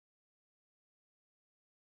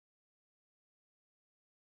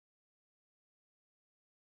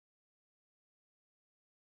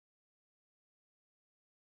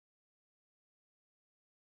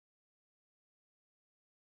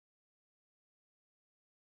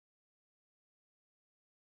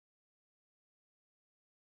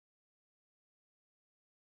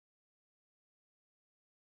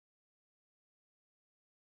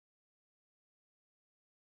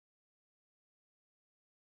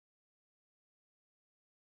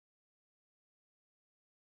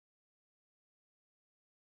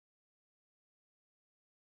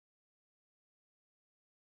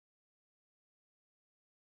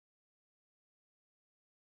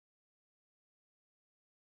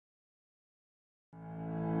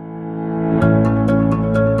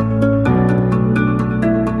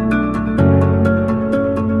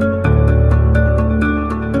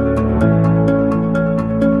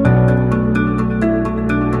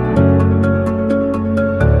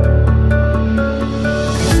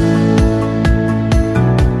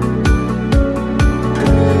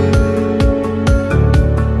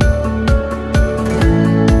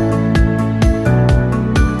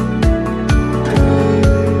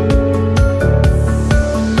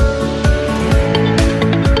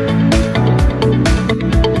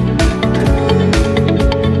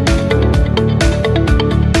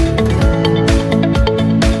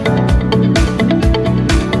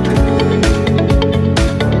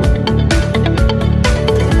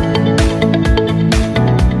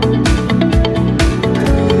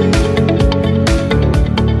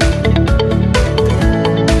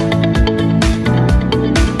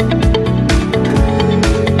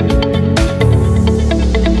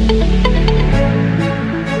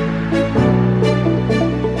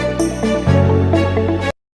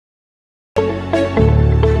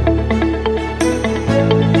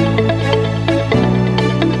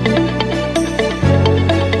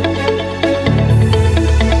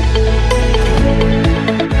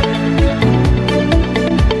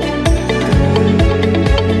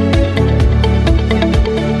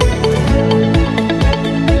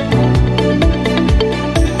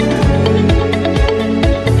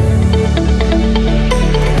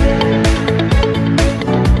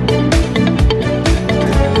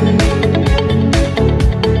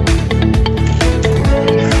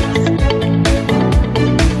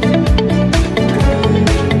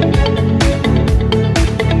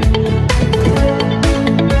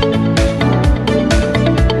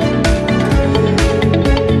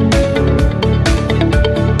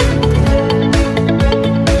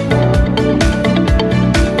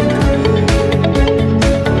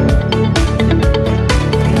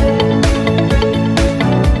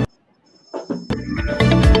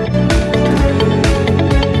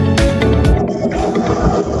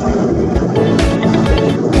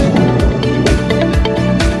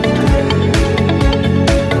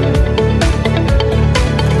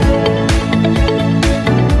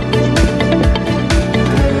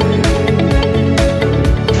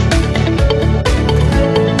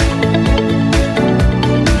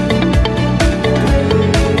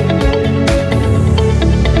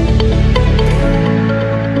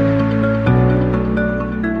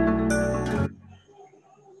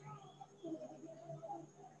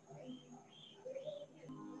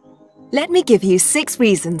Let me give you 6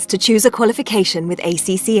 reasons to choose a qualification with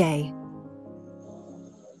ACCA.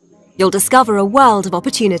 You'll discover a world of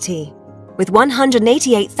opportunity. With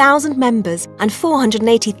 188,000 members and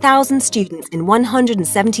 480,000 students in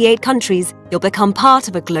 178 countries, you'll become part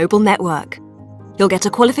of a global network. You'll get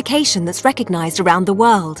a qualification that's recognized around the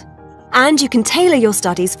world. And you can tailor your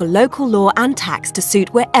studies for local law and tax to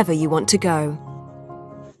suit wherever you want to go.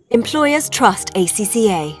 Employers trust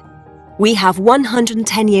ACCA. We have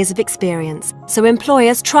 110 years of experience, so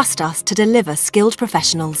employers trust us to deliver skilled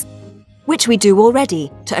professionals, which we do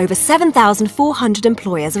already to over 7,400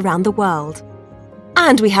 employers around the world.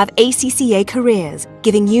 And we have ACCA Careers,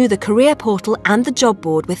 giving you the career portal and the job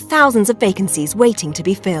board with thousands of vacancies waiting to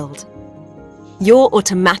be filled. Your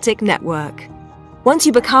automatic network. Once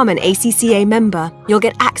you become an ACCA member, you'll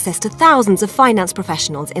get access to thousands of finance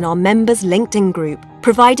professionals in our members' LinkedIn group,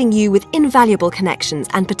 providing you with invaluable connections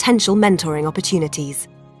and potential mentoring opportunities.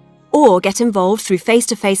 Or get involved through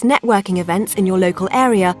face-to-face networking events in your local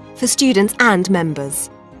area for students and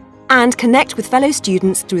members. And connect with fellow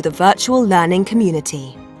students through the virtual learning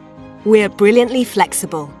community. We're brilliantly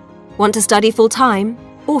flexible. Want to study full-time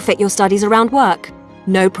or fit your studies around work?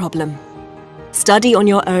 No problem. Study on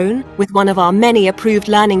your own with one of our many approved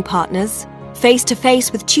learning partners,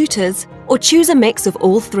 face-to-face with tutors, or choose a mix of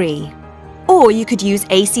all 3. Or you could use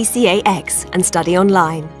ACCAX and study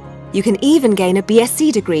online. You can even gain a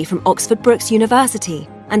BSc degree from Oxford Brookes University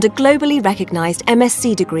and a globally recognised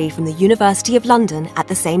MSc degree from the University of London at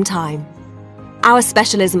the same time. Our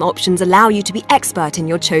specialism options allow you to be expert in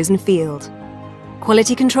your chosen field.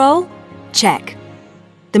 Quality control? Check.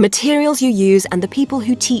 The materials you use and the people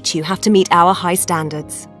who teach you have to meet our high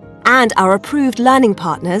standards. And our approved learning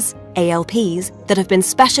partners, ALPs, that have been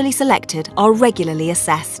specially selected are regularly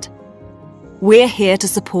assessed. We're here to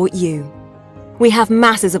support you. We have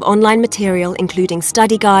masses of online material including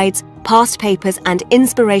study guides, past papers and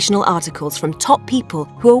inspirational articles from top people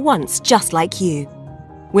who were once just like you.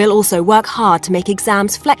 We'll also work hard to make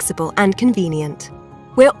exams flexible and convenient.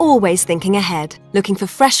 We're always thinking ahead, looking for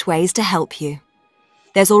fresh ways to help you.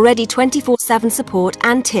 There's already 24/7 support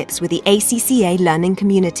and tips with the ACCA learning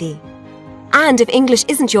community. And if English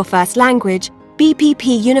isn't your first language,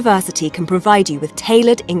 BPP University can provide you with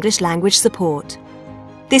tailored English language support.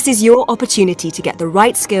 This is your opportunity to get the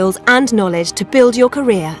right skills and knowledge to build your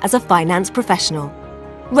career as a finance professional.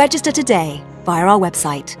 Register today via our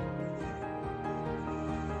website.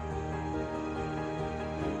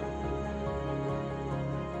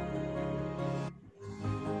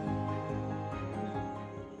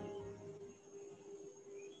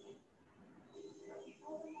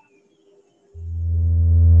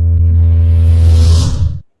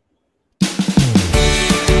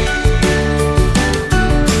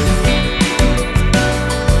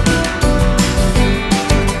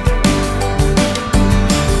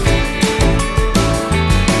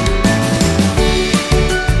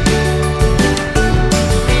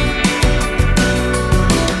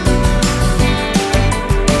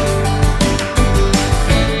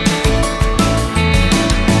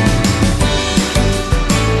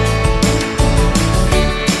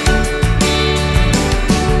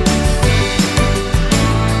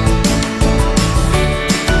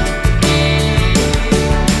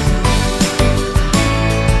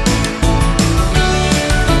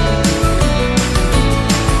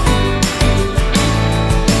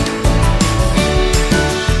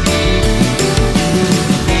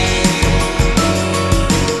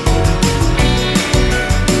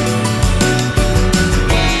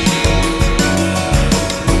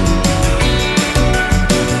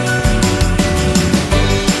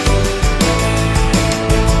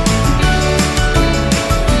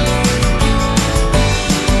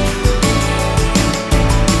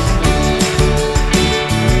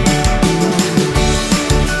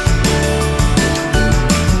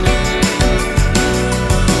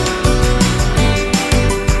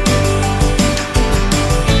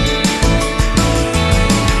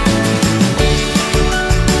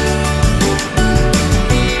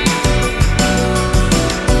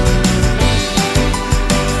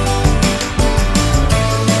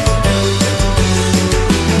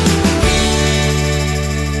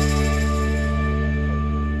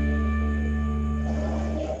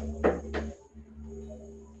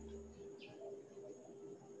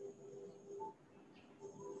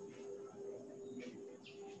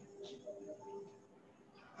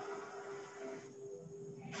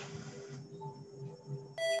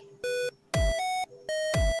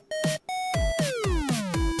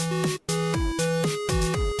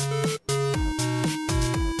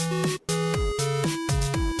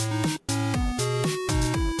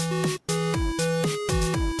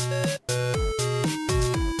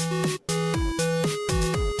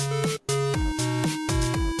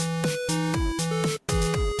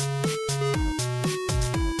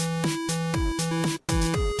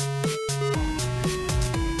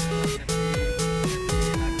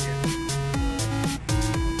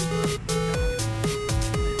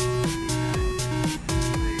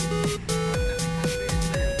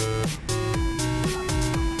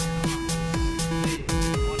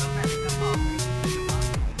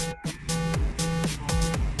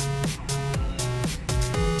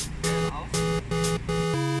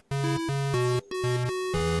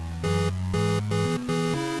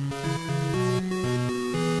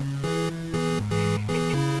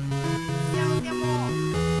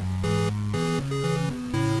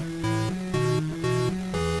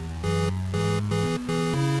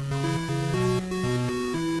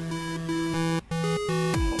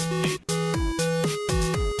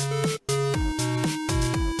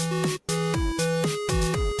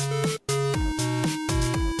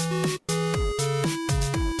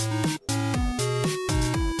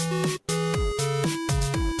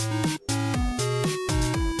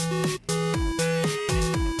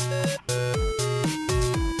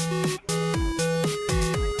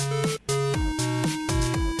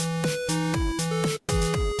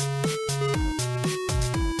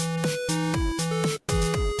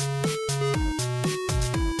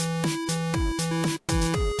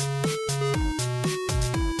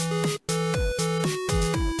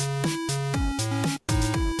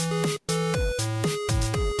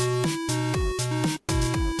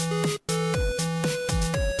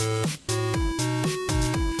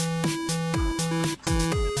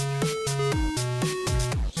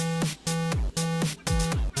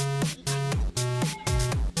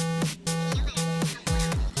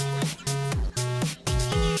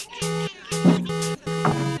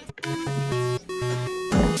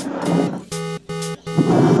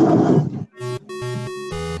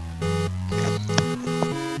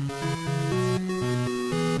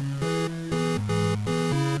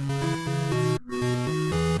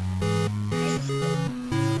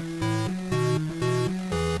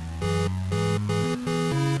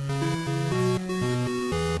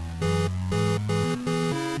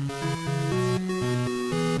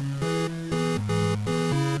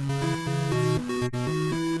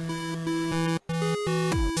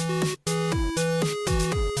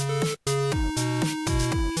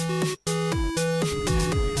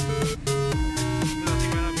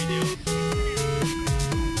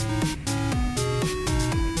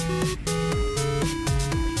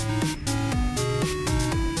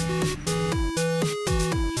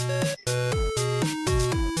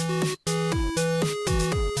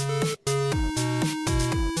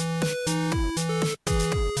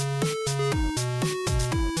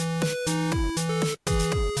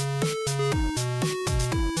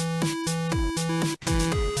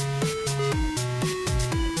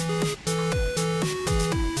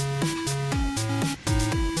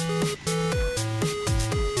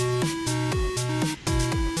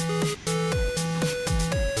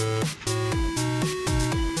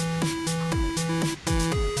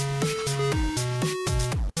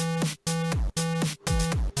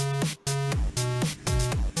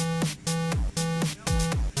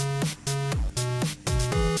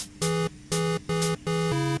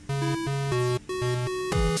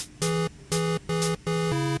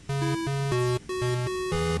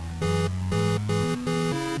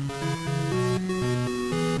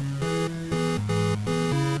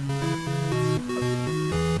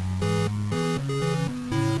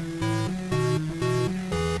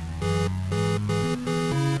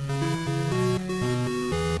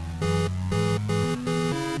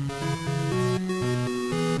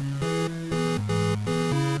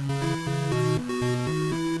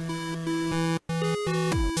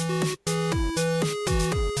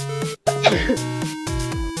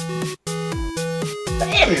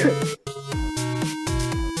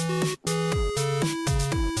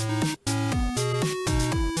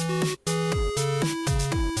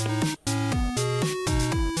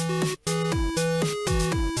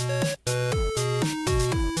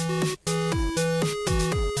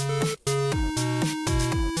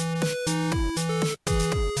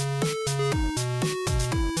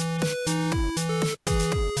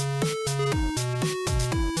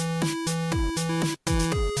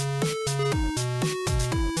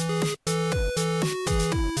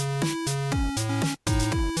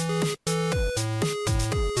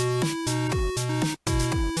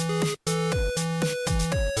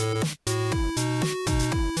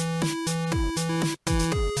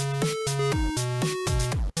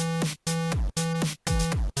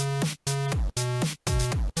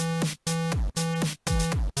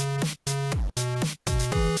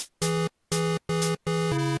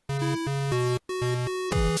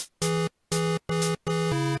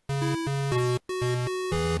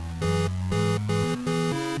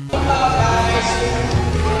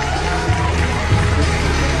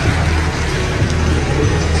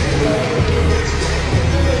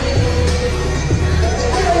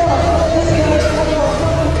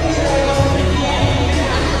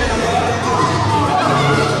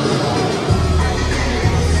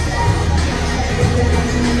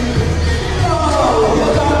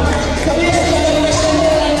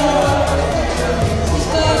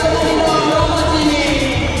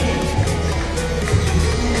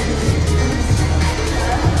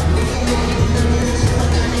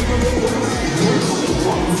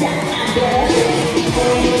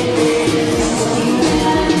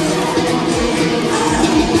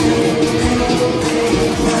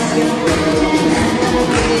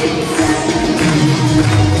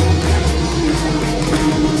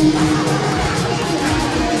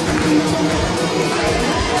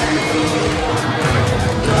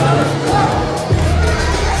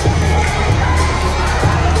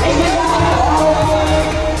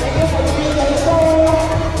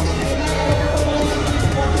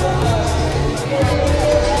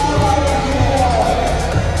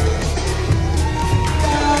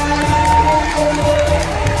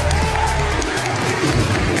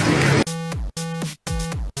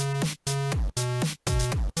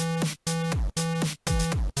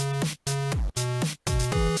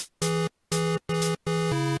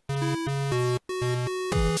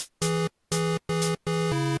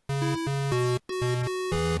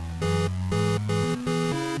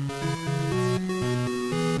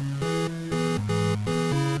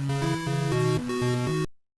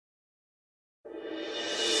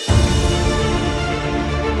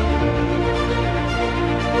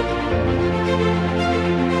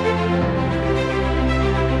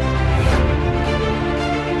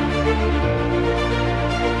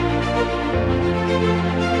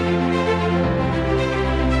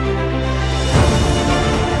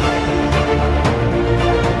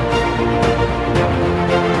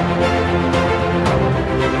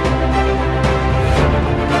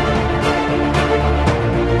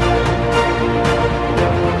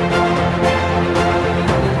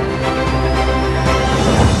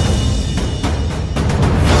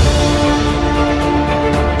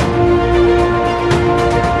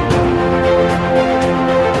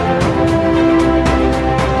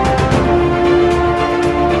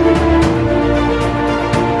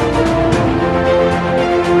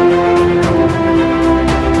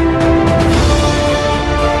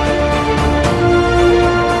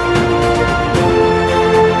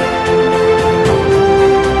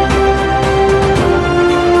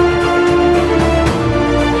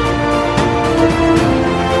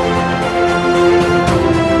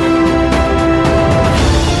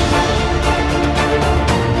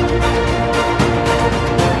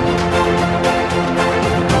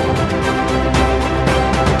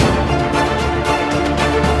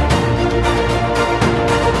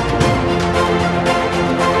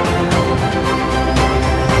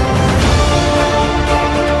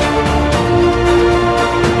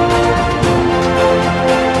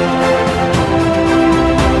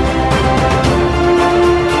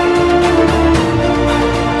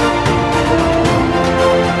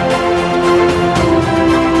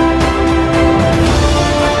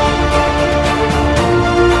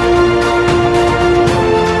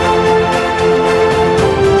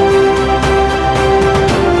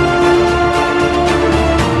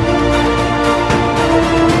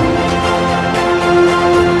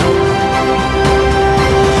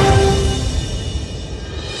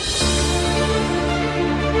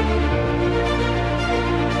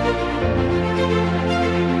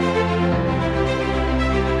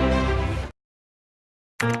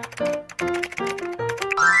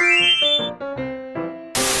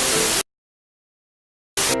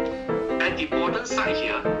 one side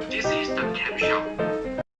here, this is the camshaft.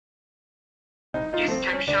 This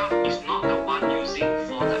camshaft is not the one using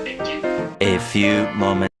for the engine. A few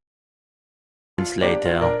moments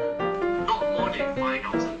later. Not more than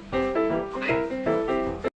 5,000. Okay?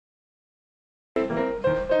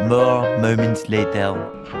 More moments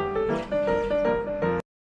later.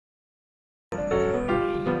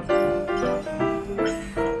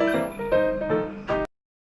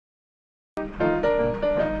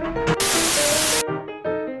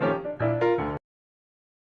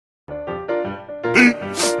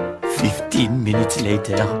 Minutes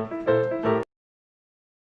later.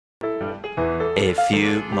 A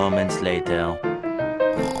few moments later.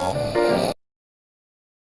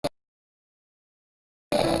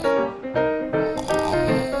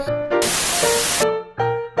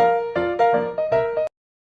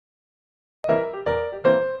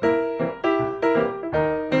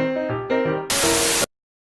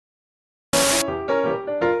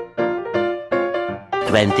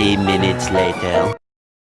 Twenty minutes later.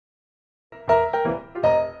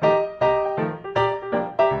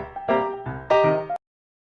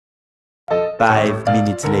 5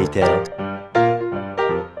 minutes later.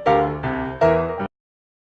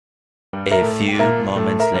 A few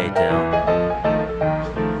moments later.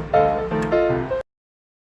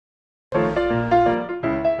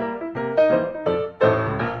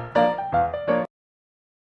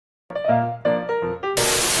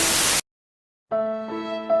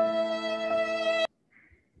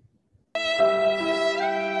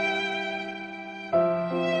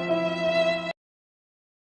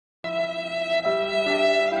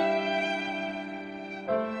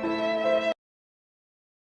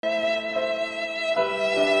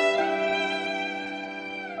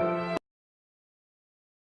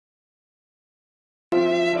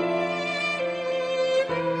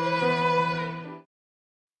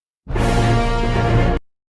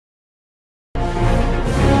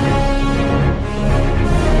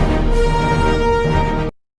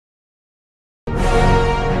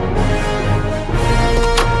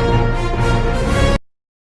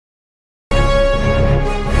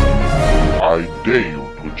 I dare you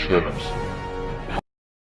to challenge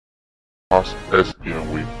past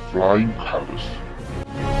SPM with flying colors.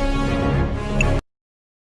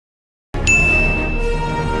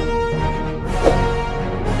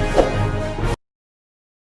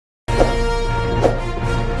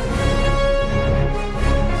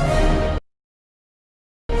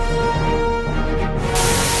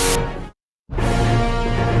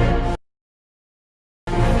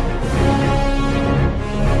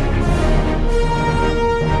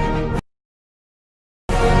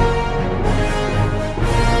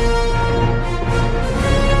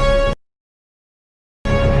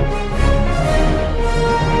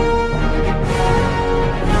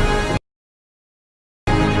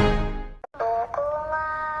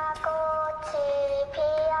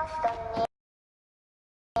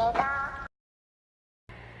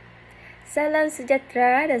 Salam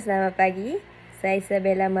sejahtera dan selamat pagi. Saya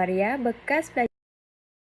Isabella Maria, bekas pelajar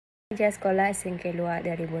sekolah SMK Luar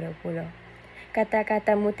 2020.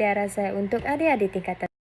 Kata-kata mutiara saya untuk adik-adik tingkatan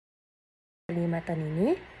 5 tahun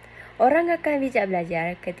ini. Orang akan bijak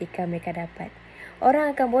belajar ketika mereka dapat.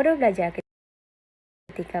 Orang akan bodoh belajar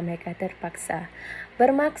ketika mereka terpaksa.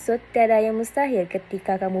 Bermaksud tiada yang mustahil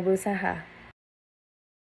ketika kamu berusaha.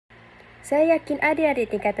 Saya yakin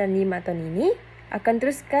adik-adik tingkatan 5 tahun ini akan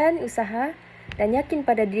teruskan usaha dan yakin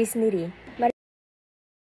pada diri sendiri.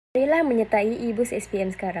 Marilah menyertai e-books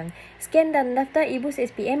SPM sekarang. Scan dan daftar e-books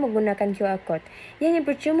SPM menggunakan QR Code. Yang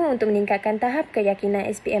percuma untuk meningkatkan tahap keyakinan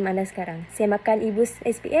SPM anda sekarang. Semakan e-books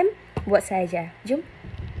SPM, buat saja. Jom.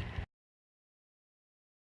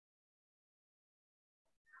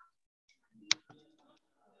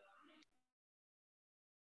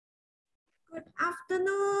 Good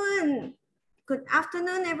afternoon. Good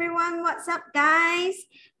afternoon, everyone. What's up, guys?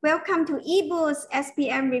 Welcome to eBooks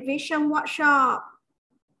SPM Revision Workshop.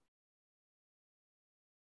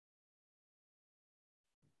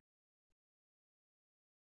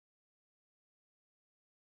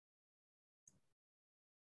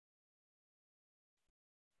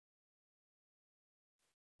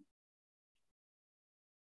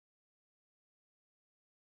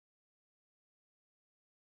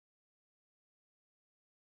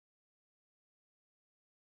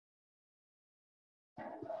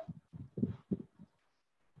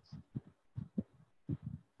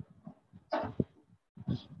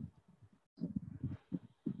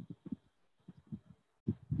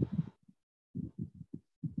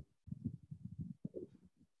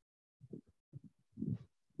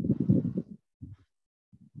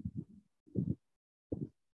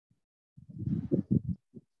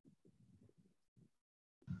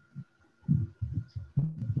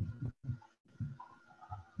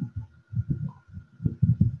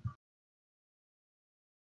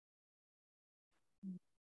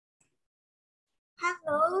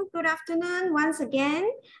 Hello, good afternoon once again.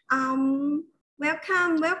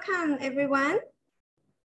 Welcome everyone.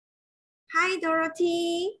 Hi,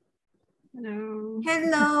 Dorothy. Hello.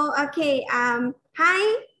 Hello. Okay.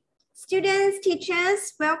 Hi, students,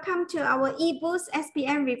 teachers. Welcome to our eBooks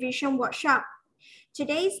SPM Revision Workshop.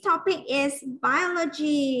 Today's topic is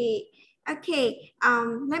biology. Okay.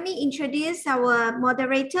 Let me introduce our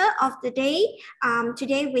moderator of the day.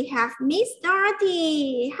 Today we have Miss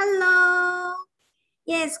Dorothy. Hello.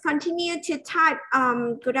 Yes, continue to type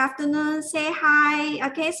good afternoon, say hi,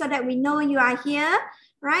 okay, so that we know you are here,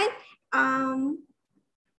 right?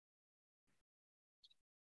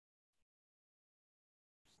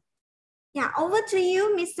 Yeah, over to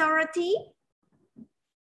you, Miss Dorothy.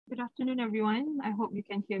 Good afternoon, everyone. I hope you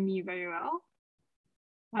can hear me very well.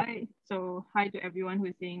 Right. So hi to everyone who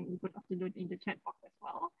is saying good afternoon in the chat box as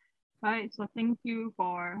well. Right. So thank you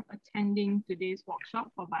for attending today's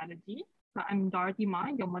workshop for biology. So I'm Dorothy Ma,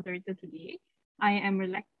 your moderator today. I am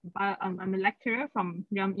I'm a lecturer from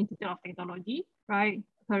RIAMTEC Institute of Technology, right?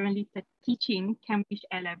 Currently teaching Cambridge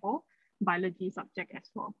A level biology subject as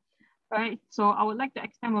well. Right, so I would like to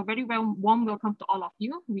extend a very warm welcome to all of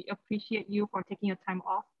you. We appreciate you for taking your time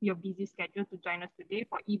off your busy schedule to join us today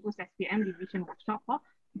for eBooks SPM Revision Workshop for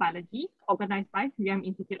Biology, organized by RIAMTEC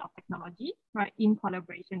Institute of Technology, right, in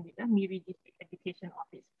collaboration with the Miri District Education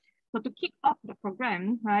Office. So to kick off the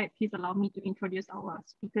program, right, please allow me to introduce our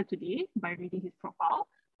speaker today by reading his profile.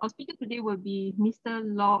 Our speaker today will be Mr.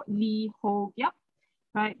 Lee Ho Giap,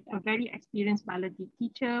 right, a very experienced biology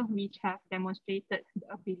teacher, which have demonstrated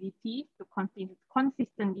the ability to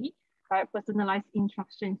consistently, right, personalize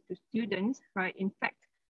instructions to students, right. In fact,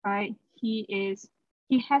 right, he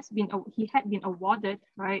had been awarded,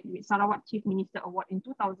 right, with Sarawak Chief Minister Award in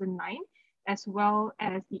 2009, as well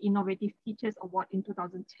as the Innovative Teachers Award in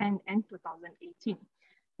 2010 and 2018,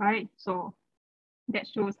 right. So that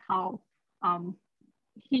shows how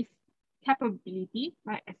his capability,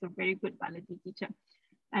 right, as a very good biology teacher.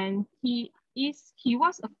 And he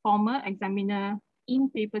was a former examiner in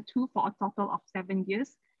paper 2 for a total of 7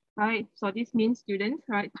 years, right? So this means students,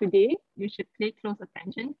 right, today you should pay close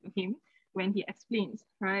attention to him when he explains,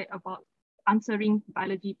 right, about answering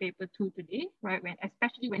biology paper 2 today, right,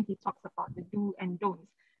 especially when he talks about the do and don'ts,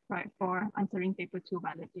 right, for answering paper 2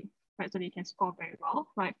 biology, right, so you can score very well,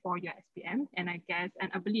 right, for your SPM. And I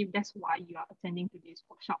believe that's why you are attending today's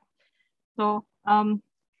workshop. So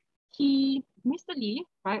Mr. Lee,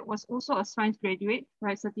 right, was also a science graduate,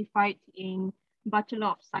 right, certified in Bachelor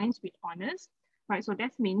of Science with honors, right? So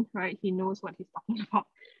that means, right, he knows what he's talking about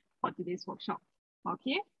for today's workshop.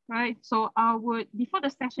 Okay, right. So before the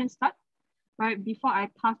session starts, right, before I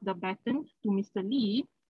pass the baton to Mr. Lee,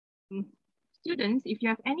 students, if you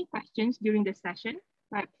have any questions during the session,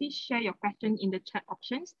 right, please share your question in the chat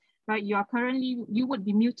options, right? You would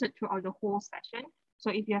be muted throughout the whole session. So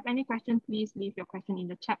if you have any question, please leave your question in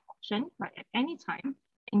the chat option, right, at any time.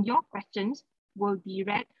 And your questions will be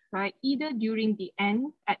read, right, either at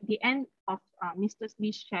the end of Mr.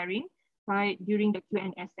 Lee's sharing, right, during the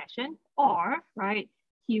Q&A session, or, right,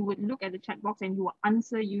 he would look at the chat box and he will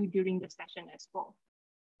answer you during the session as well.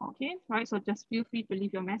 Okay, right, so just feel free to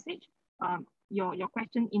leave your message, your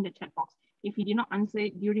question in the chat box. If he did not answer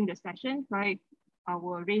it during the session, right, I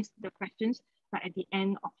will raise the questions right at the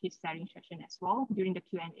end of his sharing session as well during the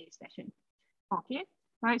Q&A session. Okay,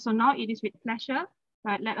 right, so now it is with pleasure,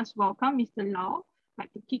 right, let us welcome Mr. Lau, right,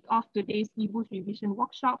 to kick off today's eBooks Revision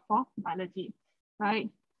Workshop for Biology, right.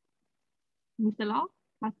 Mr. Lau,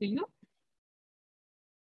 pass to you.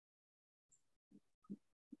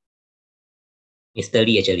 Mr.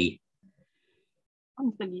 Lee, actually.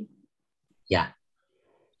 Oh, Mr. Lee. Yeah.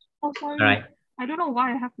 Oh, sorry. All right. I don't know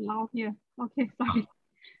why I have Lau here. Okay, sorry.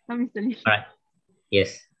 Oh. Mr. Lee. All right.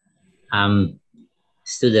 Yes.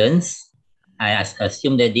 Students, I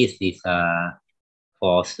assume that this is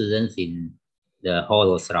for students in the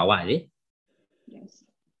whole of Sarawak, is it? Yes.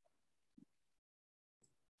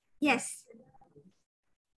 Yes.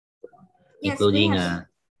 Including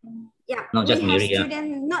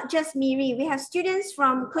not just Miri. We have students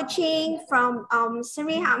from Kuching, from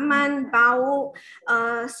Seri Hamman, Bau,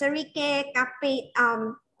 Serike, Kapit,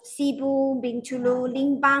 Sibu, Bintulu,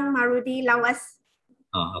 Limbang, Marudi, Lawas.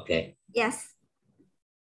 Oh, okay. Yes.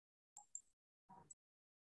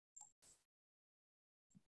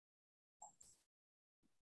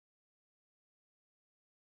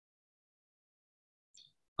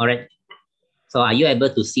 All right. So are you able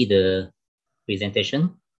to see the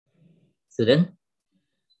presentation, student?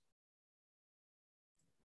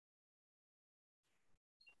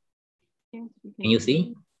 Yes, Can you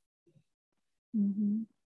see? Mm-hmm.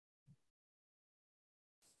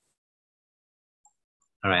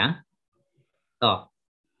 All right. So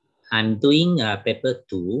I'm doing paper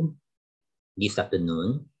 2 this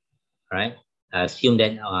afternoon. Right. Assume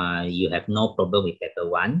that you have no problem with paper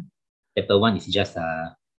 1. Paper 1 is just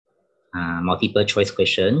a multiple choice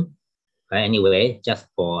question. Right. Anyway, just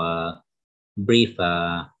for a brief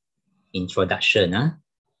introduction.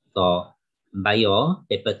 So bio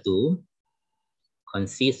paper 2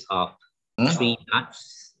 consists of 3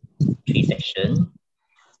 parts, 3 sections.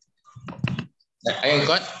 I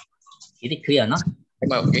got. Is it clear or not?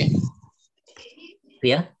 Okay.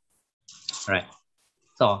 Clear? All right.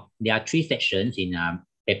 So there are 3 sections in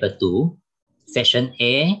paper 2. Section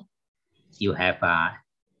A, you have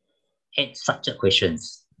 8 structured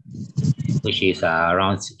questions, which is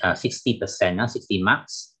around 60%, 60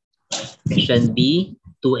 marks. Section B,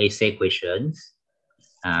 2 essay questions,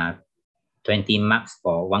 20 marks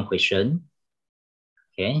for 1 question.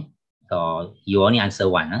 Okay, so you only answer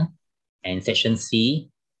 1. And section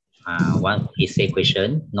C, 1 essay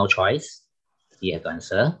question, no choice. You have to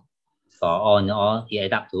answer. So all in all, you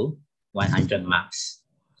add up to 100 marks,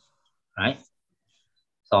 right?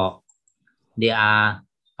 So there are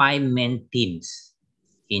 5 main themes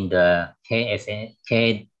in the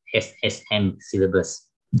KSSM syllabus.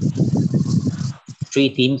 3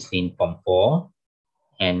 themes in Form 4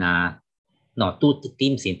 and 2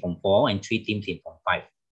 themes in Form 4 and 3 themes in Form 5,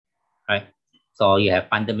 right? So you have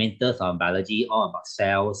fundamentals of biology, all about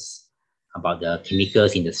cells, about the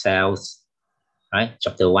chemicals in the cells, right?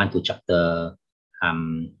 Chapter 1 to chapter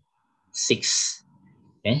 6.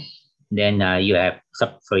 Okay. Then you have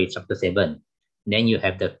chapter 7. Then you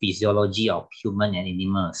have the physiology of human and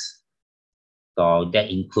animals. So that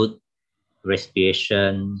include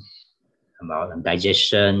respiration, about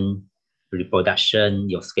digestion, reproduction,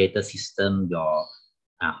 your skeletal system,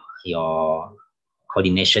 your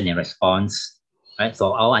coordination and response, right?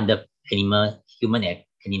 So all under human and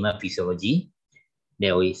animal physiology.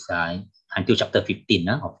 There is until chapter 15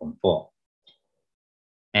 of Form 4.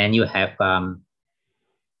 And you have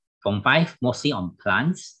Form 5, mostly on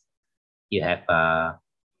plants. You have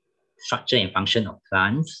structure and function of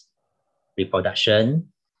plants,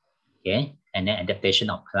 reproduction, okay, and then adaptation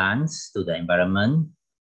of plants to the environment.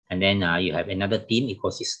 And then you have another theme,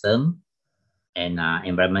 ecosystem, and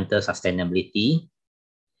environmental sustainability.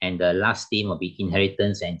 And the last theme will be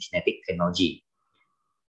inheritance and genetic technology.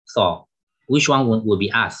 So which one will be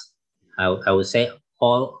asked? I would say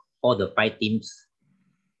all the 5 themes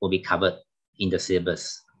will be covered in the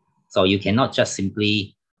syllabus. So you cannot just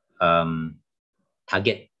simply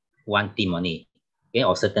target one theme only, okay,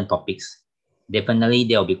 or certain topics. Definitely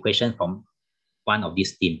there will be questions from one of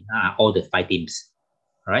these themes, all the 5 themes,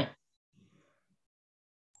 all right?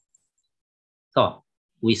 So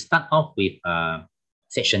we start off with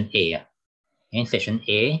section A. In section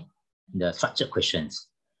A, the structured questions.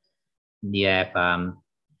 They have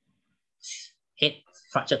 8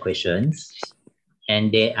 structured questions,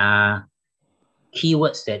 and there are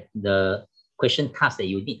keywords that the question task that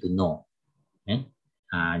you need to know. Okay?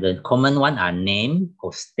 The common one are name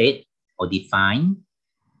or state or define.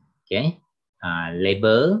 Okay,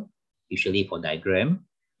 label, usually for diagram.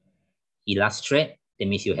 Illustrate, that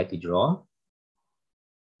means you have to draw.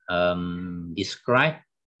 Describe,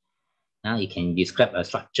 now you can describe a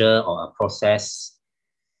structure or a process.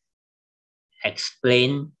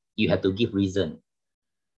 Explain, you have to give reason.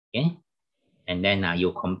 Okay, and then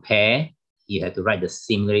you compare, you have to write the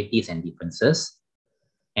similarities and differences.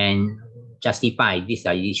 And justify, these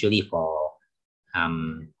are usually for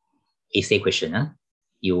essay question.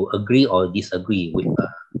 You agree or disagree with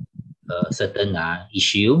a certain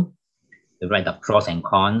issue. You write the pros and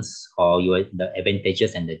cons, or the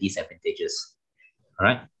advantages and the disadvantages. All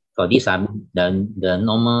right. So these are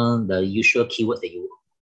the usual keywords that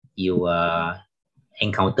you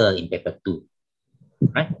encounter in paper 2.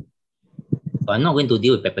 Right. So I'm not going to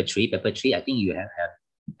deal with paper 3. Paper 3, I think you have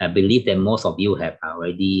I believe that most of you have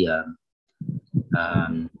already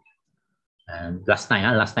last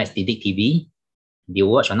night's Didic TV. Did you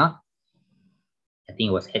watch or not? I think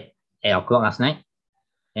it was 8 o'clock last night.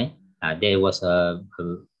 Okay. There was a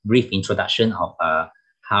brief introduction of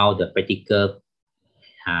how the practical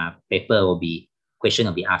question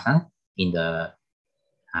will be asked in the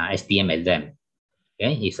SPM exam.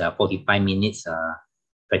 Okay, it's a 45 minutes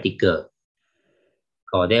practical.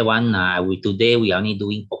 For that one, today we are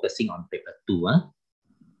only focusing on paper 2.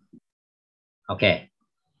 Okay,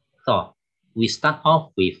 so we start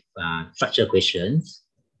off with structured questions.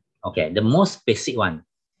 Okay, the most basic one.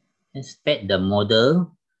 State the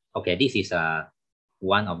model. Okay, this is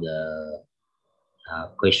one of the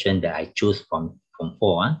question that I choose from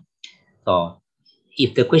 4. So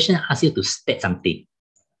if the question asks you to state something,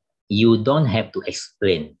 you don't have to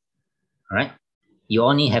explain, all right? You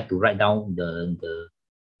only have to write down the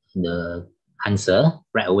answer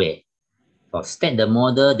right away. So state the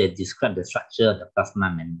model that describes the structure of the plasma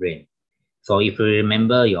membrane. So if you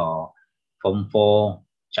remember your Form 4,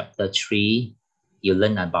 Chapter 3, you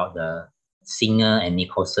learn about the Singer and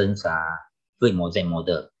Nicholson's fluid mosaic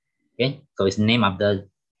model. Okay, so it's named after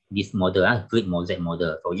this model, fluid mosaic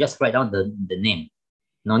model. So just write down the name.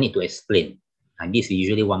 No need to explain. And this is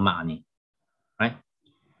usually 1 mark on it, right?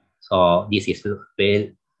 So this is a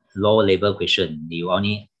very low level question. You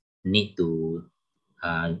only need to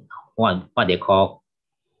what they call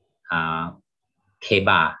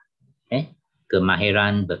KBA, okay?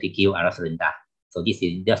 Kemahiran berfikir aras rendah. So this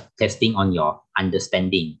is just testing on your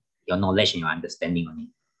understanding, your knowledge and your understanding on it,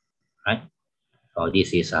 right? So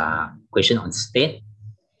this is a question on state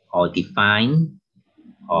or define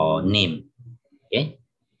or name, okay?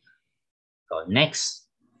 So next,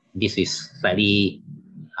 this is slightly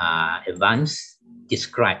advanced,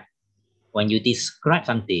 describe. When you describe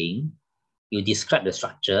something, you describe the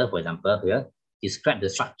structure, for example, here, describe the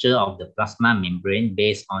structure of the plasma membrane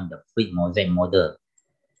based on the fluid mosaic model.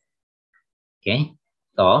 Okay,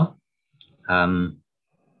 so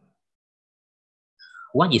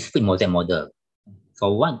what is fluid mosaic model?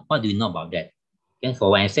 So what do you know about that? Okay, so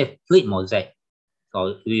when I say fluid mosaic,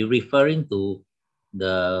 so we're referring to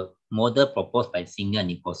the model proposed by Singer and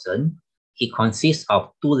Nicholson. It consists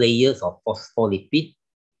of 2 layers of phospholipid,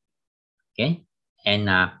 okay, and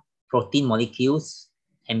protein molecules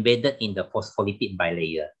embedded in the phospholipid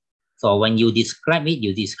bilayer. So when you describe it,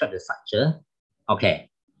 you describe the structure. Okay,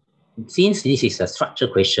 since this is a structure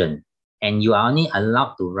question and you are only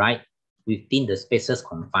allowed to write within the spaces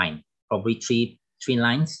confined, probably three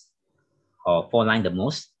lines or 4 lines the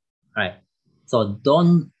most, right? So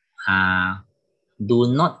do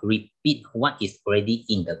not repeat what is already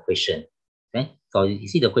in the question. Okay, so you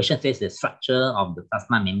see the question says the structure of the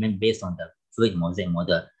plasma membrane based on the fluid mosaic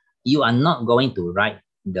model. You are not going to write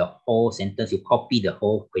the whole sentence, you copy the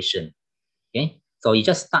whole question. Okay, so you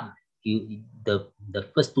just start the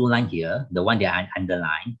first 2 lines here, the one that I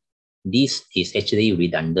underlined. This is actually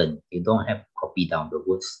redundant. You don't have to copy down the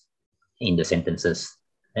words in the sentences.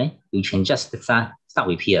 Okay, you can just start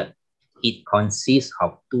with here. It consists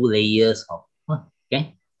of 2 layers of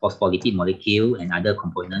phospholipid molecule and other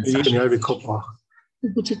components.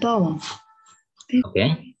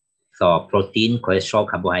 Okay, so protein, cholesterol,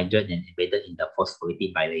 carbohydrate, and embedded in the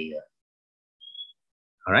phospholipid bilayer.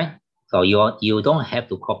 All right, so you don't have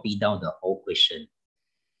to copy down the whole question.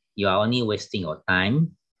 You are only wasting your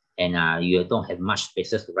time, and you don't have much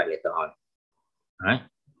spaces to write later on. All right,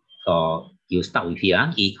 so you start with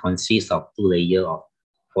here. It consists of 2 layers of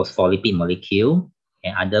phospholipid molecule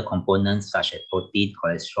and other components such as protein,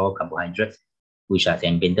 cholesterol, carbohydrates, which are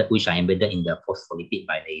embedded in the phospholipid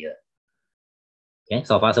bilayer. Okay,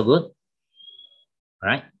 so far so good. All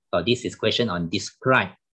right, so this is question on describe.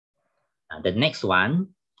 The next one,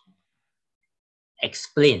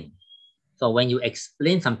 explain. So when you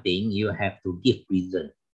explain something, you have to give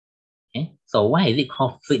reason. Okay, so why is it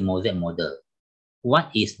called fluid mosaic model? What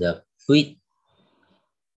is the fluid?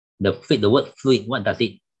 The word fluid, what does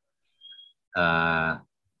it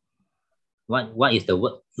what is the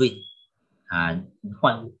word fluid?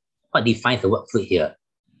 What defines the word fluid here?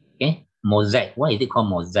 Okay, mosaic. Why is it called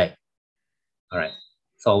mosaic? All right.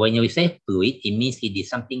 So when you say fluid, it means it is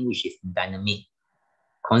something which is dynamic,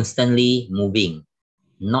 constantly moving,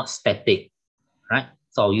 not static. Right.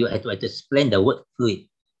 So you have to explain the word fluid.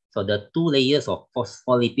 So the 2 layers of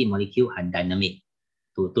phospholipid molecule are dynamic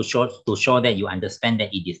to show that you understand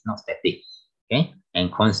that it is not static. Okay, and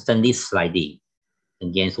constantly sliding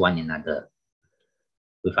against one another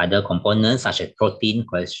with other components such as protein,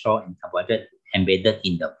 cholesterol, and carbohydrate embedded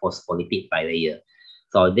in the phospholipid bilayer.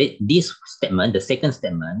 So this statement, the second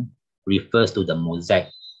statement, refers to the mosaic.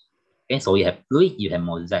 Okay, so you have fluid, you have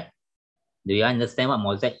mosaic. Do you understand what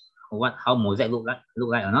mosaic, how mosaic look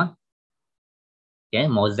like or not? Okay,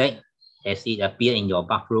 mosaic as it appear in your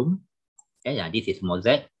bathroom. Okay, yeah, this is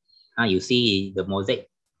mosaic. You see the mosaic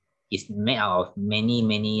is made out of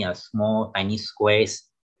many small tiny squares.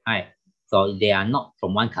 Right. So they are not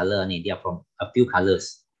from one color only, they are from a few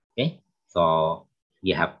colors. Okay, so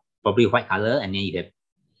you have probably white color, and then you have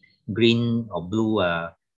green or blue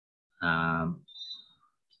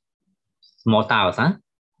small tiles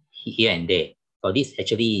here and there. So this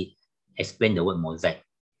actually explains the word mosaic.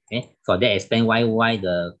 Okay, so that explains why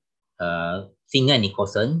the Singer and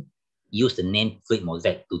Nicholson use the name fluid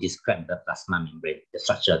mosaic to describe the plasma membrane, the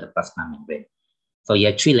structure of the plasma membrane. So you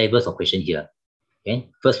have 3 levels of question here. Okay,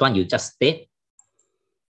 first one, you just state.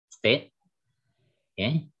 Okay,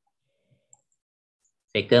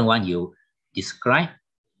 Second one, you describe.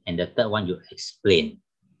 And the third one, you explain.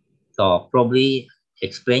 So probably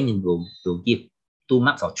explain will give 2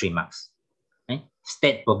 marks or 3 marks. Okay?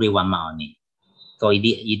 State probably 1 mark only. So it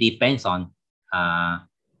depends on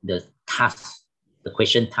the task, the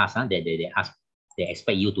question task that they ask, they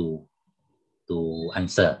expect you to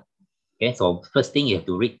answer. Okay, so first thing you have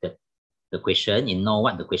to read the question and know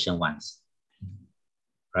what the question wants.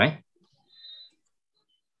 Right?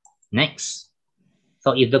 Next.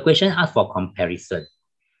 So if the question asks for comparison,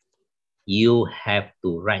 you have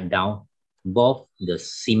to write down both the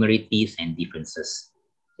similarities and differences.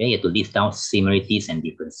 Okay, you have to list down similarities and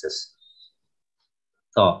differences.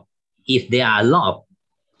 So if there are a lot of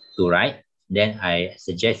to write, then I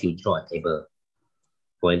suggest you draw a table.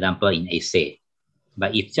 For example, in essay.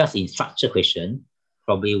 But if just in structure question,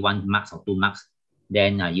 probably 1 mark or 2 marks,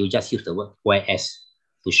 then you just use the word whereas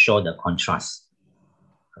to show the contrast.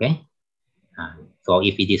 Okay. So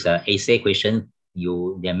if it is an essay question,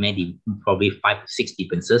 there may be probably 5 to 6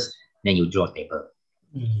 differences, then you draw a table.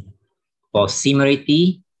 For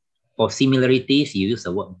similarities, you use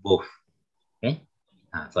the word both. Okay.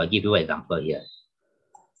 So I give you an example here.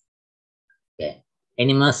 Okay.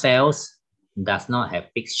 Animal cells does not have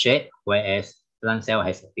fixed shape, whereas plant cell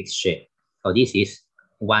has a fixed shape. So this is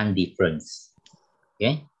one difference.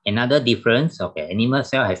 Okay. Another difference, okay, animal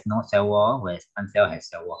cell has no cell wall, whereas plant cell has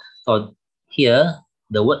cell wall. So here,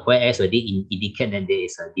 the word whereas already indicate that there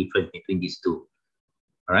is a difference between these two.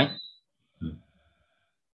 All right.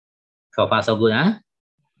 So far, so good, huh?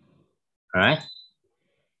 All right.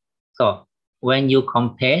 So when you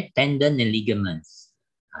compare tendon and ligaments,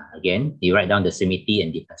 again, you write down the similarity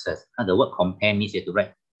and differences. The word compare means you have to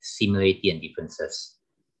write similarity and differences.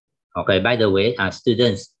 Okay, by the way,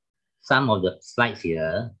 students, some of the slides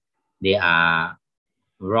here, they are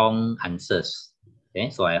wrong answers. Okay,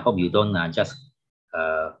 so I hope you don't just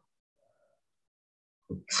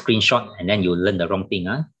screenshot and then you learn the wrong thing.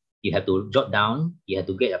 You have to jot down, you have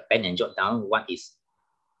to get a pen and jot down what is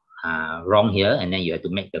wrong here, and then you have to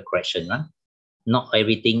make the correction. Not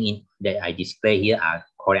everything that I display here are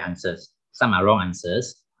correct answers. Some are wrong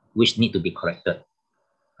answers, which need to be corrected.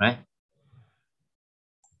 Right?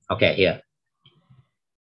 Okay, here.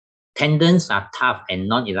 Tendons are tough and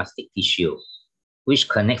non-elastic tissue, which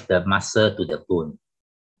connects the muscle to the bone.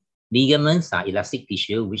 Ligaments are elastic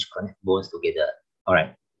tissue, which connect bones together. All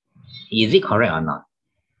right. Is it correct or not?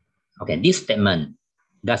 Okay, this statement,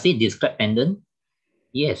 does it describe tendon?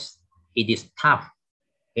 Yes, it is tough.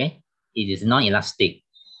 Okay, it is non-elastic.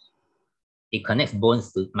 It connects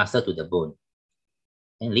bones to muscle to the bone.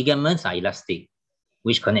 And ligaments are elastic,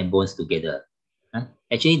 which connect bones together.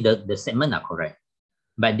 Actually, the statement are correct,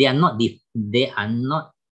 but they are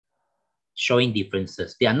not showing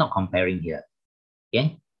differences. They are not comparing here.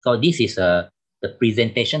 Okay, so this is the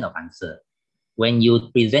presentation of answer. When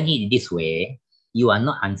you present it this way, you are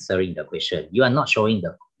not answering the question. You are not showing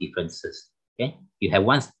the differences. Okay, you have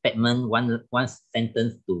one statement, one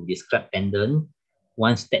sentence to describe tendon,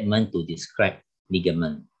 one statement to describe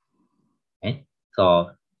ligament. Okay,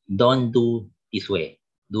 so don't do this way.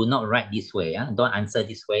 Do not write this way. Don't answer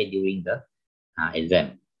this way during the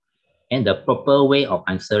exam. And the proper way of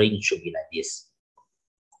answering should be like this.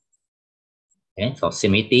 Okay, so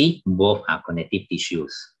similarity, both are connective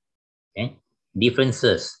tissues. Okay,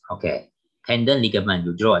 differences. Okay, tendon, ligament,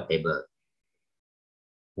 you draw a table.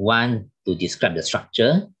 One to describe the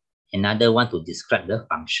structure, another one to describe the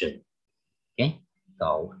function. Okay,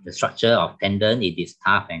 so the structure of tendon, it is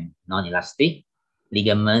tough and non-elastic.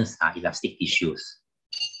 Ligaments are elastic tissues.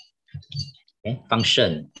 Okay,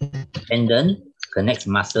 function. Tendon connects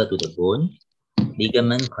muscle to the bone.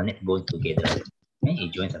 Ligament connect bone together. Okay,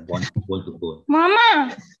 it joins a bone to bone.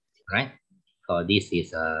 Mama. Right. So this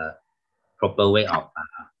is a proper way of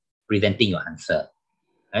presenting your answer.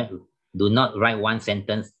 Right. Do not write one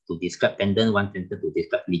sentence to describe tendon, one sentence to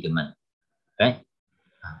describe ligament. Right.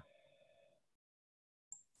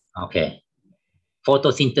 Okay.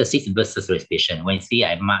 Photosynthesis versus respiration. When you see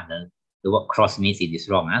I mark the word cross means it is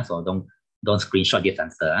wrong. So don't screenshot this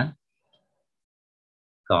answer.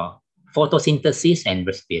 So photosynthesis and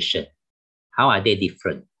respiration. How are they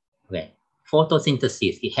different? Okay.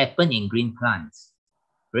 Photosynthesis, it happens in green plants.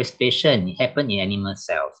 Respiration, it happens in animal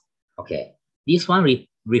cells. Okay. This one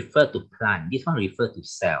refer to plant. This one refer to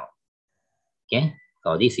cell. Okay.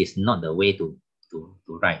 So this is not the way to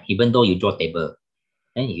write. Even though you draw table,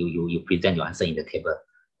 and you present your answer in the table.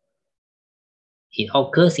 It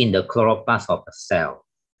occurs in the chloroplast of a cell.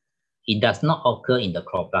 It does not occur in the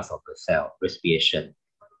chloroplast of the cell, respiration.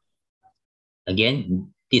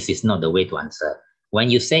 Again, this is not the way to answer. When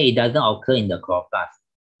you say it doesn't occur in the chloroplast,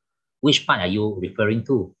 which part are you referring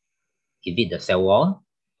to? Is it the cell wall?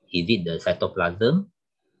 Is it the cytoplasm?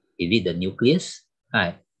 Is it the nucleus?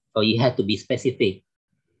 Right. So you have to be specific.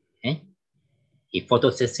 Okay? If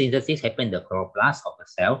photosynthesis happens in the chloroplast of the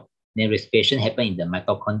cell, then respiration happens in the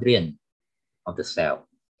mitochondrion of the cell.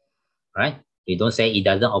 Right? You don't say it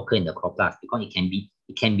doesn't occur in the chloroplast because it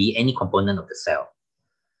can be any component of the cell.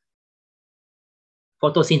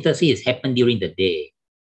 Photosynthesis happens during the day.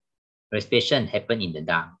 Respiration happens in the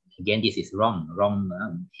dark. Again, this is wrong.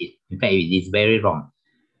 In fact, it is very wrong.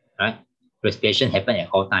 Right? Respiration happens at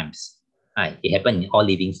all times. Right? It happens in all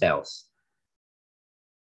living cells.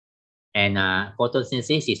 And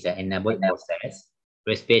photosynthesis is an anabolic process.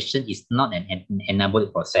 Respiration is not an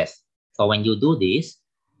anabolic process. So when you do this,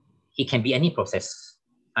 it can be any process.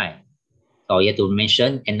 Right? So you have to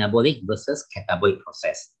mention anabolic versus catabolic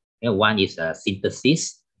process. One is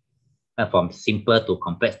synthesis from simple to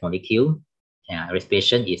complex molecule.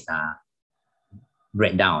 Respiration is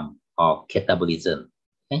breakdown or catabolism,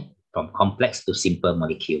 okay? From complex to simple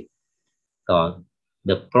molecule. So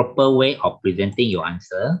the proper way of presenting your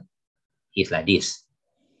answer is like this.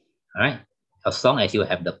 All right. As long as you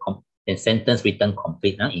have the sentence written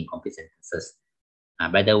complete, incomplete sentences.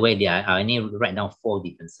 By the way, I only write down 4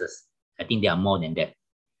 differences. I think there are more than that.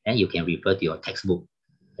 And you can refer to your textbook.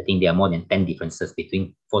 I think there are more than 10 differences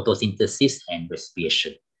between photosynthesis and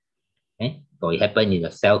respiration. Okay? So it happens in the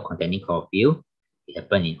cell containing chlorophyll. It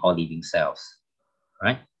happens in all living cells.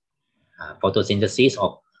 Right? Photosynthesis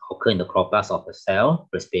occurs in the chloroplast of the cell.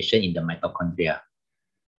 Respiration in the mitochondria.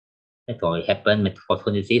 So it happens,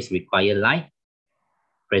 photosynthesis requires light,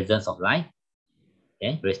 presence of light.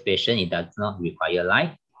 Okay? Respiration, it does not require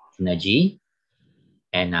light, energy.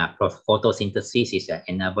 And photosynthesis is an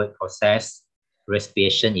anabolic process.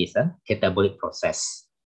 Respiration is a catabolic process.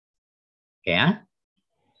 Okay.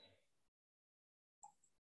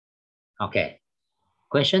 Okay.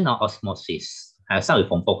 Question on osmosis. I'll start with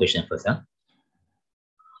Form 4 question first.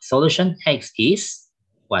 Solution X is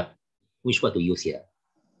what? Which word to use here?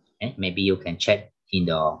 Okay. Maybe you can check in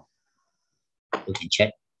the.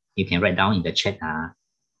 You can write down in the chat.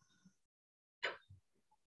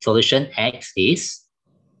 Solution X is.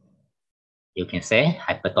 You can say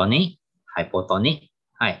hypertonic, hypotonic.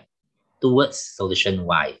 Right. Towards solution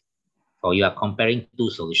Y. So you are comparing 2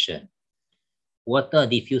 solutions. Water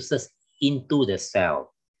diffuses into the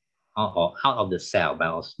cell or out of the cell by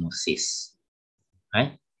osmosis.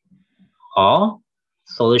 Right? Or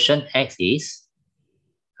solution X is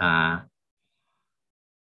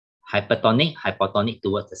hypertonic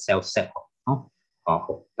towards the cell of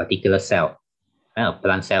a particular cell, a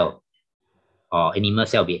plant cell or animal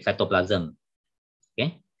cell, be it cytoplasm.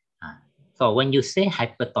 Okay? So when you say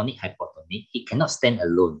hypertonic, it cannot stand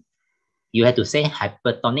alone. You have to say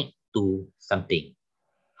hypertonic to something,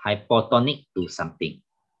 hypotonic to something,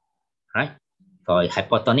 right? So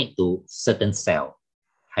hypotonic to certain cell,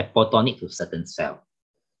 hypotonic to certain cell.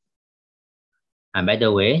 And by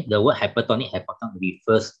the way, the word hypertonic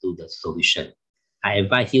refers to the solution. I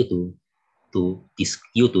advise you to use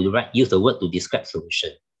the word to describe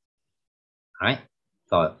solution. All right.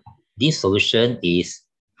 So this solution is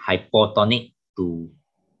hypotonic to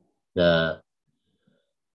the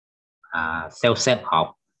cell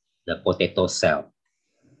of the potato cell.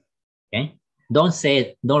 Okay. Don't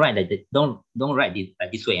write it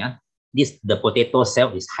like this way. The potato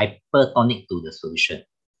cell is hypertonic to the solution.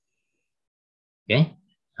 Okay,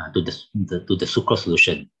 to the sucrose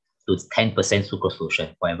solution, to 10% sucrose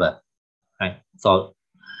solution, whatever. Right. So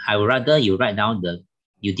I would rather you write down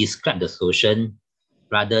you describe the solution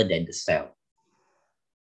rather than the cell.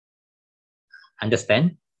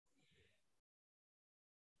 Understand?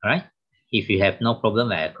 All right. If you have no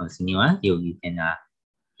problem, I continue. You can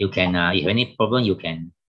if you have any problem, you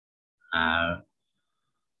can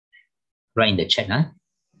write in the chat.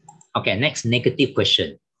 Okay. Next, negative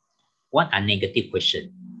question. What are negative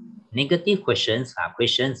questions? Negative questions are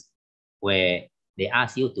questions where they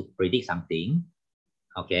ask you to predict something,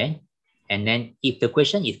 okay? And then if the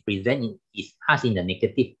question is asked in the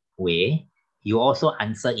negative way, you also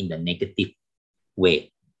answer in the negative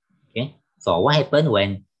way, okay? So what happens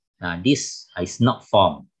when this is not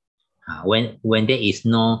formed? When the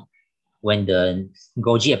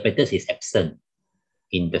Golgi apparatus is absent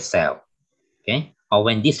in the cell, okay? Or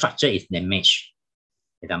when this structure is damaged.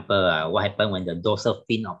 For example, what happens when the dorsal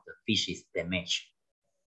fin of the fish is damaged?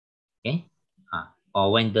 Okay,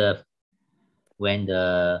 or when the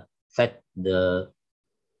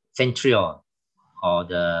centriole or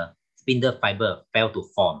the spindle fiber fail to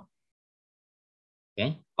form.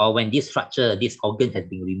 Okay, or when this organ has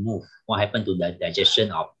been removed, what happened to the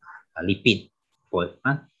digestion of lipid?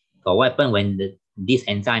 So what happens when this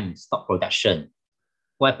enzyme stop production?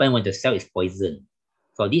 What happens when the cell is poisoned?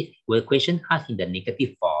 So this question asked in the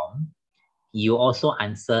negative form, you also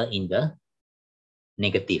answer in the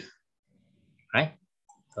negative, right?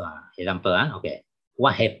 So, example, okay.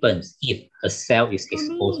 What happens if a cell is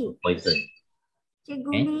exposed to poison?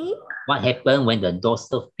 Okay? What happens when the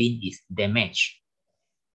dorsal fin is damaged?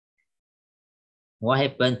 What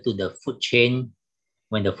happens to the food chain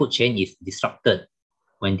when the food chain is disrupted?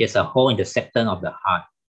 When there's a hole in the septum of the heart?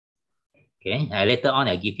 Okay, later on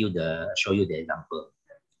I'll show you the example.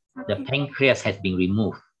 Okay. The pancreas has been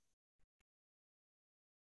removed.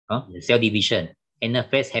 The cell division.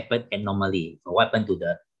 NFS happened abnormally. So what happened to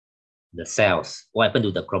the cells? What happened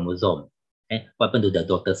to the chromosome? Okay? What happened to the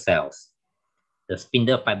daughter cells? The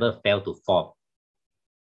spindle fiber failed to form.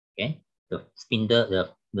 Okay, the spindle,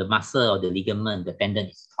 the muscle or the ligament, the tendon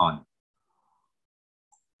is torn.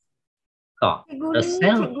 So the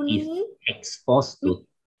cell is exposed to.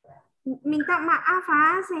 Minta maaf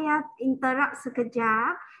saya interrupt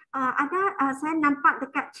sekejap. Saya nampak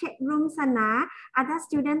dekat chat room sana ada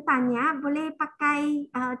student tanya boleh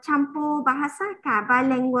pakai campur bahasa kah,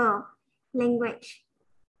 bilingual language.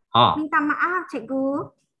 Minta maaf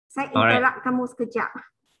cikgu, saya interrupt kamu sekejap.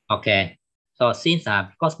 Okay. So since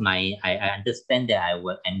because I understand that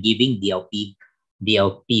I'm giving DLP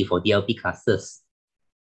for DLP classes.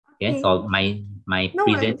 Okay. So my no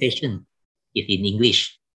presentation is in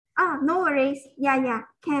English. No worries. Yeah,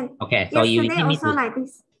 can. Okay, so you need me to like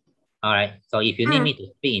this. All right. So if you need me to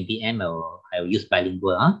speak in PM, I will use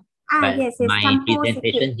bilingual. But yes. My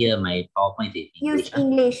presentation here, my PowerPoint is English. Use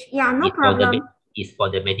English. Yeah, no problem. It's for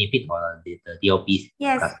the benefit for the DLP.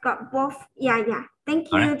 Yes, class. Got both. Yeah. Thank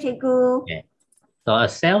you, Cikgu. Okay. So a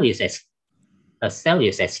cell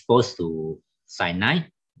is exposed to cyanide,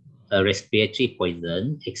 a respiratory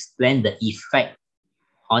poison. Explain the effect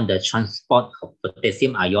on the transport of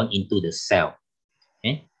potassium ion into the cell.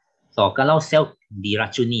 Okay. So kalau sel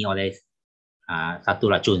diracuni oleh satu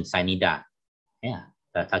racun cyanida,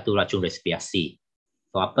 satu racun respirasi,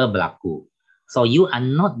 so apa berlaku? So you are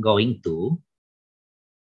not going to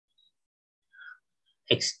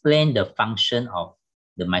explain the function of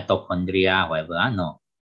the mitochondria, whatever. No.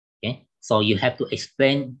 Okay. So you have to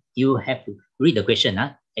explain. You have to read the question.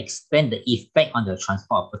 Explain the effect on the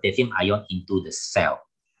transport of potassium ion into the cell.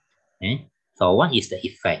 Okay. So what is the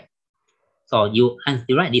effect? So you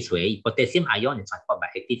write this way: potassium ion is transported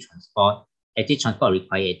by active transport. Active transport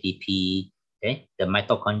requires ATP. Okay, the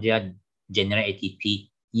mitochondria generate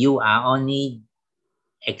ATP. You are only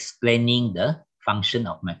explaining the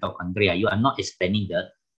function of mitochondria. You are not explaining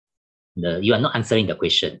you are not answering the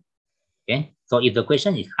question. Okay, so if the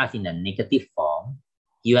question is asked in the negative form,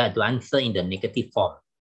 you have to answer in the negative form.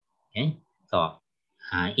 Okay, so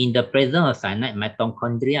in the presence of cyanide,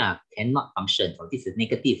 mitochondria cannot function. So this is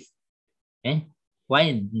negative. Okay.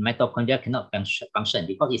 Why mitochondria cannot function?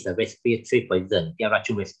 Because it's a respiratory poison,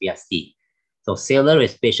 racun respirasi. So cellular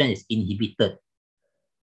respiration is inhibited.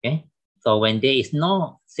 Okay. So when there is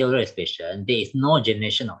no cellular respiration, there is no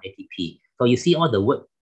generation of ATP. So you see all the word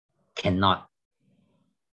cannot,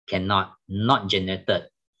 not generated,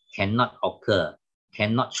 cannot occur,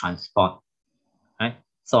 cannot transport. Right?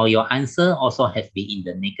 So your answer also has to be in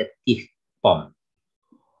the negative form.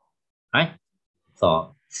 Right?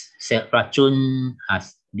 So racun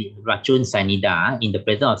cyanida, in the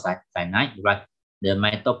presence of cyanide, the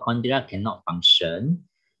mitochondria cannot function.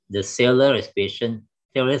 The cellular respiration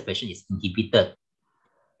is inhibited.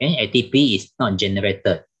 Okay? ATP is not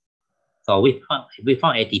generated. So without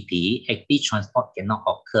ATP, active transport cannot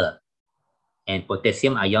occur, and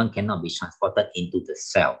potassium ion cannot be transported into the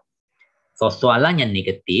cell. So soalan yang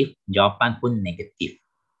negatif, jawapan pun negatif.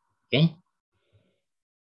 Okay?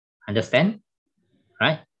 Understand?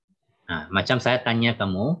 Right? Macam saya tanya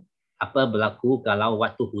kamu, apa berlaku kalau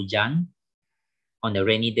waktu hujan, on the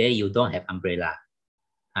rainy day, you don't have umbrella.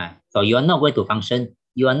 So you are not going to function,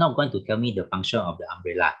 you are not going to tell me the function of the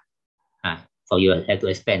umbrella. So you have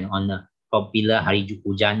to explain on bila hari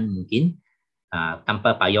hujan mungkin,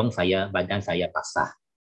 tanpa payung badan saya basah.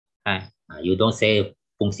 You don't say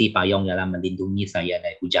fungsi payung ialah melindungi saya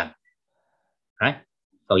dari hujan. Right?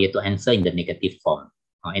 So you have to answer in the negative form.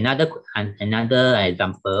 Another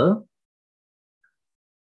example.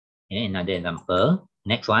 Okay, another example.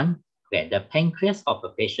 Next one. Okay, the pancreas of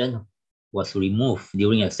a patient was removed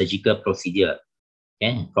during a surgical procedure.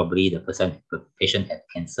 Okay, probably the patient had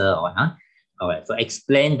cancer or not. Alright, so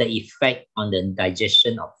explain the effect on the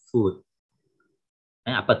digestion of food.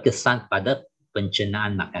 Apa kesan pada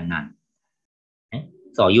pencernaan makanan? Okay,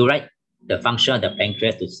 so you write the function of the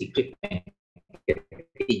pancreas to secrete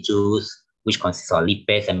pancreatic juice, which consists of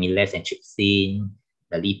lipase, amylase, and trypsin.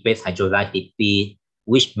 The lipase hydrolyzed lipid,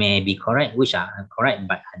 which may be correct, which are correct,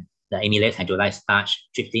 but the amylase hydrolyzed starch,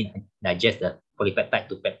 trypsin digest the polypeptide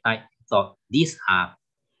to peptide. So these are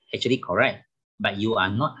actually correct, but you are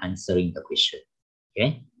not answering the question.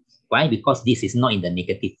 Okay, why? Because this is not in the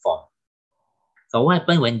negative form. So what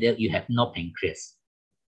happens when you have no pancreas?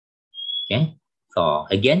 Okay, so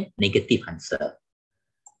again, negative answer.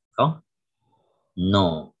 So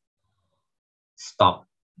no, stop.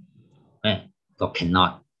 Okay, so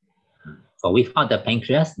cannot. So without the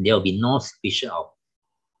pancreas, there will be no secretion of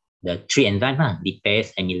the three enzymes,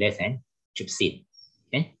 lipase, amylase, and trypsin.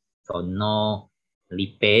 Okay, so no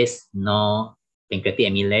lipase, no pancreatic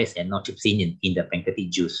amylase, and no trypsin in the pancreatic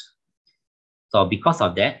juice. So because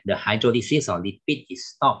of that, the hydrolysis of lipid is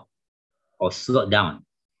stopped or slowed down,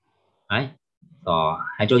 right? So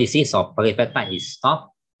hydrolysis of polypeptide is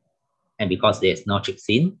stopped, and because there's no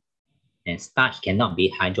trypsin, and starch cannot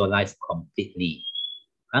be hydrolyzed completely,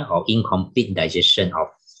 or incomplete digestion of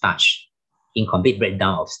starch, incomplete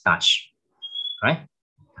breakdown of starch, right?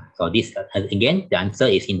 So this, again, the answer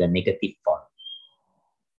is in the negative form,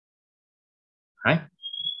 right?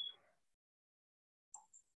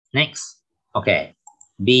 Next, okay,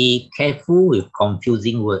 be careful with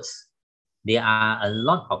confusing words. There are a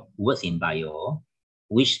lot of words in bio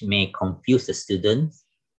which may confuse the students,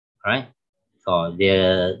 right? So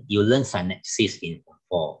you learn synapses in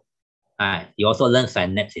Form 4. You also learn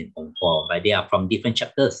synapse in Form 4, but they are from different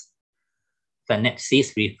chapters.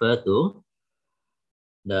 Synapses refer to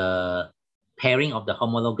the pairing of the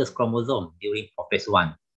homologous chromosome during prophase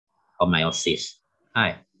 1 of meiosis.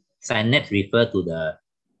 Synapse refer to the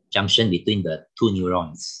junction between the two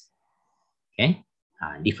neurons. Okay,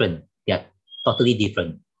 different. They are totally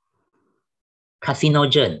different.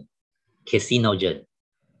 Carcinogen.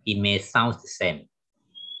 It may sound the same,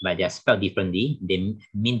 but they are spelled differently. They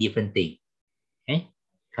mean different things. Okay,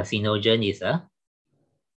 carcinogen is a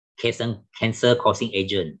cancer-causing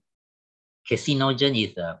agent. Carcinogen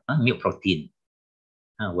is a milk protein.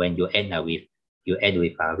 When you add with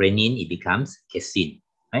renin, it becomes casein.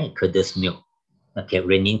 Right, curdles milk. Okay,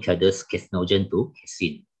 renin curdles carcinogen to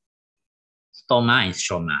casein. Stoma and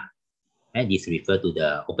stroma. Right, this refer to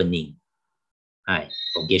the opening.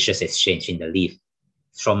 For gaseous exchange in the leaf.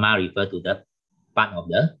 Stroma refer to the part of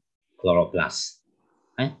the chloroplast,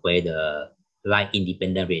 where the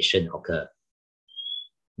light-independent reaction occur.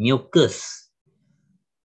 Mucus,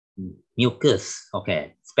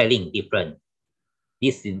 okay, spelling different.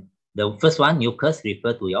 This is the first one. Mucus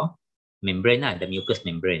refer to your membrane, the mucous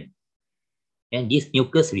membrane, and this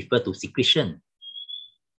mucus refer to secretion.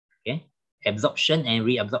 Okay, absorption and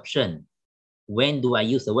reabsorption. When do I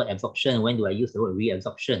use the word absorption? When do I use the word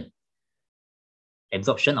reabsorption?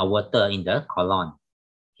 Absorption of water in the colon,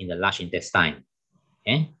 in the large intestine.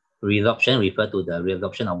 Okay, reabsorption refer to the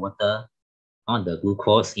reabsorption of water on the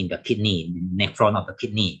glucose in the kidney, the nephron of the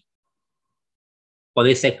kidney.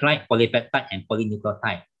 Polysaccharide, polypeptide, and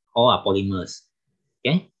polynucleotide, all are polymers.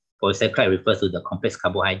 Okay, polysaccharide refers to the complex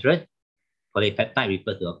carbohydrate. Polypeptide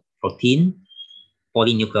refers to a protein.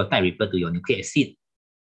 Polynucleotide refers to your nucleic acid.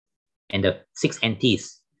 And the 6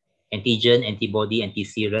 antis: antigen, antibody,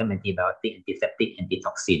 antiserum, antibiotic, antiseptic,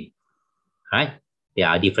 antitoxin. Right? They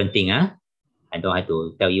are different things. I don't have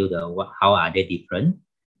to tell you how are they different.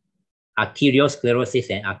 Arteriosclerosis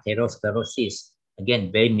and atherosclerosis.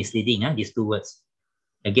 Again, very misleading, these two words.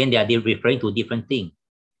 Again, they are referring to different things.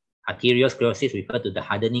 Arteriosclerosis refers to the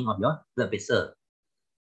hardening of your blood vessel.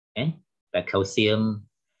 Okay? Like calcium,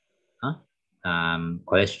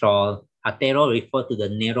 cholesterol. Athero refers to the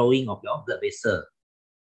narrowing of your blood vessel,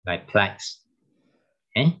 like plaques,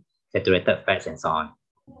 saturated fats, and so on.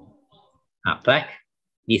 Plaque,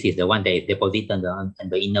 this is the one that is deposited on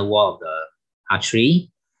the inner wall of the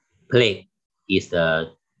artery. Plaque is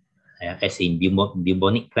the, as in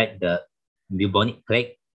bubonic plaque, the bubonic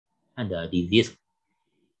plague, and the disease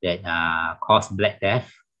that cause Black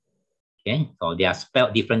Death. Okay, so they are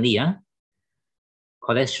spelled differently.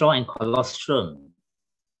 Cholesterol and colostrum.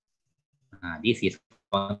 This is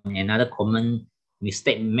another common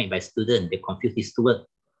mistake made by students. They confuse these two words.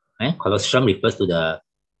 Colostrum refers to the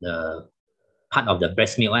part of the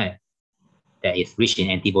breast milk that is rich in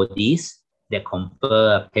antibodies that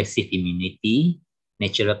confer passive immunity,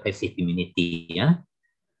 natural passive immunity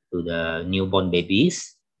to the newborn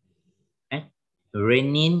babies.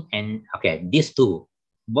 Renin and, okay, these two,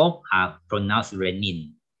 both are pronounced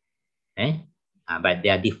renin. But they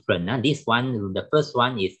are different. This one, the first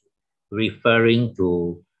one is referring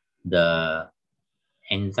to the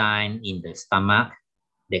enzyme in the stomach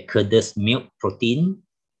that curdles milk protein.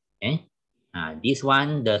 This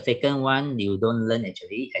one, the second one, you don't learn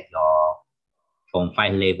actually at your Form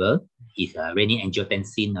 5 level, is renin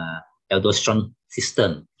angiotensin aldosterone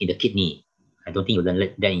system in the kidney. I don't think you learn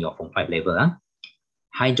that in your Form 5 level.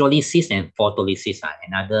 Hydrolysis and photolysis are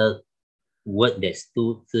another word that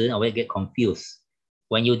students always get confused.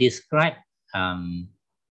 When you describe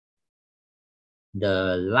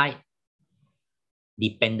the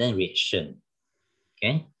light-dependent reaction,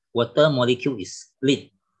 okay, water molecule is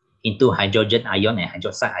split into hydrogen ion and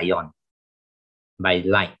hydroxide ion by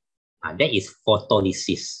light. That is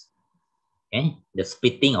photolysis. Okay, the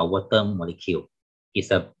splitting of water molecule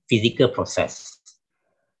is a physical process.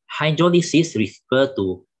 Hydrolysis refers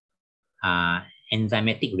to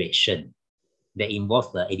enzymatic reaction that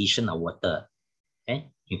involves the addition of water.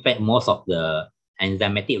 Okay? In fact, most of the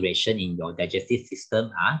enzymatic reaction in your digestive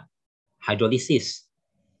system are hydrolysis.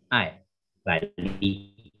 Right? Like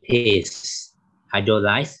lipase,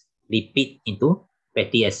 hydrolyze lipid into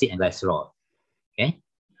fatty acid and glycerol. Okay?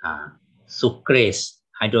 Sucrase,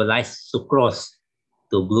 hydrolyze sucrose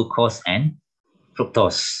to glucose and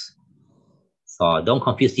fructose. So don't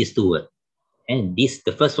confuse these two words. And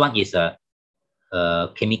the first one is a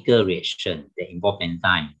chemical reaction that involves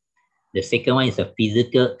enzyme. The second one is a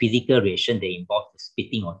physical reaction that involves the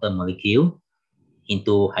splitting water molecule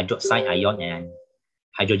into hydroxide ion and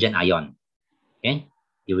hydrogen ion. Okay,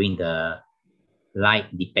 during the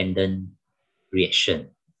light-dependent reaction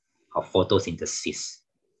of photosynthesis.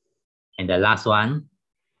 And the last one,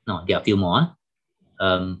 no, there are a few more.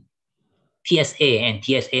 TSA and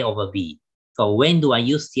TSA over V. So when do I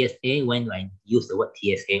use TSA? When do I use the word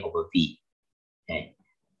TSA over V? Okay.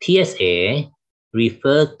 TSA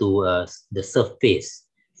refer to the surface.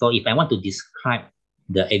 So if I want to describe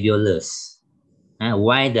the alveolus,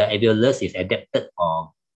 why the alveolus is adapted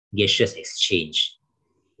for gaseous exchange,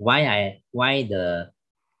 why the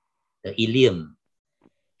ileum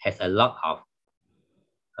has a lot of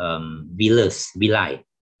villi.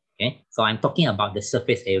 Okay, so I'm talking about the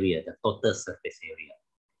surface area, the total surface area.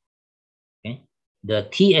 Okay, the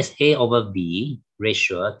TSA over V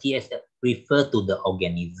ratio, TSA refer to the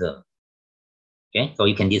organism. Okay, so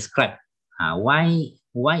you can describe why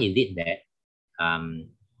is it that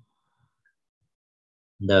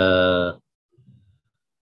the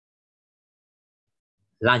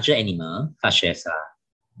larger animal such as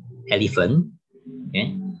elephant,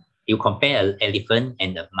 okay, you compare an elephant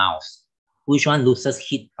and a mouse, which one loses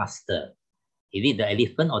heat faster? Is it the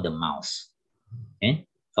elephant or the mouse? Okay,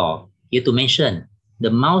 so you have to mention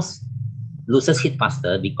the mouse loses heat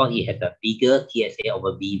faster because it has a bigger TSA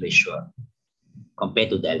over V ratio compared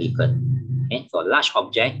to the elephant. Okay, so large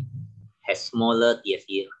object has smaller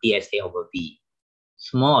TSA over V.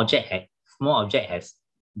 Small object has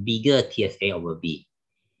bigger TSA over V.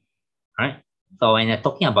 All right. So when you're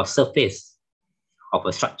talking about surface of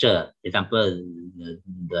a structure, example,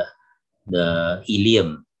 the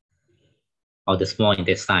ileum of the small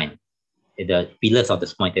intestine, the pillars of the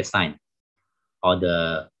small intestine, or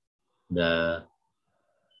the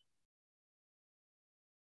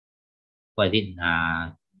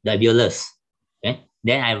alveolus. Okay,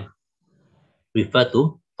 then I refer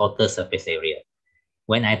to total surface area.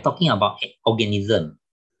 When I'm talking about organism,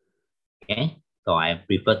 okay, so I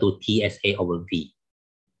refer to TSA over V.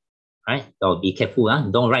 Right? So be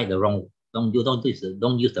careful, don't write the wrong, don't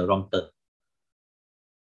use the wrong term.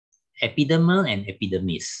 Epidermal and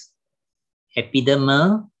epidermis.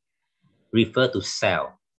 Epidermal refer to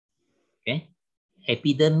cell. Okay.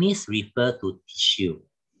 Epidermis refer to tissue.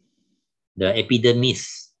 The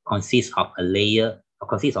epidermis consists of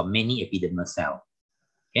many epidermal cells.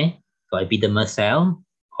 Okay. So epidermal cell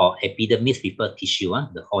or epidermis refer tissue,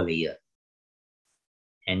 the whole layer.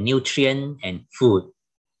 And nutrient and food.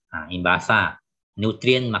 In bahasa,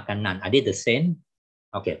 nutrient makanan, are they the same?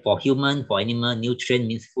 Okay, for human, for animal, nutrient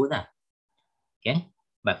means food. Okay,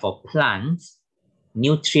 but for plants,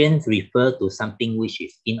 nutrients refer to something which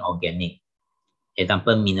is inorganic.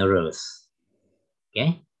 Example, minerals.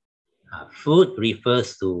 Okay, food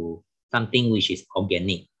refers to something which is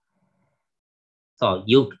organic. So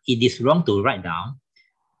it is wrong to write down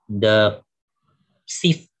the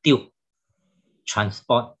sieve tube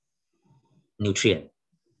transport nutrient.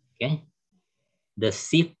 Okay, the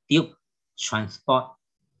sieve tube transport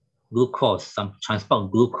glucose.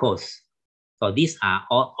 So these are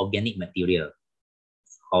all organic material,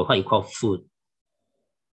 or what you call food.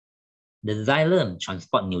 The xylem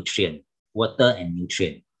transport nutrient, water and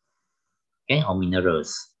nutrient, okay, or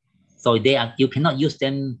minerals. So you cannot use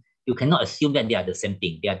them, you cannot assume that they are the same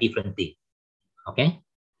thing. They are different things. Okay.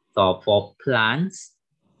 So for plants,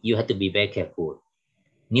 you have to be very careful.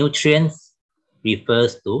 Nutrients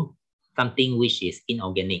refers to something which is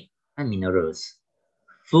inorganic, and minerals.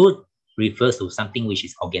 Food refers to something which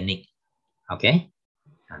is organic. Okay.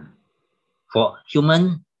 For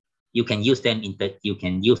human, you can use them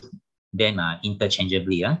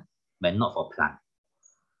interchangeably, but not for plant.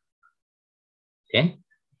 Okay.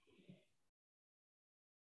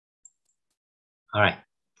 All right.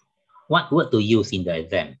 What word to use in the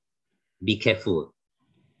exam? Be careful.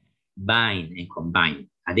 Bind and combine.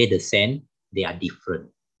 Are they the same? They are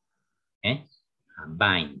different. Okay.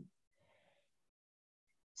 Bind.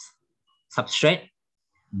 Substrate.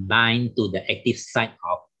 Bind to the active site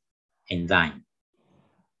of enzyme.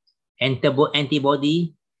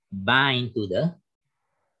 Antibody. Bind to the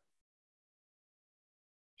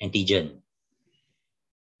antigen.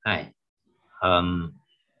 Right.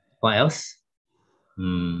 What else?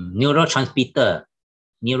 Neurotransmitter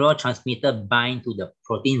bind to the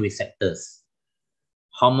protein receptors.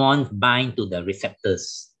 Hormones bind to the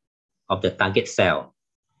receptors of the target cell.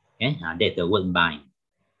 Okay, that's the word bind.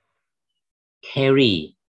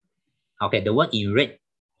 Carry. Okay, the word in red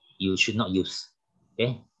you should not use.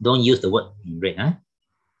 Okay, don't use the word in red.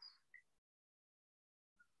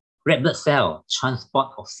 Red blood cell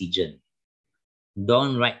transport oxygen.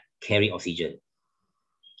 Don't write carry oxygen.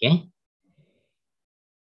 Okay.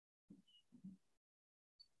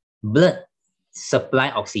 Blood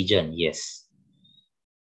supply oxygen, yes.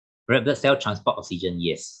 Red blood cell transport oxygen,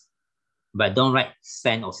 yes. But don't write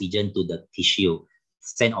send oxygen to the tissue,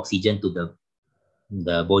 send oxygen to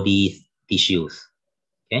the body tissues.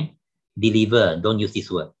 Okay. Deliver, don't use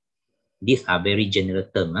this word. These are very general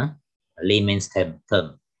term, layman's term.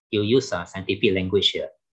 You use scientific language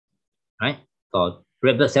here. Right? So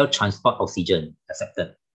red blood cell transport oxygen,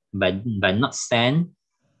 accepted. But not send,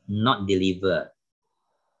 not deliver.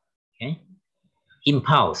 Okay.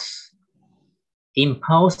 Impulse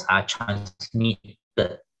are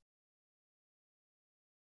transmitted.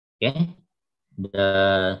 Okay.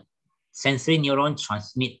 The sensory neuron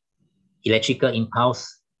transmit electrical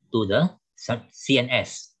impulse to the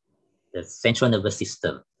CNS, the central nervous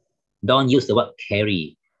system. Don't use the word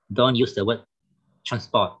carry. Don't use the word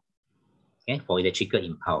transport. Okay, for electrical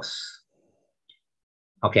impulse.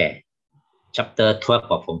 Okay, chapter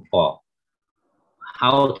 12 of Form 4.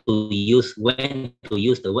 When to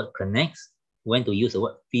use the word connects, when to use the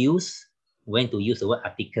word fuse, when to use the word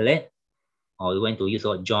articulate, or when to use the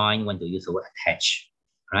word join, when to use the word attach.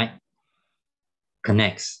 Right?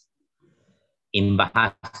 Connects. In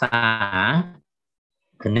bahasa,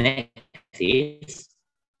 connect is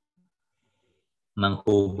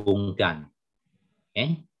menghubungkan.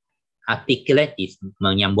 Okay? Articulate is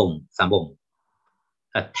menyambung, sambung.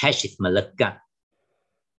 Attach is melekat.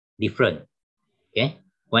 Different. Okay?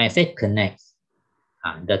 When I say connect,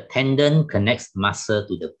 the tendon connects muscle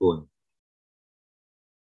to the bone.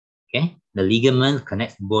 Okay? The ligament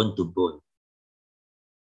connects bone to bone.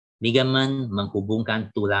 Ligament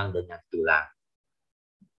menghubungkan tulang dengan tulang.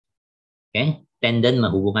 Okay? Tendon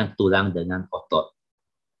menghubungkan tulang dengan otot.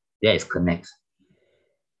 That is connect.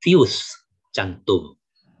 Fuse, jantung.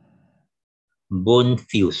 Bone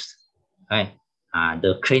fuse. Right?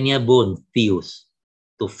 The cranial bone fuse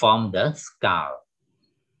to form the skull.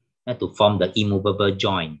 To form the immovable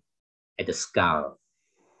joint at the skull.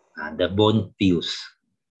 The bone fuse.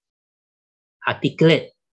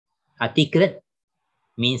 Articulate. Articulate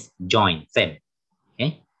means joint, same.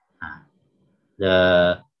 Okay?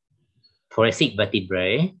 The thoracic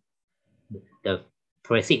vertebrae, the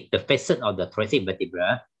facet of the thoracic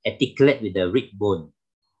vertebra articulate with the rib bone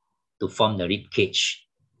to form the rib cage.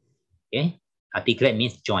 Okay? Articulate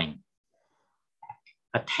means joint.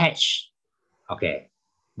 Attach. Okay.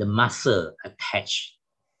 The muscle attach.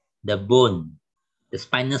 The bone, the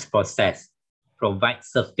spinous process provides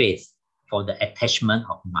surface for the attachment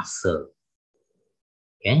of muscle.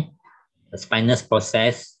 Okay? The spinous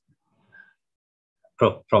process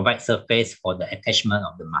provides surface for the attachment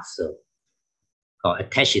of the muscle. So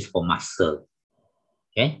attach is for muscle.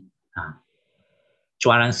 Okay?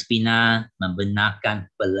 Cuaran spina membenarkan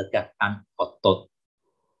pelekatan otot.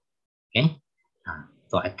 Okay?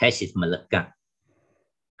 So attach is melekat.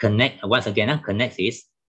 Connect, once again, connect is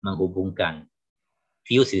menghubungkan.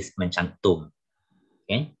 Fuse is mencantum.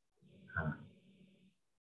 Okay?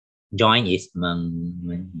 Join is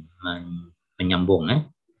menyambung,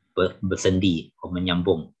 bersendi or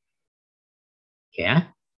menyambung. Okay?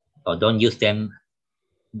 So don't use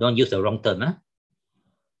the wrong term.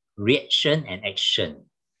 Reaction and action.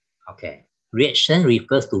 Okay. Reaction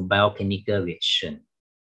refers to biochemical reaction.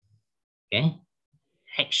 Okay.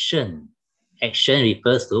 Action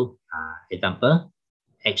refers to, example,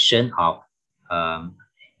 action of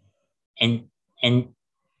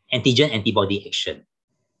antigen-antibody action.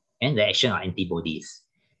 And the action of antibodies,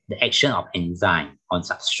 the action of enzyme on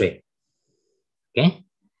substrate. Okay,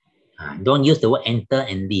 don't use the word enter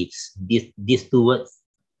and leaves. These two words,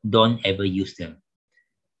 don't ever use them.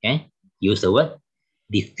 Okay, use the word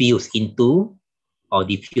diffuse into or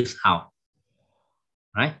diffuse out.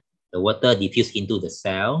 Right, the water diffuse into the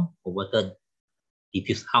cell, or water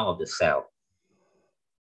diffuse out of the cell.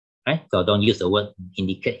 Right, so don't use the word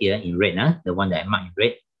indicate here in red. The one that I marked in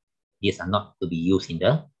red, these are not to be used in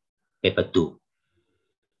the paper 2.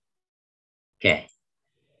 Okay.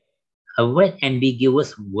 Avoid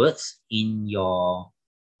ambiguous words in your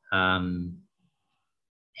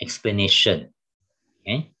explanation.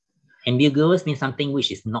 Okay. Ambiguous means something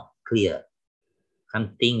which is not clear.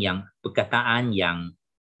 Something yang perkataan yang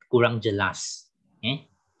kurang jelas. Okay.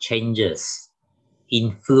 Changes,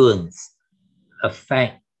 influence,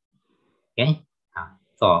 affect. Okay.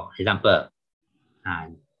 For example,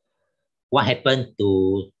 what happened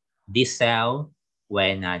to this cell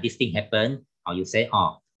when this thing happened? Or you say,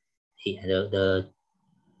 oh, the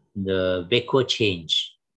vacuum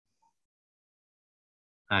change.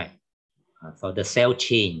 Right. So the cell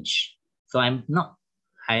change. So I'm not,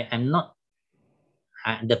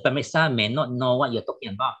 the premisa may not know what you're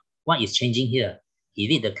talking about. What is changing here?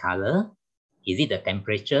 Is it the color? Is it the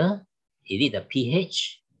temperature? Is it the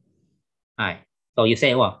pH? Right. So you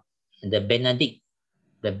say, well, the Benedict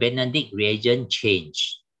reagent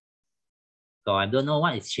change. So I don't know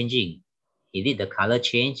what is changing. Is it the color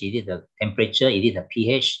change? Is it the temperature? Is it the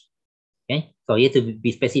pH? Okay. So you have to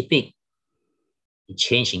be specific. It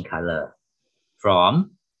changed in color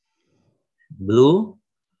from blue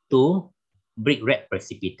to brick red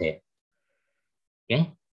precipitate.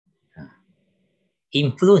 Okay.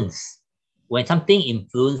 Influence. When something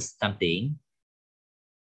influences something,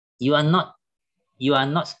 you are not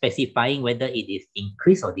specifying whether it is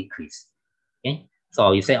increase or decrease. Okay.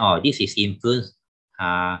 So you say, oh, this is influence.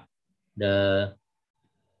 The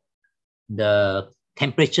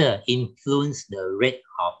temperature influence the rate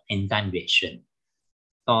of enzyme reaction.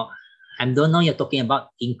 So I don't know you're talking about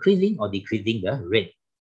increasing or decreasing the rate.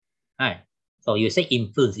 Right. So you say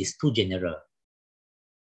influence is too general.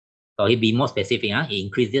 So it be more specific. It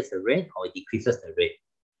increases the rate or it decreases the rate.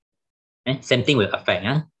 And same thing with affect.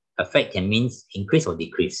 Affect can means increase or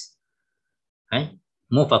decrease. Right?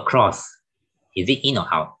 Move across. Is it in or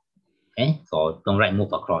out? Okay. So don't write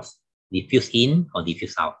move across. Diffuse in or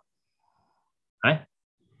diffuse out. Right?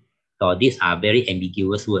 So these are very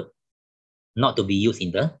ambiguous words, not to be used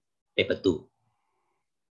in the paper 2.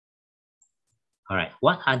 All right.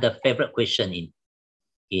 What are the favorite questions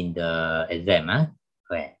in the exam?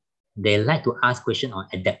 Where they like to ask questions on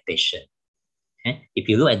adaptation. Okay? If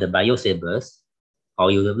you look at the bio syllabus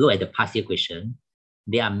or you look at the past year question,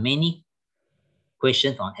 there are many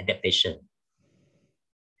questions on adaptation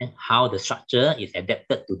and how the structure is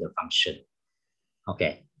adapted to the function.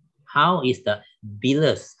 Okay. How is the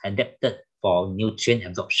villus adapted for nutrient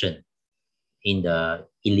absorption in the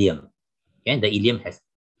ileum? Okay, the ileum has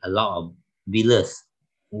a lot of villus.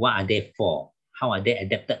 What are they for? How are they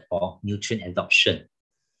adapted for nutrient absorption?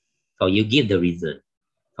 So you give the reason.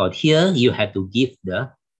 So here you have to give you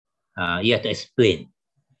have to explain.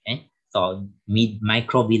 Okay? So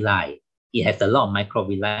microvilli, it has a lot of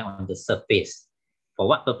microvilli on the surface. For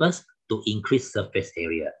what purpose? To increase surface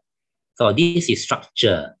area. So this is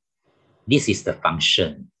structure. This is the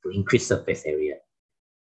function, to increase surface area.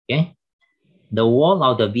 Okay. The wall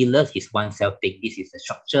of the villus is one cell thick. This is the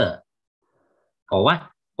structure. For what?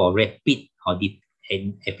 For rapid or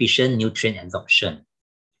efficient nutrient absorption.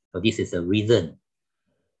 So this is the reason.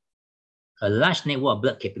 A large network of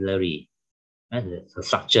blood capillary. The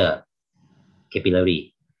structure,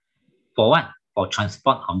 capillary. For what? For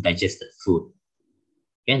transport of digested food.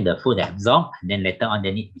 Okay, the food that absorbed, and then later on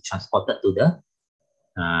they need to be transported to the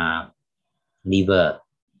liver,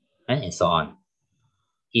 and so on.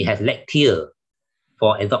 It has lacteal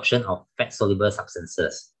for absorption of fat-soluble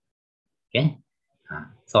substances. Okay,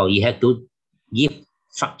 so you have to give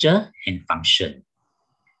structure and function.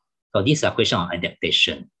 So these are questions on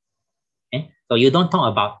adaptation. Okay, so you don't talk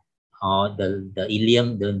about the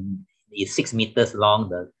ileum. Is 6 meters long.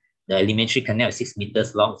 The alimentary canal is 6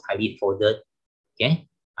 meters long. It's highly folded. Okay,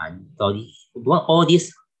 so all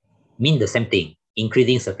these mean the same thing: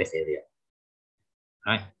 increasing surface area.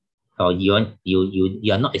 Right. So you are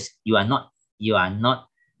not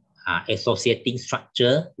associating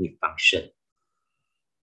structure with function.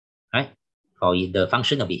 Right. So the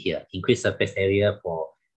function will be here: increase surface area for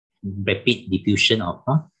rapid diffusion of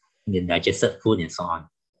the digested food and so on.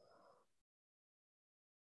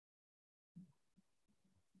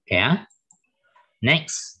 Okay.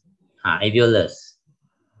 Next, Alveolus.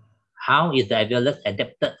 How is the alveolus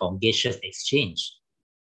adapted for gaseous exchange?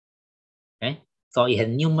 Okay, so it has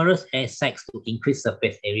numerous air sacs to increase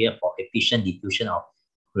surface area for efficient diffusion of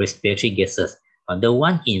respiratory gases. The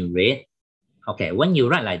one in red, okay, when you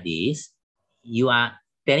write like this, you are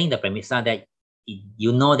telling the premissa that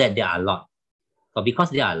you know that there are a lot. So because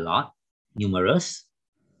there are a lot, numerous,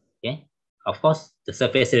 okay, of course, the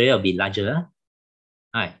surface area will be larger.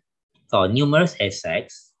 Right. So numerous air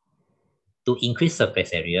sacs to increase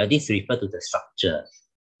surface area, this refers to the structure.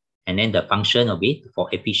 And then the function of it for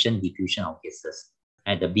efficient diffusion of gases.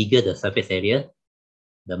 And the bigger the surface area,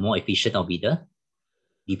 the more efficient will be the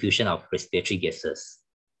diffusion of respiratory gases.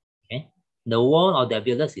 Okay. The wall of the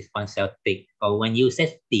alveolus is 1 cell thick. Or when you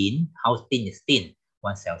say thin, how thin is thin?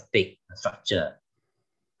 1 cell thick structure.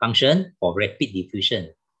 Function for rapid diffusion.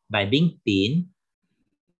 By being thin,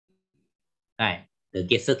 right, the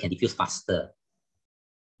gases can diffuse faster.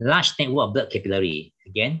 Large network of blood capillary.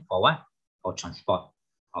 Again, for what? For transport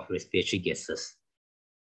of respiratory gases.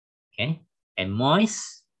 Okay. And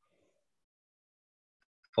moist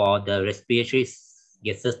for the respiratory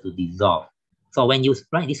gases to dissolve. So when you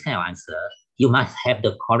write this kind of answer, you must have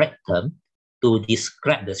the correct term to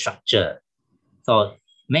describe the structure. So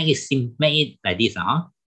make it like this.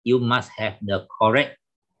 You must have the correct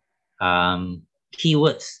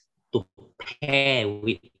keywords to pair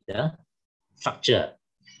with the structure.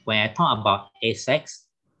 When I talk about air sacs,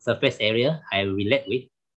 surface area, I relate with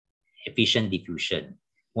efficient diffusion.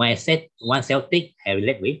 When I said 1 cell thick, I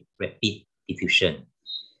relate with rapid diffusion.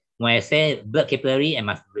 When I say blood capillary, I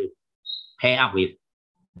must pair up with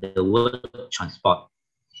the word transport.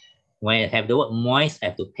 When I have the word moist, I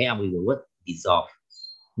have to pair up with the word dissolve.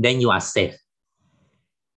 Then you are safe,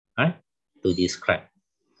 right, to describe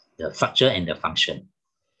the structure and the function.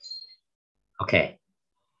 Okay.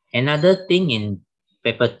 Another thing in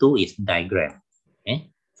paper 2 is diagram. Okay.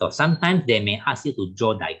 So sometimes they may ask you to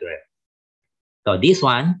draw diagram. So this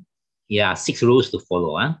one, here are 6 rules to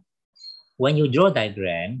follow. When you draw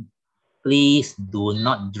diagram, please do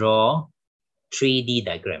not draw 3D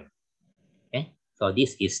diagram. Okay. So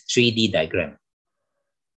this is 3D diagram.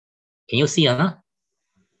 Can you see or not?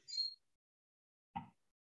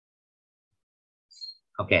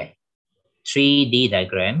 Okay. 3D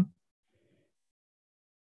diagram.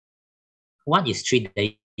 What is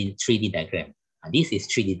 3D diagram? This is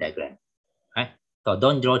 3D diagram. Right? So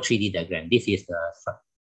don't draw 3D diagram. This is the,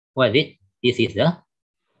 what is it? This is the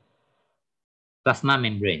plasma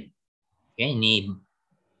membrane. Okay, ini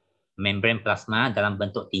membrane plasma dalam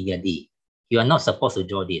bentuk 3D. You are not supposed to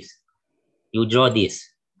draw this. You draw this.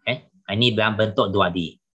 Okay, ini dalam bentuk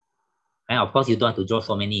 2D. And of course, you don't have to draw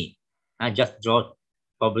so many. Just draw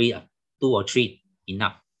probably 2 or 3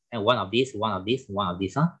 enough. And one of these, one of this, one of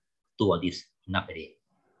this, 2 of this, enough already.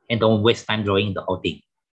 And don't waste time drawing the whole thing.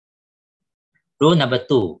 Rule number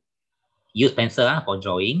 2, use pencil for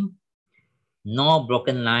drawing. No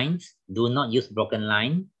broken lines. Do not use broken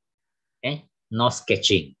line. Okay. No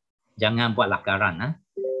sketching. Jangan buat lakaran.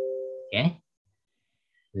 Okay.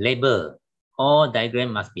 Label. All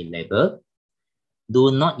diagram must be labeled.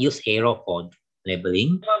 Do not use arrow for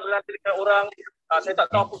labeling. Orang, saya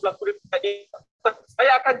tak tahu apa berlaku di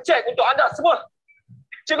saya akan cek untuk anda semua.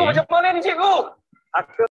 Cikgu, macam mana ni, cikgu?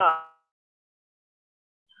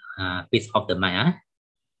 Please off the mic.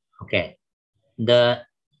 Okay. The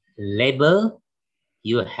label,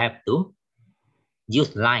 you have to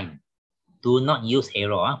use line. Do not use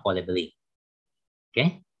arrow for labeling.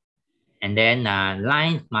 Okay. And then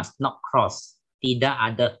line must not cross. Tidak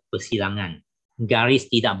ada persilangan.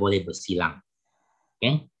 Garis tidak boleh bersilang.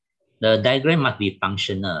 Okay. The diagram must be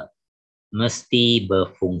functional. Mesti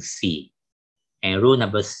berfungsi. And rule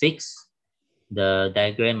number 6, the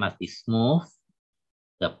diagram must be smooth.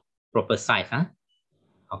 The proper size.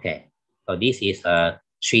 Okay. So this is a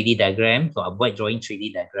 3D diagram. So avoid drawing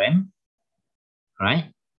 3D diagram. All right.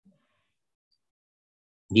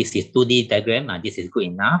 This is 2D diagram. This is good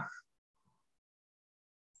enough.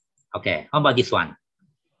 Okay. How about this one?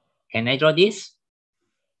 Can I draw this?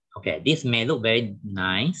 Okay. This may look very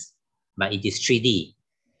nice, but it is 3D.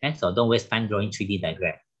 Okay. So don't waste time drawing 3D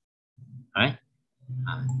diagram. All right.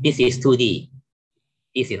 This is 2D.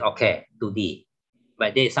 This is okay, 2D.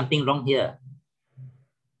 But there is something wrong here.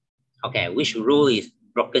 Okay, which rule is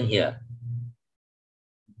broken here?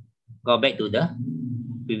 Go back to the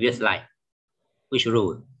previous slide. Which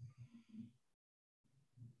rule?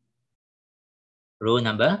 Rule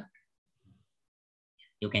number?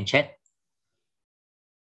 You can check.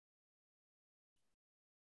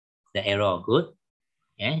 The arrow, good.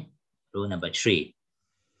 Okay. Rule number 3.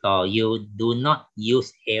 So you do not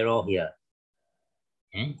use arrow here.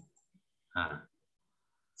 Okay.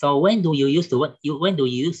 So when do you use the word? When do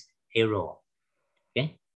you use arrow?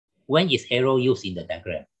 Okay. When is arrow used in the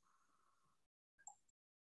diagram?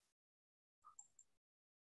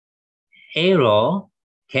 Arrow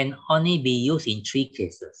can only be used in 3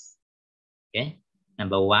 cases. Okay.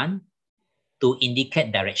 Number 1, to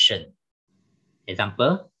indicate direction.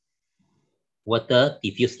 Example, water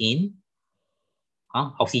diffuse in,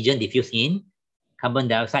 oxygen diffuse in, carbon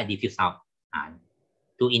dioxide diffuse out.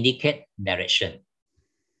 To indicate direction.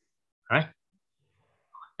 Right.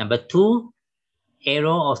 Number 2,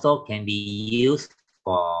 arrow also can be used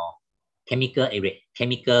for chemical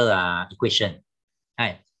equation.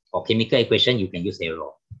 Right. For chemical equation, you can use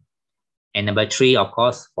arrow. And number 3, of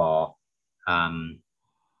course, for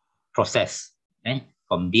process. Okay?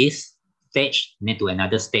 From this stage to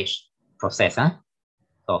another stage process.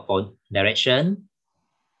 So for direction,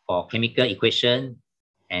 for chemical equation,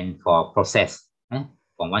 and for process,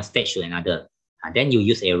 from one stage to another. Then you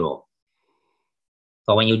use arrow.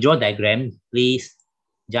 So when you draw diagram, please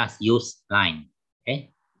just use line.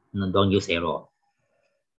 Okay? No, don't use arrow.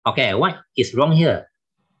 Okay, what is wrong here?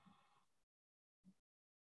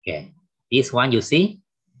 Okay, this one you see,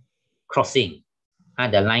 crossing,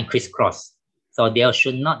 the line crisscross. So there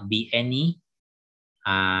should not be any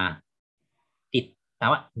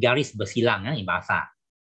garis bersilang in bahasa.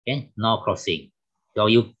 Okay, no crossing. So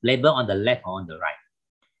you label on the left or on the right.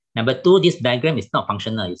 Number 2, this diagram is not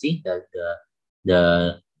functional. You see,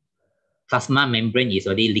 the plasma membrane is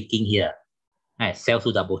already leaking here. Sel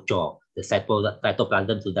sudah bocor, the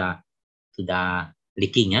cytoplasm sudah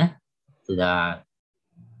leaking, sudah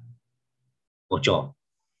bocor.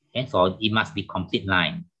 Okay, so it must be complete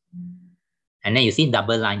line. And then you see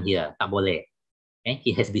double line here, tak boleh. Okay,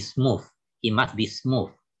 it has to be smooth. It must be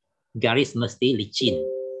smooth. Garis mesti licin.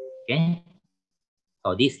 Okay,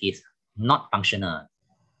 so this is not functional.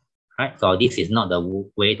 Right, so this is not the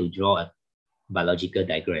way to draw a biological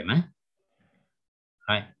diagram.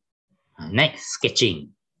 Right. Next, sketching.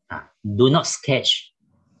 Do not sketch.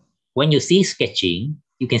 When you see sketching,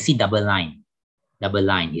 you can see double line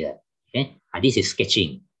here. Okay, this is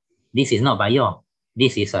sketching. This is not bio.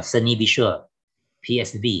 This is a seni visual,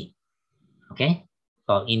 PSV. Okay,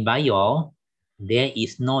 so in bio, there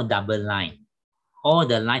is no double line. All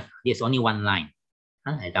the lines, there's only one line.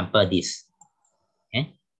 Example this.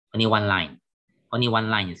 Okay, only one line. Only one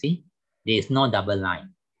line, you see? There is no double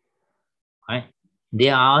line. All right.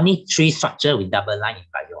 There are only 3 structures with double line in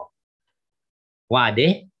bio. What are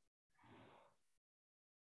they?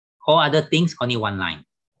 All other things, only one line.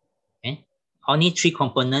 Okay? Only 3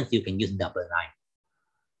 components you can use double line.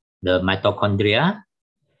 The mitochondria,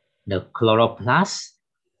 the chloroplast,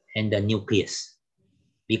 and the nucleus.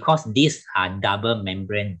 Because these are double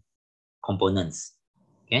membrane components.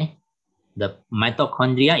 Okay? The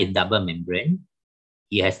mitochondria is double membrane.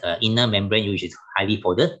 It has an inner membrane which is highly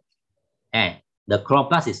folded. And the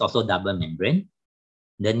chloroplast is also double membrane.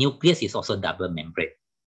 The nucleus is also double membrane.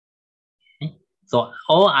 Okay? So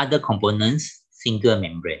all other components, single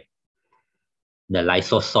membrane. The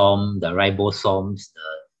lysosome, the ribosomes, the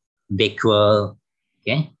vacuole,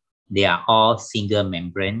 okay? They are all single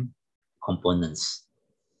membrane components.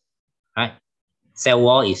 Right? Cell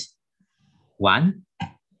wall is one,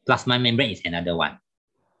 plasma membrane is another one.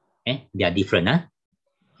 Okay? They are different.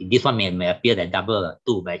 This one may appear that double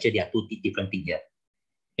 2, but actually there are 2 different things here.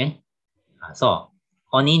 Okay? So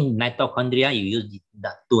only mitochondria, you use the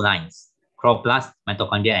 2 lines. Chloroplast,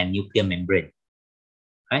 mitochondria, and nuclear membrane.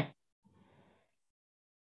 Right?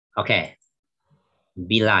 Okay.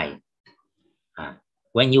 Villi.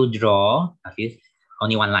 When you draw,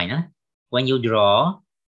 only one line. When you draw,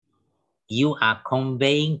 you are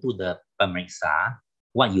conveying to the pamriksa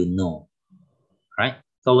what you know. Right?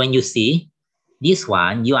 So when you see this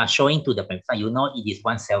one, you are showing to the pamriksa, you know it is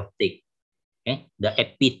one cell thick. Okay? The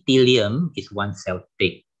epithelium is one cell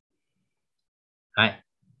thick. Right?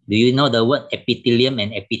 Do you know the word epithelium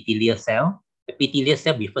and epithelial cell? Epithelial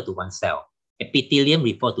cell refer to one cell. Epithelium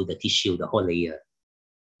refer to the tissue, the whole layer.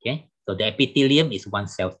 Okay? So the epithelium is one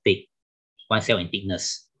cell thick, one cell in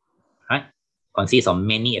thickness. Right? Consists of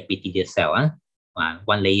many epithelial cells.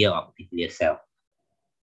 One layer of epithelial cell.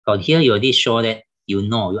 So here you already show that you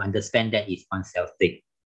know, you understand that it's one cell thick.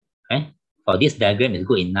 Okay? So this diagram is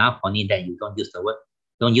good enough, only that you don't use the word,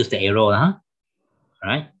 don't use the arrow.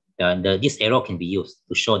 Right? This arrow can be used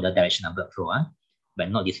to show the direction of blood flow, but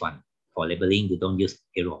not this one. For labeling, you don't use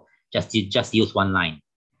arrow. Just use one line.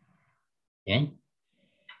 Okay?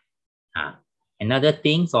 Another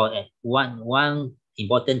thing, so one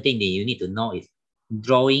important thing that you need to know is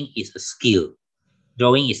drawing is a skill.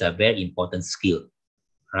 Drawing is a very important skill,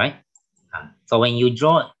 right? So when you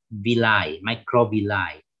draw villi,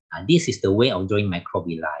 microvilli. This is the way of drawing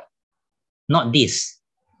microvilli. Not this.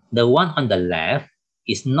 The one on the left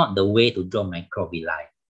is not the way to draw microvilli.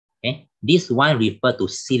 Okay? This one refers to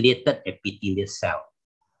ciliated epithelial cell.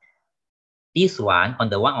 This one, on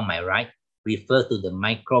the one on my right, refers to the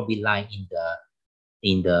microvilli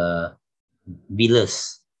in the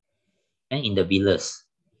villus. Okay? In the villus.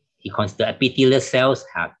 Because the epithelial cells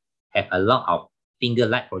have a lot of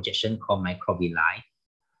finger-like projection called microvilli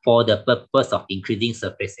for the purpose of increasing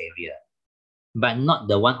surface area, but not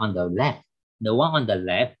the one on the left. The one on the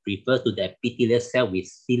left refers to the epithelial cell with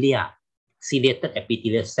cilia, ciliated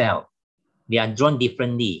epithelial cell. They are drawn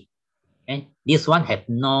differently. Okay? This one has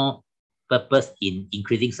no purpose in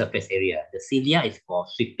increasing surface area. The cilia is for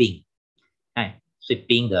sweeping, right?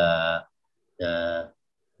 Sweeping the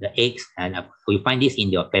eggs, and you find this in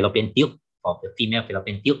your fallopian tube of the female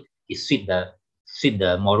fallopian tube. You sweep the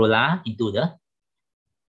morula into the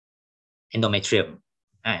endometrium,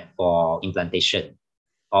 right, for implantation.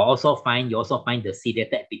 You also find the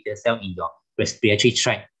ciliated epithelial cell in your respiratory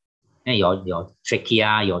tract, and your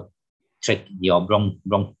trachea, your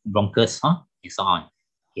bronchus, and so on.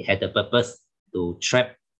 It has the purpose to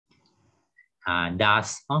trap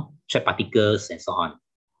dust, trap particles, and so on.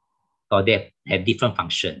 So they have different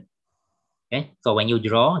function. Okay, so when you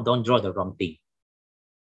draw, don't draw the wrong thing.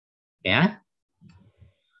 Yeah.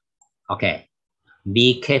 Okay.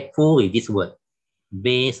 Be careful with this word,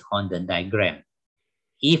 based on the diagram.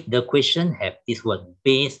 If the question have this word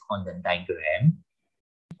based on the diagram,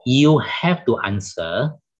 you have to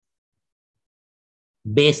answer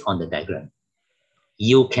based on the diagram.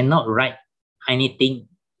 You cannot write anything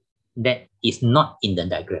that is not in the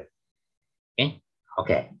diagram. Okay?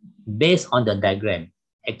 Okay. Based on the diagram,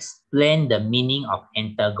 explain the meaning of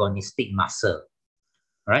antagonistic muscle.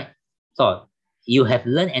 Right? So you have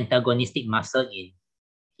learned antagonistic muscle in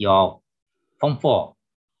your Form 4.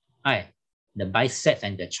 Right? The biceps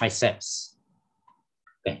and the triceps.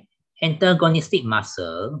 Okay. Antagonistic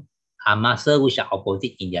muscle are muscles which are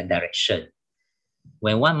opposite in their direction.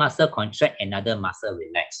 When one muscle contracts, another muscle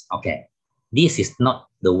relax. Okay. This is not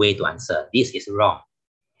the way to answer. This is wrong.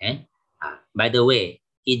 Okay? By the way,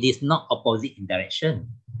 it is not opposite in direction.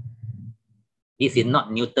 This is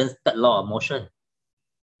not Newton's third law of motion.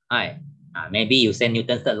 Right. Maybe you say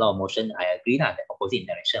Newton's third law of motion. I agree that the opposite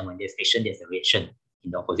direction. When there's action, there's a reaction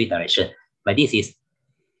in the opposite direction. But this is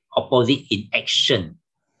opposite in action.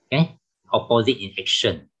 Okay? Opposite in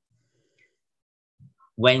action.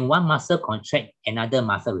 When one muscle contracts, another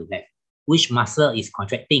muscle relax. Which muscle is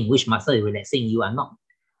contracting? Which muscle is relaxing? You are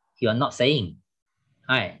not saying.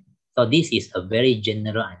 Right? So this is a very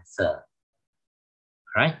general answer.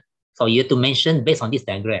 Right? So you have to mention based on this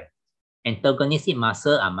diagram. Antagonistic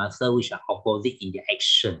muscle are muscles which are opposite in their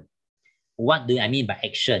action. What do I mean by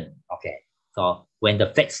action? Okay. So when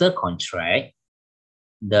the flexor contract,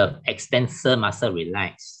 the extensor muscle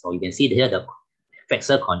relax. So you can see here the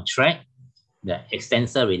flexor contract, the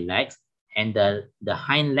extensor relax, and the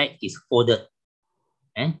hind leg is folded.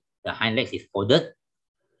 And the hind leg is folded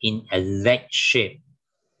in a Z shape.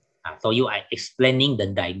 So you are explaining the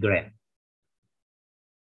diagram.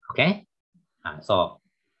 Okay? So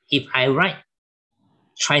if I write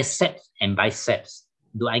triceps and biceps,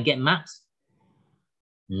 do I get marks?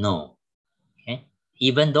 No. Okay?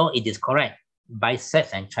 Even though it is correct,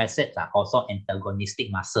 biceps and triceps are also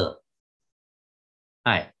antagonistic muscle.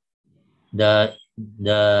 Right. The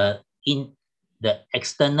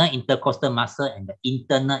external intercostal muscle and the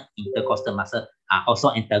internal intercostal muscle are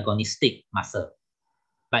also antagonistic muscle,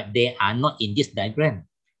 but they are not in this diagram.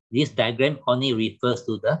 This diagram only refers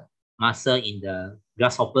to the muscle in the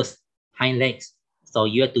grasshopper's hind legs. So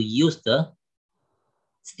you have to use the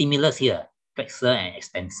stimulus here, flexor and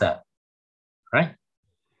extensor. Right?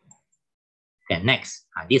 Okay, next,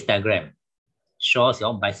 this diagram shows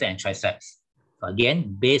your bicep and triceps. So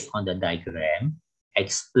again, based on the diagram,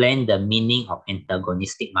 explain the meaning of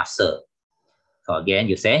antagonistic muscle. So again,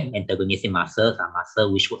 you say antagonistic muscles are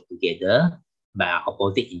muscles which work together but are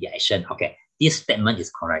opposite in their action. Okay, this statement is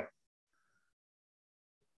correct.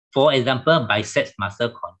 For example, biceps muscle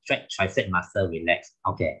contract, tricep muscle relax.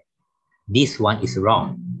 Okay, this one is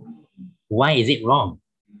wrong. Why is it wrong?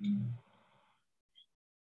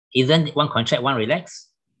 Isn't one contract, one relax?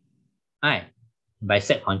 Right.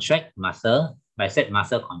 Bicep contract, muscle, bicep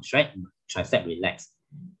muscle contract, tricep relax.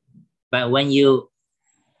 But when you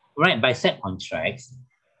write bicep contracts,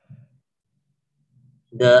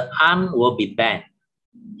 the arm will be bent.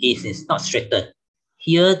 It is not straightened.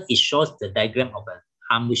 Here it shows the diagram of an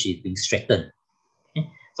arm which is being straightened.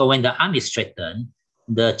 Okay? So when the arm is straightened,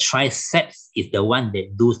 the triceps is the one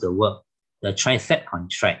that does the work. the tricep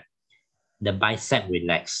contract, the bicep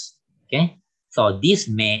relax. Okay, so this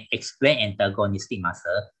may explain antagonistic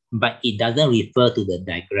muscle, but it doesn't refer to the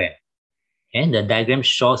diagram. Okay, the diagram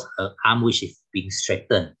shows an arm which is being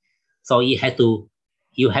straightened. So you have to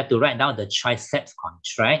write down the triceps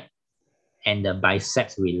contract and the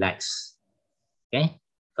biceps relax. Okay,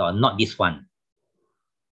 so not this one.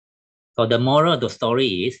 So the moral of the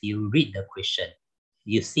story is you read the question.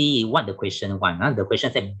 You see what the question wants. The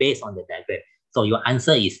question said based on the diagram. So your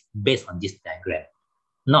answer is based on this diagram,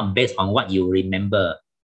 not based on what you remember.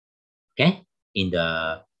 Okay, in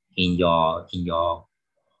your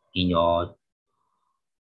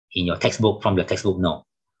textbook, from your textbook, no,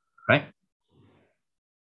 right?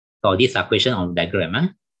 So these are questions on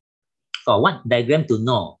diagram. So what diagram to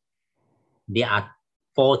know? There are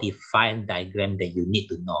 45 diagrams that you need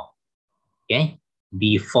to know. Okay,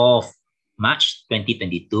 before March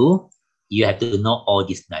 2022, you have to know all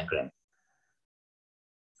these diagrams.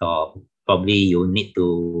 So probably you need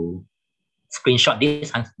to screenshot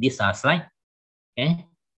this slide. Okay,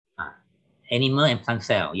 animal and plant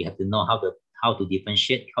cell. You have to know how to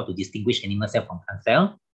differentiate, how to distinguish animal cell from plant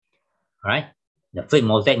cell. All right, the fluid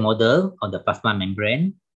mosaic model of the plasma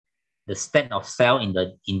membrane, the state of cell in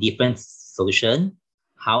different solution,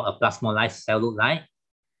 how a plasmolyzed cell look like,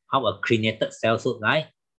 how a crenated cell look like,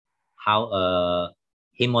 how a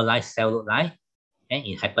hemolyzed cell look like, and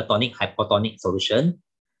in hypotonic solution,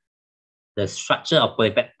 the structure of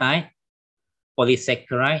polypeptide,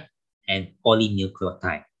 polysaccharide, and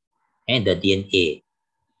polynucleotide, and the DNA,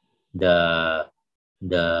 the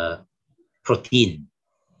protein,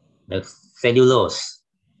 the cellulose,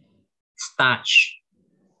 starch,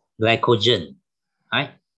 glycogen,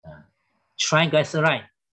 right? Triglyceride,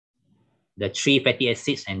 the 3 fatty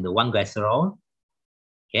acids and the 1 glycerol.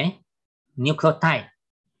 Okay, nucleotide,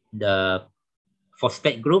 the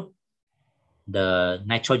phosphate group, the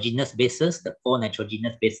nitrogenous bases, the 4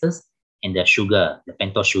 nitrogenous bases, and the sugar, the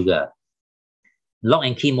pentose sugar. Lock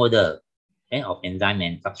and key model, okay, of enzyme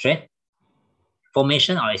and substrate.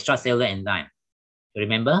 Formation of extracellular enzyme.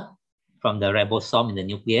 Remember, from the ribosome in the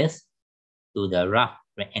nucleus to the rough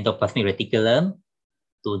endoplasmic reticulum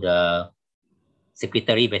to the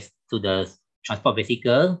secretory, to the transport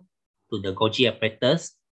vesicle, to the Golgi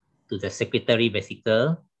apparatus, to the secretory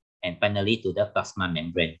vesicle, and finally to the plasma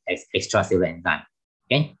membrane as extracellular enzyme.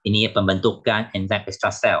 Okay, ini pembentukan enzim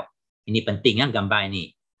extracell. Ini penting gambar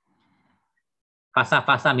ini.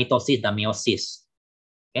 Fasa-fasa mitosis dan meiosis.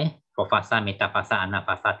 Okay, profasa, metafasa,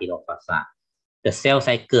 anafasa, telofasa. The cell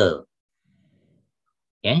cycle.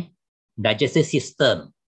 Okay, digestive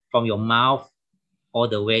system from your mouth all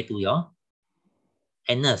the way to your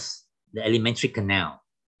anus, the alimentary canal,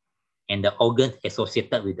 and the organs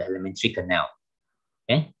associated with the alimentary canal.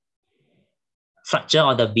 Okay, structure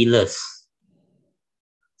of the villus,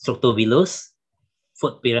 struktur villus,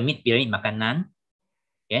 food pyramid makanan.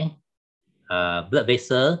 Okay, blood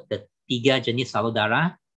vessel, the 3 jenis salur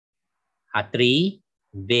darah, artery,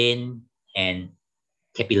 vein, and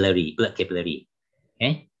capillary, blood capillary.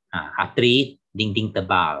 Okay, artery, dinding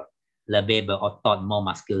tebal, lebih berotot, more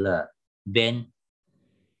muscular, vein,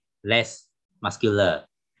 less muscular,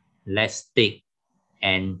 less thick,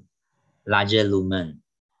 and larger lumen.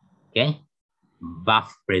 Okay, valve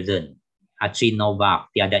present, artery no valve,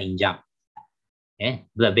 tiada injap. Okay,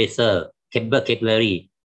 blood vessel, blood capillary,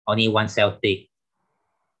 only 1 cell thick.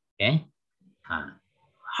 Okay,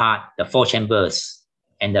 heart, the 4 chambers,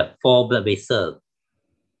 and the 4 blood vessels,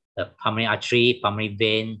 the pulmonary artery, pulmonary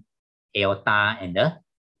vein, aorta, and the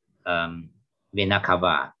vena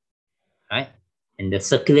cava, right? And the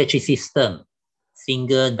circulatory system,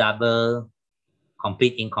 single, double,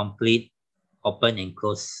 complete, incomplete, open and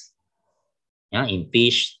close. Yeah, in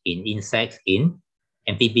fish, in insects, in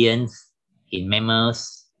amphibians, in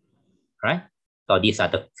mammals, right? So these are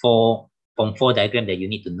the 4 diagrams that you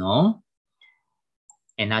need to know.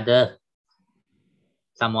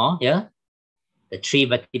 Some more here. The 3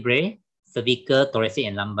 vertebrae, cervical, thoracic,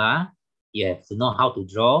 and lumbar. You have to know how to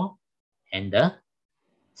draw and the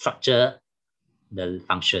structure, the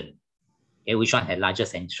function. Okay, which one has larger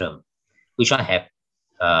centrum? Which one have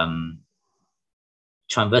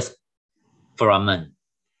transverse foramen?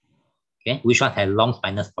 Okay, which one has long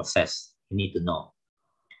spinous process? You need to know.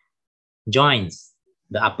 Joints,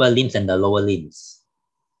 the upper limbs and the lower limbs.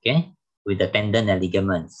 Okay, with the tendon and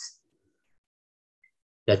ligaments.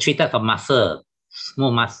 The 3 types of muscle,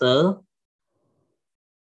 smooth muscle,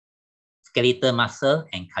 skeletal muscle,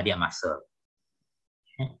 and cardiac muscle.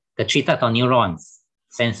 Okay. The 3 types of neurons,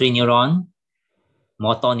 sensory neuron,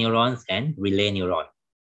 motor neurons, and relay neuron.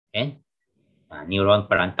 Okay. Neuron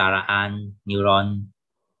perantaraan, neuron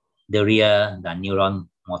the rear, the neuron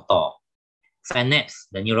motor. Synapse,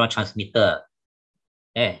 the neuron transmitter.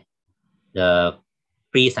 Okay. The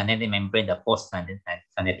pre-synaptic membrane, the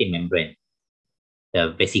post-synaptic membrane.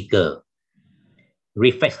 The vesicle.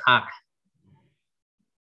 Reflex arc.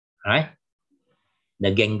 Right?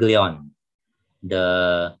 The ganglion.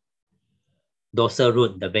 The dorsal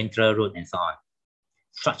root, the ventral root, and so on.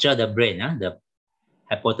 Structure the brain, the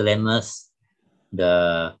hypothalamus,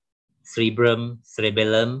 the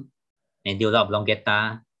cerebellum, medulla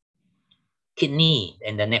oblongata, kidney,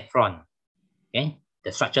 and the nephron. Okay,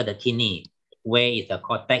 the structure of the kidney. Where is the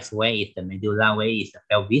cortex? Where is the medulla? Where is the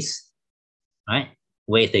pelvis? Right?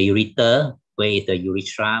 Where is the ureter? Where is the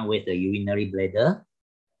urethra? Where is the urinary bladder?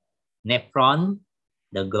 Nephron,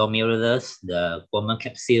 the glomerulus, the Bowman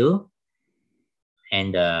capsule,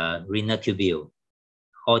 and the renal tubule,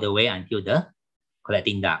 all the way until the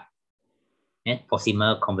collecting duct.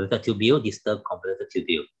 Proximal convoluted tubule, distal convoluted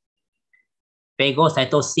tubule.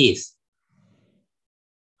 Phagocytosis.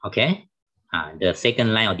 Okay, the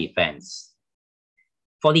second line of defense.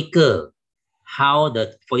 Follicle, how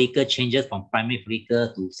the follicle changes from primary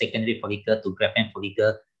follicle to secondary follicle to Graafian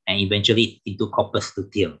follicle and eventually into corpus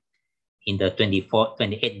luteum in the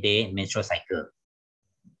 28-day menstrual cycle.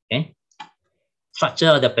 Okay, structure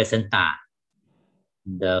of the placenta,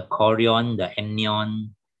 the chorion, the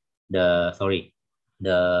amnion,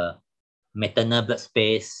 the maternal blood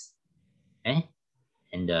space, and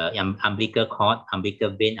the umbilical cord,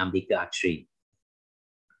 umbilical vein, umbilical artery.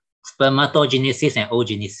 Spermatogenesis and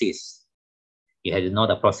oogenesis. You have to know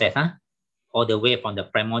the process, all the way from the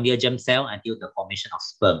primordial germ cell until the formation of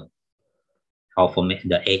sperm, or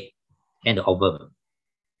the egg and the ovum.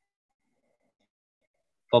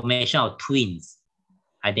 Formation of twins,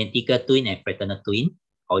 identical twin and fraternal twin,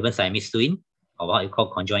 or even Siamese twin, or what you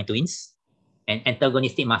call conjoined twins, and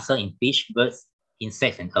antagonistic muscle in fish, birds,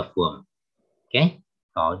 insects, and earthworm. Okay,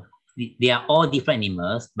 so they are all different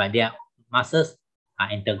animals, but their muscles are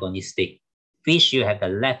antagonistic. Fish, you have the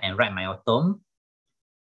left and right myotome.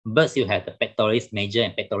 Birds, you have the pectoralis major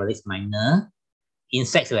and pectoralis minor.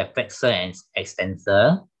 Insects, you have flexor and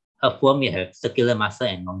extensor. Earthworm, you have circular muscle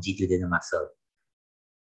and longitudinal muscle.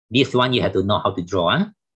 This one you have to know how to draw.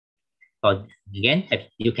 So again,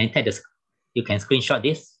 you can screenshot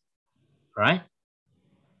this, right?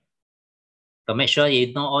 So make sure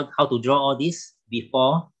you know how to draw all this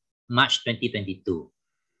before March 2022.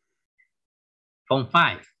 Form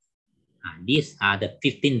 5. These are the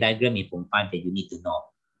 15 diagrams in Form 5 that you need to know.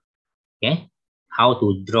 Okay, how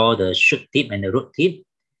to draw the shoot tip and the root tip,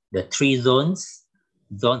 the 3 zones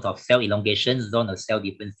of cell elongation, zone of cell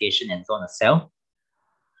differentiation, and zone of cell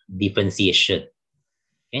differentiation.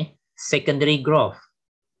 Okay, secondary growth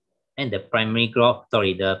and the primary growth,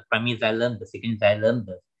 the primary xylem, the secondary xylem,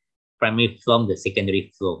 the primary phloem, the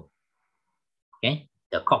secondary phloem. Okay,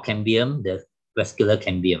 the cork cambium, the vascular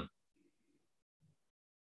cambium.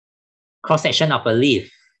 Cross section of a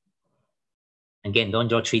leaf. Again, don't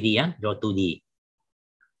draw 3D, draw 2D.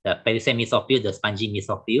 The palisade mesophyll, the spongy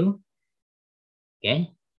mesophyll. Okay,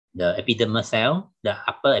 the epidermal cell, the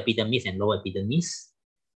upper epidermis and lower epidermis,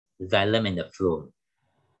 the xylem and the phloem.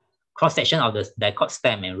 Cross section of the dicot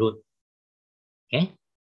stem and root. Okay,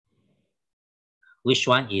 which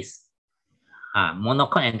one is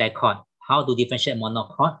monocot and dicot? How to differentiate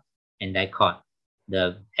monocot and dicot?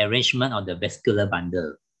 The arrangement of the vascular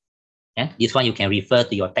bundle. Yeah, this one you can refer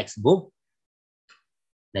to your textbook.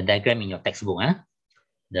 The diagram in your textbook.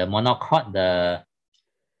 The monocot, the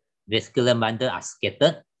vascular bundle are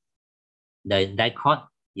scattered. The dicot,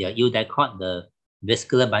 eudicot, the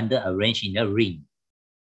vascular bundle arranged in a ring.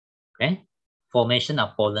 Okay, formation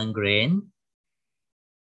of pollen grain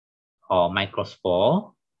or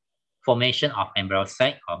microspore, formation of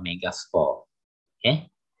embryocyte or megaspore. Okay,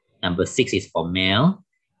 number 6 is for male,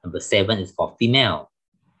 number 7 is for female.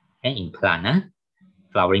 Okay, in plant,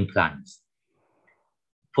 flowering plants.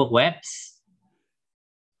 Food webs,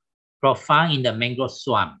 profile in the mangrove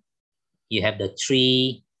swamp. You have the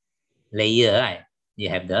 3 layers, right? You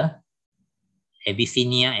have the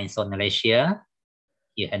Abyssinia and Sonalacia.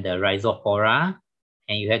 You have the Rhizophora,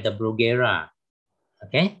 and you have the Bruguera.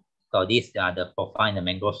 Okay, so these are the profile in the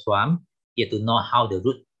mangrove swamp. You have to know how the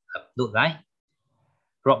root look like.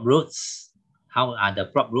 Prop roots, how are the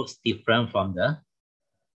prop roots different from the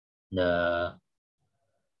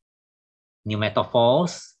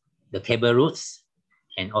pneumatophores, the cable roots,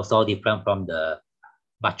 and also different from the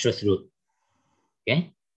buttress root.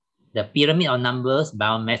 Okay, the pyramid of numbers,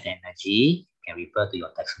 biomass, energy, you can refer to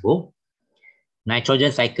your textbook.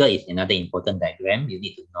 Nitrogen cycle is another important diagram you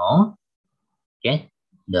need to know. Okay,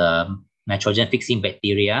 the nitrogen fixing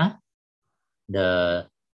bacteria, the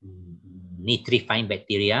nitrifying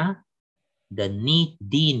bacteria, the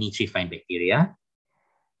denitrifying bacteria,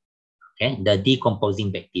 okay, the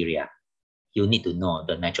decomposing bacteria. You need to know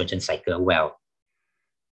the nitrogen cycle well.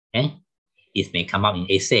 Okay, this may come up in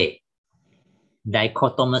essay.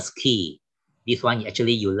 Dichotomous key. This one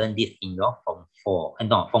actually you learn this in your form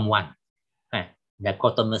 1. Okay.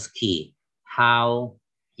 Dichotomous key. How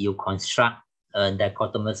you construct a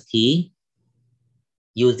dichotomous key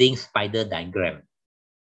using spider diagram.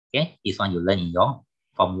 Okay, this one you learn in your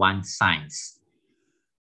form 1 science.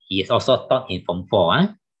 It is also taught in form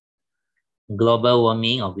 4. Global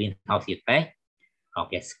warming or greenhouse effect.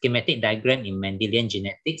 Okay, schematic diagram in Mendelian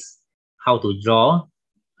genetics. How to draw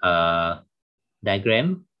a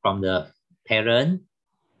diagram from the parent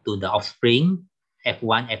to the offspring,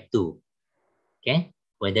 F1, F2. Okay,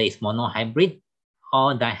 whether it's monohybrid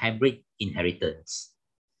or dihybrid inheritance,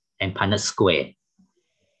 and Punnett square.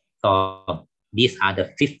 So these are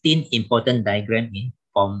the 15 important diagrams in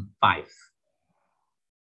form 5.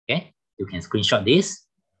 Okay, you can screenshot this.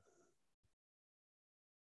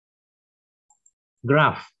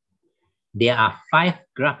 Graph. There are 5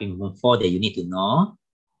 graphs in form 4 that you need to know.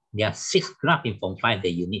 There are 6 graphs in form 5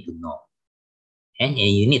 that you need to know. And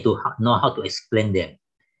you need to know how to explain them.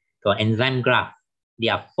 So enzyme graph.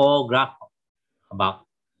 There are 4 graphs about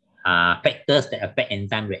factors that affect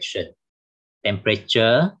enzyme reaction.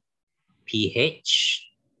 Temperature, pH,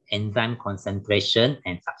 enzyme concentration,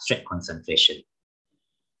 and substrate concentration.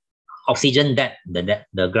 Oxygen depth,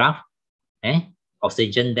 the graph.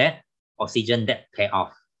 Oxygen depth pair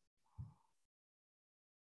off.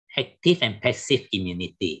 Active and passive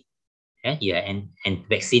immunity. Yeah, and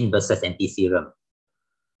vaccine versus anti-serum.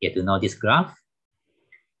 You have to know this graph.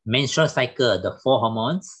 Menstrual cycle, the 4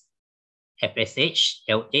 hormones, FSH,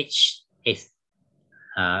 LH,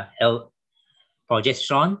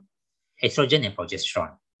 progesterone, estrogen, and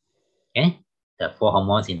progesterone. Okay, the 4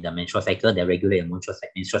 hormones in the menstrual cycle that regulate the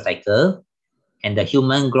menstrual cycle, and the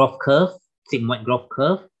human growth curve, sigmoid growth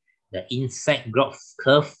curve, the insect growth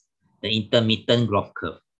curve, the intermittent growth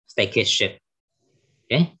curve, staircase shape.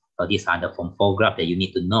 Okay, so these are the form 4 graph that you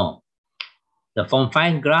need to know. The form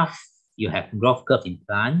 5 graph, you have growth curve in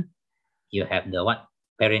plant, you have the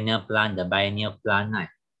perennial plant, the biennial plant, right?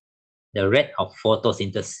 The rate of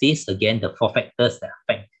photosynthesis, again, the 4 factors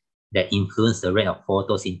that influence the rate of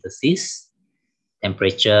photosynthesis,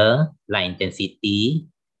 temperature, light intensity,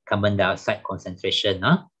 carbon dioxide concentration.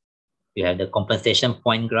 You have the compensation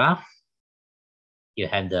point graph. You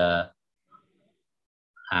have the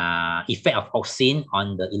effect of auxin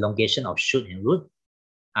on the elongation of shoot and root.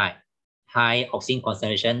 High auxin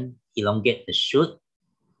concentration elongate the shoot,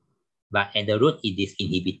 but at the root it is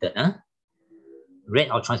inhibited. Rate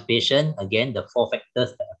of transpiration, again, the 4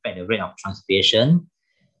 factors that affect the rate of transpiration: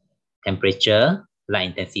 temperature,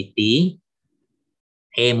 light intensity,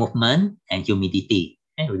 air movement, and humidity,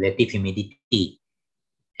 relative humidity,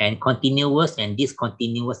 and continuous and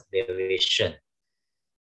discontinuous variation.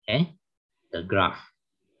 Okay, the graph,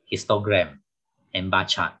 histogram, and bar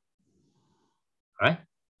chart. All right.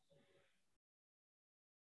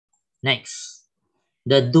 Next,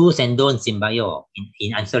 the do's and don'ts in bio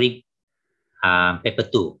in answering paper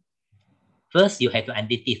 2. First, you have to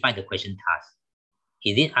identify the question task.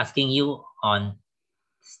 Is it asking you on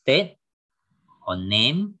state, or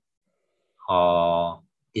name, or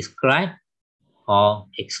describe, or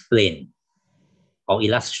explain, or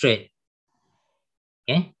illustrate?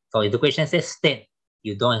 Okay, so if the question says state,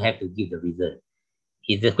 you don't have to give the reason.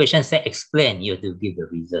 If the question says explain, you have to give the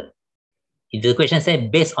reason. If the question says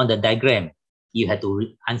based on the diagram, you have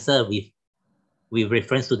to answer with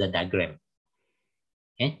reference to the diagram.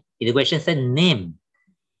 Okay? If the question says name,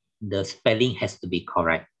 the spelling has to be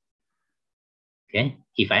correct. Okay?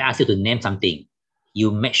 If I ask you to name something,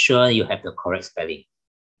 you make sure you have the correct spelling.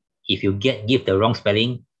 If you give the wrong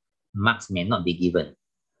spelling, marks may not be given.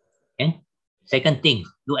 Okay? Second thing,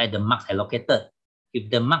 look at the marks allocated. If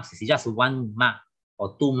the marks is just 1 mark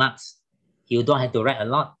or 2 marks, you don't have to write a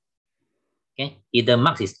lot. Okay? If the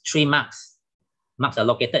marks is 3 marks, marks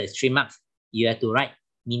allocated is 3 marks, you have to write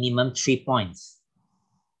minimum 3 points.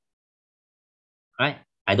 Right?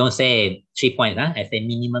 I don't say 3 points, I say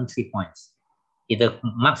minimum 3 points. If the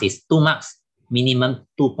marks is 2 marks, minimum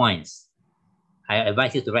 2 points. I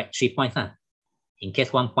advise you to write 3 points. In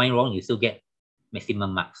case 1 point wrong, you still get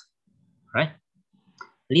maximum marks. Right?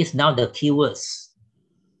 List down the keywords.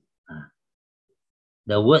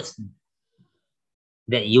 The words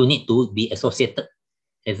that you need to be associated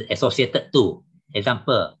to.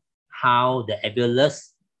 Example, how the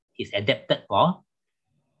alveolus is adapted for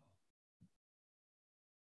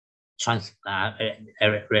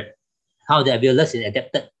how the alveolus is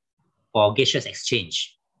adapted for gaseous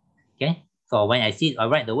exchange. Okay, so when I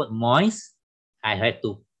write the word moist, I have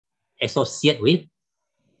to associate with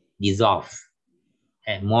dissolve.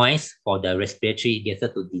 And moist for the respiratory gases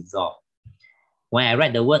to dissolve. When I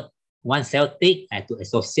write the word one cell thick, I have to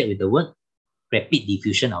associate with the word rapid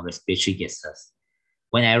diffusion of respiratory gases.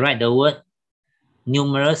 When I write the word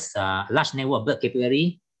numerous, large network of blood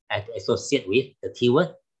capillary, I have to associate with the keyword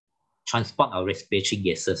transport of respiratory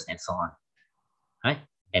gases and so on. Right?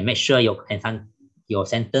 And make sure your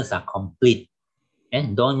sentences are complete.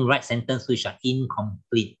 And don't write sentences which are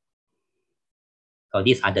incomplete. So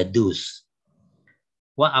these are the do's.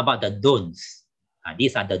 What about the don'ts?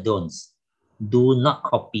 These are the don'ts. Do not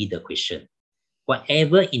copy the question.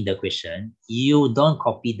 Whatever in the question, you don't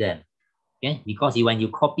copy them. Okay? Because when you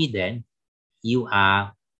copy them, you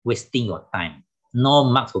are wasting your time. No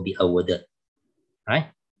marks will be awarded.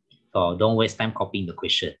 Right? So don't waste time copying the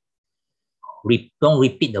question. Don't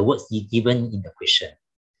repeat the words given in the question.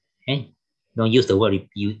 Okay? Don't use the word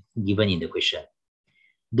given in the question.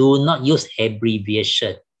 Do not use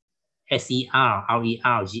abbreviation. SER,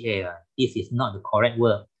 RER, GA. This is not the correct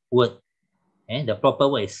word. Okay? The proper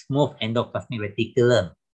word is smooth endoplasmic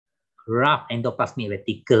reticulum, rough endoplasmic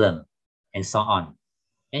reticulum, and so on.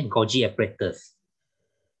 And Golgi apparatus.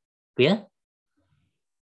 Clear?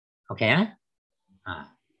 Okay.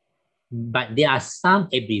 But there are some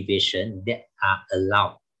abbreviations that are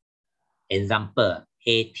allowed. Example,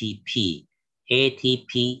 ATP.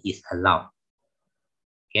 ATP is allowed.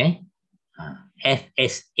 Okay.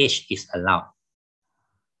 FSH is allowed.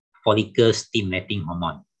 Follicle stimulating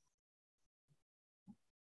hormone.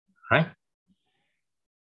 Right?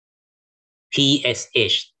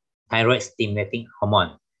 TSH, thyroid stimulating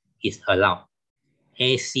hormone, is allowed.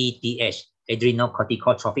 ACTH,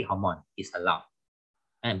 adrenocorticotropic hormone, is allowed.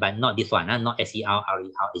 But not this one, not SER,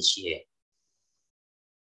 RER, HGA.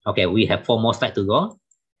 Okay, we have 4 more slides to go.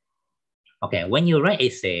 Okay, when you write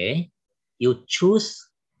essay, you choose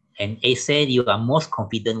an essay you are most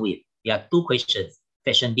confident with. There are 2 questions.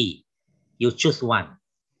 Section B, you choose one.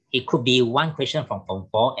 It could be one question from Form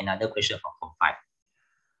 4, another question from Form 5.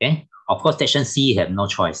 Okay, of course, Section C, you have no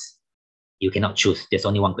choice. You cannot choose. There's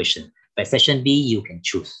only one question. But Section B, you can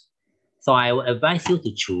choose. So I will advise you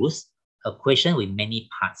to choose a question with many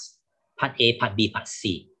parts. Part A, Part B, Part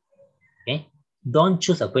C. Okay, don't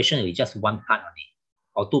choose a question with just one part only,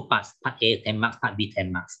 or 2 parts. Part A, 10 marks, Part B,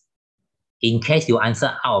 10 marks. In case you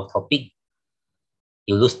answer out of topic,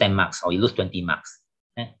 you lose 10 marks or you lose 20 marks.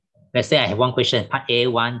 Okay? Let's say I have one question, Part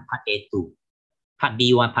A1, Part A2, Part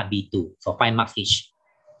B1, Part B2, so 5 marks each.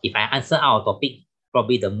 If I answer out of topic,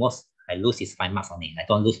 probably the most I lose is 5 marks only. I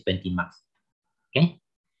don't lose 20 marks. Okay?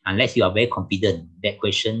 Unless you are very confident that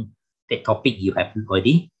question, that topic you have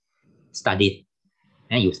already studied,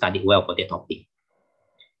 and you studied well for that topic.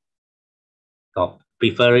 So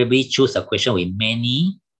preferably choose a question with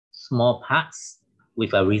many small parts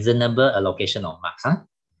with a reasonable allocation of marks.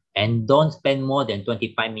 And don't spend more than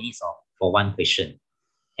 25 minutes for one question.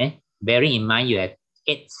 Okay? Bearing in mind you have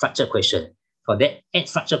 8 structured questions. So that 8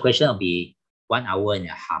 structured question will be 1 hour and a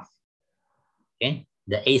half. Okay?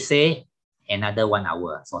 The essay, another 1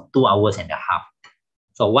 hour. So 2 hours and a half.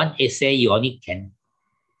 So one essay, you only can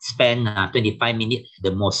spend 25 minutes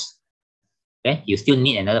the most. Okay? You still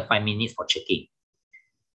need another 5 minutes for checking.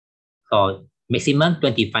 So maximum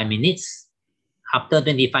 25 minutes. After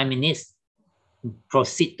 25 minutes,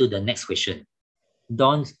 proceed to the next question.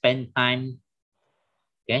 Don't spend time,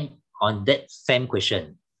 okay, on that same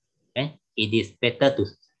question. Okay? It is better to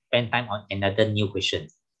spend time on another new question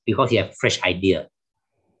because you have fresh idea.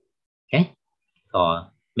 Okay? So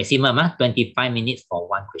maximum 25 minutes for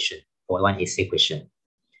one question, for one essay question.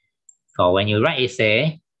 So when you write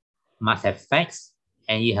essay, must have facts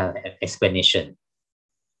and you have explanation.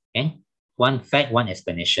 Okay? One fact, one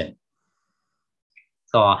explanation.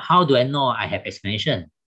 So how do I know I have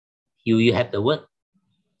explanation? You have the word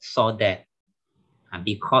so that,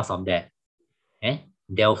 because of that, okay?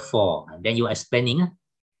 Therefore, and then you are explaining,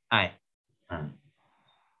 it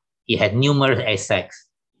had numerous aspects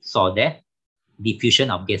so that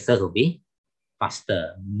diffusion of gases will be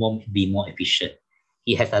faster, be more efficient.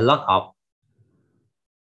 It has a lot of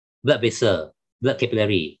blood vessel, blood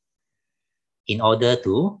capillary in order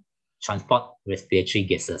to transport respiratory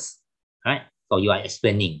gases, right? So you are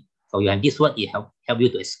explaining. So you have this word, it help you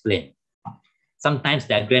to explain. Sometimes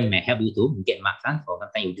diagram may help you to get marks. So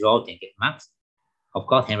sometimes you draw and get marks. Of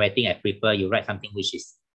course, handwriting, I prefer you write something which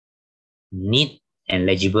is neat and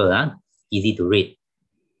legible, easy to read.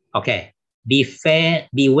 Okay,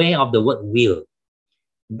 beware of the word will.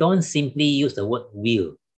 Don't simply use the word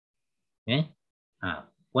will. Okay?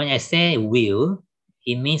 When I say will,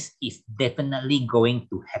 it means it's definitely going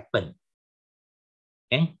to happen.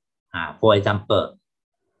 Okay. For example,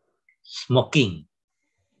 smoking.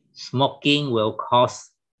 Smoking will cause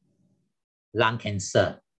lung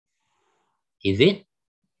cancer. Is it?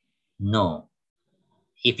 No.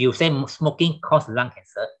 If you say smoking causes lung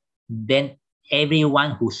cancer, then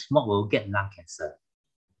everyone who smokes will get lung cancer.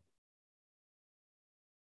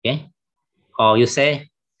 Okay? Or you say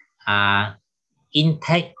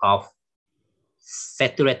intake of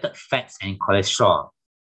saturated fats and cholesterol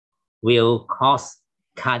will cause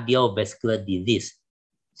cardiovascular disease.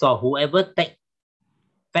 So whoever takes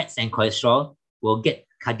fats and cholesterol will get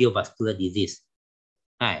cardiovascular disease.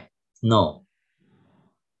 Right? No.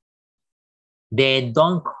 They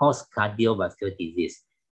don't cause cardiovascular disease.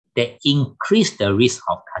 They increase the risk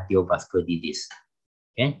of cardiovascular disease.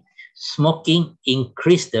 Okay? Smoking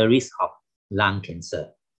increases the risk of lung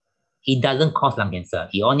cancer. It doesn't cause lung cancer.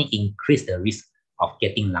 It only increases the risk of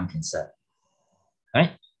getting lung cancer.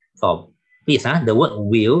 Right? So please, the word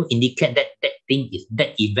will indicate that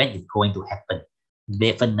that event is going to happen.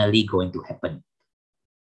 Definitely going to happen.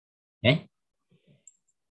 Okay?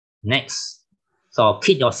 Next. So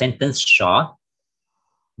keep your sentence short.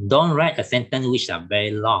 Don't write a sentence which are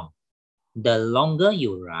very long. The longer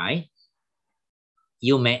you write,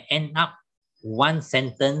 you may end up one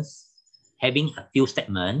sentence having a few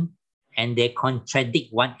statements and they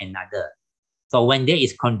contradict one another. So when there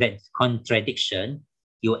is contradiction,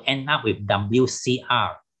 you end up with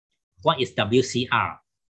WCR. What is WCR?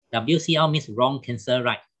 WCR means wrong, cancel,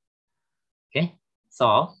 right. Okay,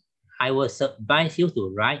 so I will advise you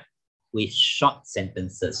to write with short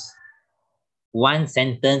sentences. One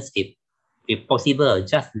sentence, if possible,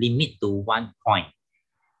 just limit to 1 point.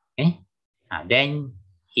 Okay, then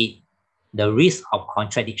the risk of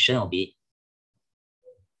contradiction will be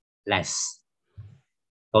less.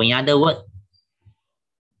 So in other words,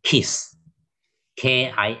 KISS,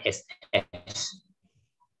 KISS.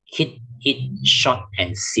 Keep it short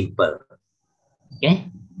and simple. Okay,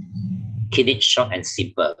 keep it short and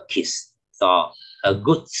simple. KISS. So a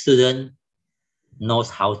good student knows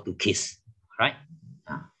how to KISS. Right?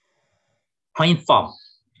 Point form.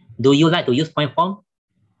 Do you like to use point form?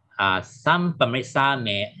 Some pamrisa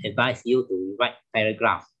may advise you to write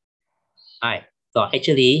paragraph. Right. So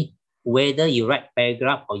actually, whether you write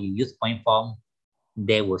paragraph or you use point form,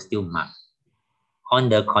 they will still mark. On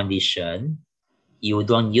the condition, you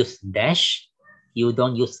don't use dash, you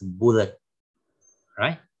don't use bullet.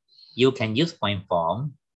 Right? You can use point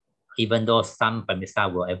form, even though some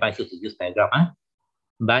pamrisa will advise you to use paragraph.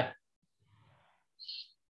 But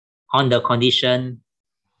on the condition,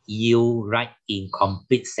 you write in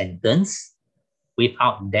complete sentence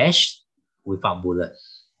without dash, without bullet.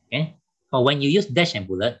 Okay? So when you use dash and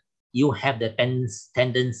bullet, you have the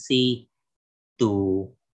tendency to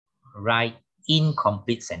write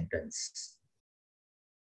incomplete sentence.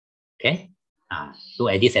 Okay?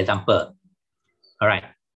 Look at this example. All right.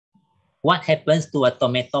 What happens to a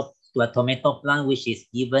tomato plant which is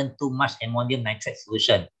given too much ammonium nitrate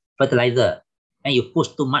solution, fertilizer, and you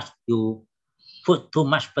put too much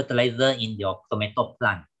fertilizer in your tomato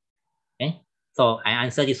plant? Okay? So I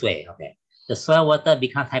answer this way. Okay. The soil water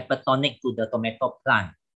becomes hypertonic to the tomato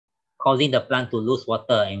plant, causing the plant to lose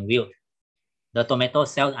water and wilt. The tomato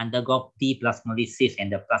cells undergo deplasmolysis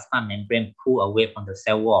and the plasma membrane pull away from the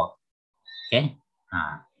cell wall. Okay?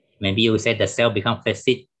 Maybe you say the cell becomes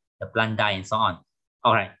flaccid, the plant die, and so on.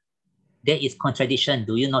 All right. There is contradiction.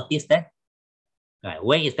 Do you notice that? Right.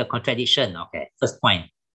 Where is the contradiction? Okay. First point.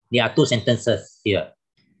 There are two sentences here.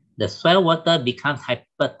 The soil water becomes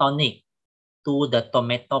hypertonic to the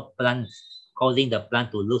tomato plant, causing the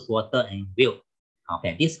plant to lose water and wilt.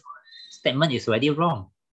 Okay. This statement is already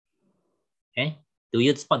wrong. Okay. Do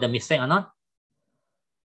you spot the mistake or not?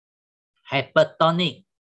 Hypertonic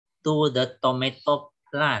to the tomato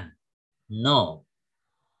plant. No.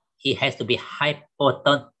 It has to be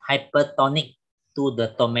hypertonic to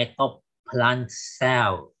the tomato plant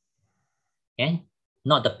cell. Okay?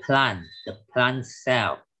 Not the plant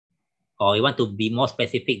cell. Or you want to be more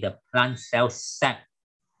specific, the plant cell sac.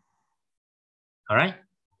 All right?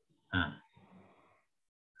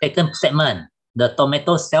 Second statement. The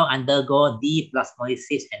tomato cell undergo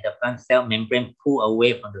deplasmolysis and the plant cell membrane pull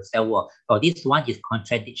away from the cell wall. So this one is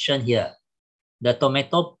contradiction here. The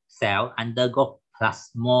tomato cell undergo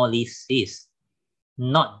plasmolysis,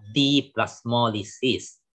 not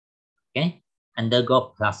deplasmolysis. Okay?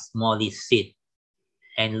 Undergo plasmolysis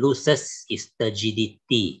and loses its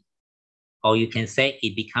turgidity. Or you can say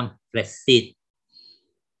it becomes flaccid.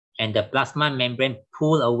 And the plasma membrane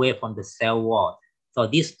pull away from the cell wall. So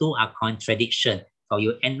these two are contradiction. So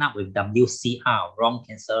you end up with WCR, wrong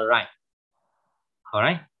cancel right. All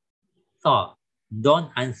right. So don't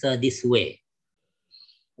answer this way.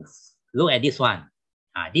 Look at this one.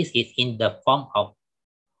 This is in the form of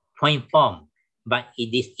point form, but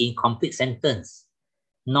it is incomplete sentence.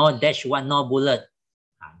 No dash one, no bullet.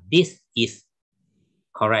 This is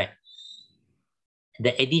correct.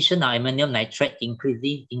 The addition of ammonium nitrate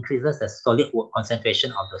increases the solid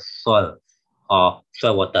concentration of the soil or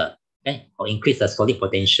soil water, okay? Or increase the solid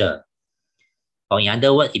potential. Or in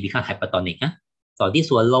other words, it becomes hypertonic. So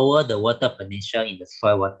this will lower the water potential in the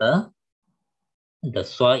soil water. The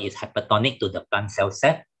soil is hypertonic to the plant cell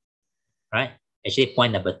set, right? Actually,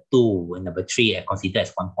 point number 2 and number 3 are considered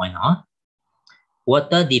as 1 point.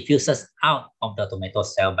 Water diffuses out of the tomato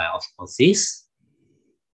cell by osmosis.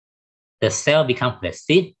 The cell becomes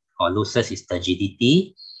flaccid or loses its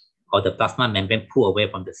turgidity, or the plasma membrane pull away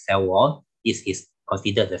from the cell wall. This is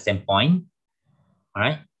considered the same point. All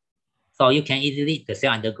right. So you can easily, the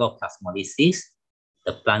cell undergo plasmolysis,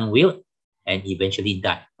 the plant wilt, and eventually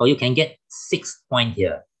die. So you can get 6 points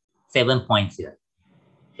here, 7 points here.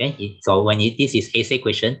 Okay. So when this is essay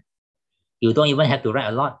question, you don't even have to write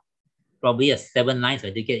a lot. Probably 7 lines,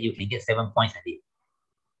 you can get 7 points at it.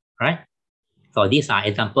 Right? So these are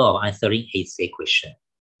examples of answering essay question.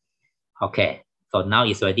 Okay. So now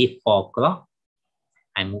it's already 4 o'clock.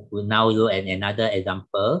 And we'll now look at another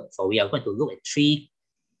example. So we are going to look at 3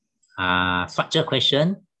 structure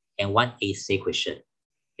question and 1 essay question.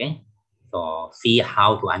 Okay. So see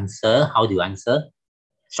how to answer, how do you answer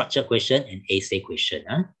structure question and essay question.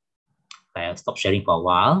 I'll stop sharing for a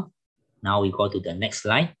while. Now we go to the next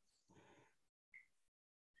slide.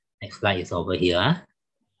 Next slide is over here.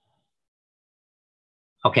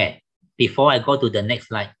 Okay, before I go to the next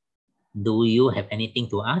slide, do you have anything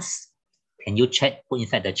to ask? Can you put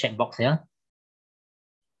inside the chat box here?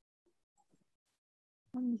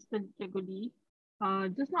 Mr. Jagodi,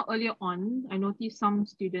 just now earlier on, I noticed some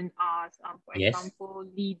students asked, for Yes. example,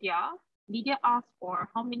 Lydia. Lydia asked for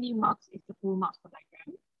how many marks is the full marks for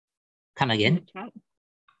diagram? Come In again. the chat.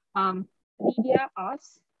 Lydia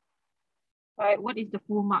asked, what is the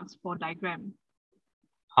full marks for diagram?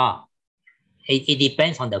 It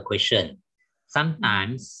depends on the question.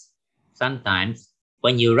 Sometimes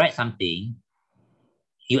when you write something,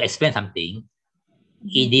 you explain something,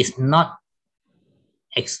 it is not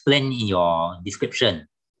explained in your description.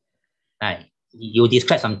 Right? You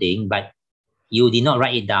describe something, but you did not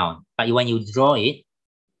write it down. But when you draw it,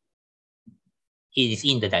 it is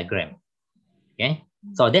in the diagram. Okay?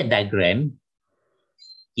 So that diagram,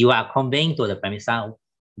 you are conveying to the premisa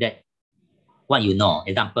that what you know.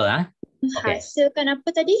 Example, okay. Hasilkan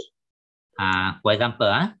apa tadi? For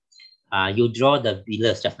example, you draw the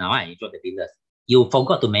villus just now. You draw the villus. You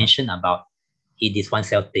forgot to mention about it is one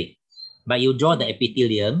cell thick, but you draw the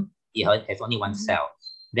epithelium. It has only one cell.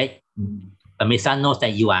 That premisa knows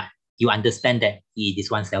that you understand that it is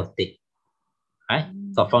one cell thick, right?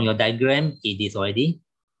 So from your diagram, it is already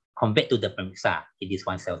conveyed to the premisa. It is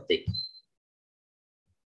one cell thick.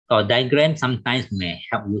 So diagram sometimes may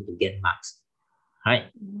help you to get marks,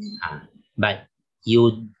 right? But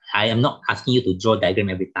I am not asking you to draw diagram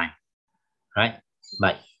every time, right?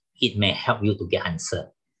 But it may help you to get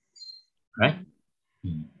answer, right?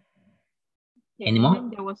 Okay, Any more?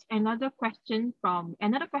 There was another question from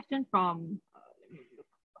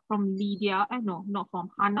Lydia. No, not from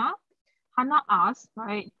Hannah. Hannah asked,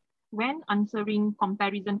 right, when answering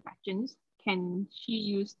comparison questions, can she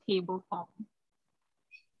use table form?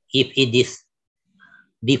 If it is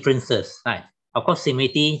differences, right? Of course,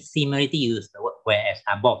 similarity use the word whereas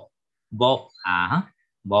both are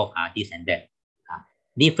this and that.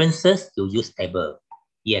 Differences, you use table.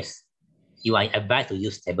 Yes, you are advised to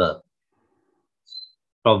use table,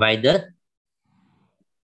 provided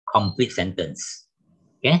complete sentence.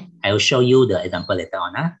 Okay, I will show you the example later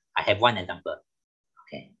on. I have one example.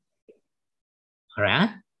 Okay. All right.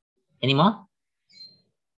 Any more?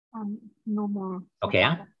 No more. Okay.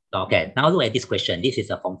 Okay. Now look at this question. This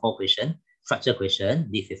is a Form 4 question, structure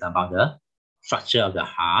question. This is about the structure of the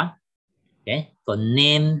heart. Okay. So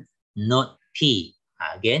name node P.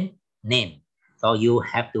 Again, name. So you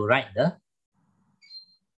have to write the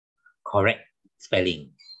correct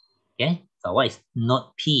spelling. Okay. So what is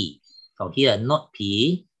node P? So here node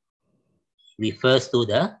P refers to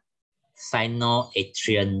the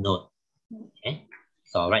sinoatrial node. Okay.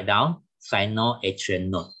 So write down sinoatrial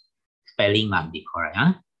node. Spelling must be correct.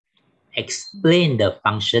 Explain the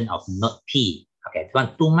function of node P. Okay,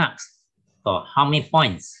 2 marks. So how many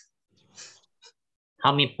points?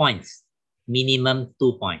 How many points? Minimum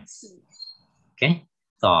 2 points. Okay,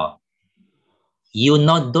 so you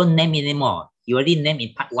don't name it anymore. You already named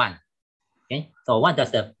in part 1. Okay, so what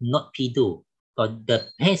does the node P do? So the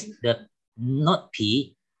node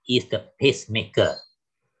P is the pacemaker.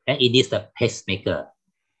 Okay, it is the pacemaker.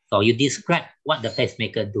 So you describe what the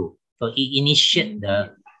pacemaker do. So it initiates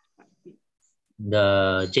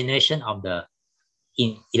the generation of the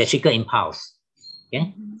electrical impulse.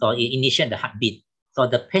 Okay, so it initiates the heartbeat. So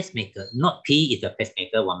the pacemaker, node P is the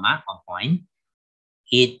pacemaker, 1 mark, 1 point.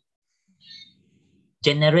 It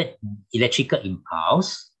generates electrical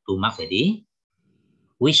impulse, 2 mark already,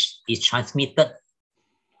 which is transmitted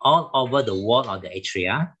all over the wall of the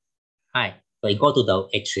atria. Right. So it go to the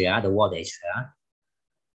atria, the wall of the atria,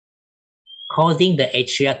 causing the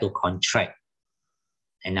atria to contract.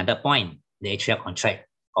 Another point, the atria contract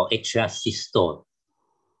or atria systole.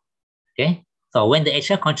 Okay. So when the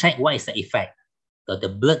atria contract, what is the effect? So the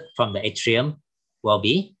blood from the atrium will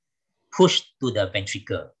be pushed to the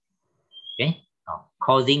ventricle. Okay.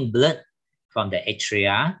 Causing blood from the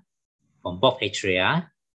atria, from both atria,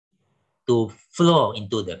 to flow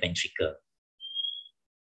into the ventricle.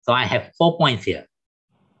 So I have 4 points here.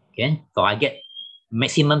 Okay, so I get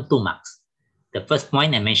maximum 2 marks. The first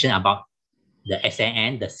point I mentioned about the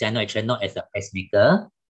SAN, the cyanoatrial node as a pacemaker.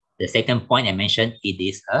 The second point I mentioned,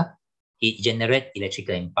 it generates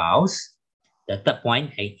electrical impulse. The third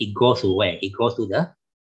point, it goes to where? It goes to the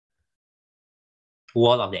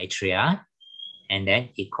wall of the atria, and then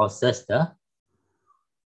it causes the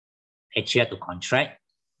atria to contract,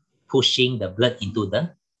 pushing the blood into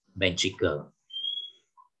the ventricle.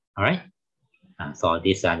 All right. So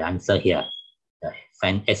these are the answer here.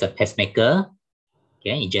 As a pacemaker,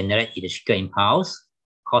 okay, it generates electrical impulse,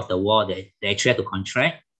 cause the wall, the atria to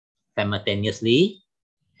contract simultaneously,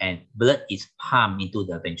 and blood is pumped into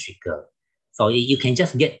the ventricle. So you can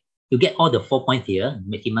just get all the 4 points here,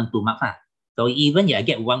 maximum 2 marks. So even if I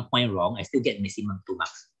get 1 point wrong, I still get maximum 2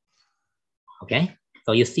 marks. Okay,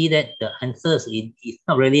 so you see that the answers is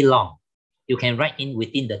not really long. You can write in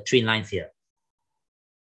within the 3 lines here.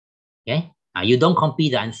 Okay, you don't copy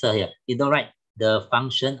the answer here. You don't write the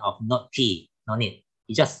function of node P. No need.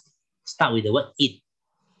 You just start with the word it.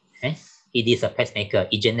 Okay, it is a pacemaker.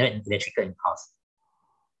 It generates electrical impulse.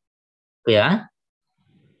 Clear?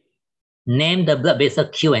 Name the blood vessel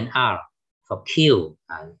Q and R. So Q,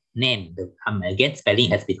 name the again spelling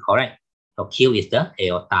has been correct. So Q is the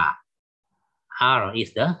aorta. R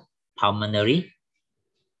is the pulmonary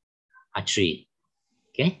artery.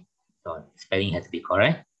 Okay, so spelling has to be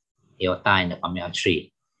correct. Aorta and the pulmonary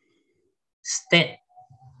artery. State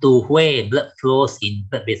to where blood flows in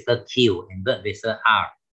blood vessel Q and blood vessel R.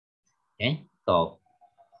 Okay, so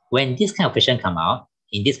when this kind of question come out,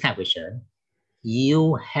 in this kind of question,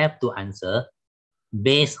 you have to answer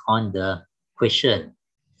based on the question.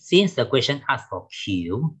 Since the question asks for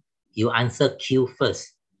Q, you answer Q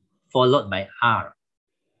first, followed by R.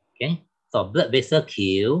 Okay, so blood vessel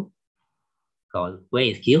Q, so where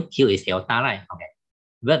is Q? Q is aorta, right? Okay,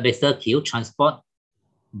 blood vessel Q transport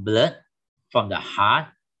blood from the heart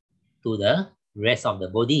to the rest of the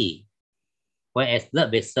body, whereas blood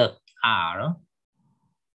vessel R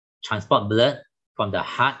transport blood from the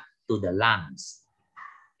heart to the lungs.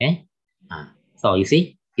 Okay, so you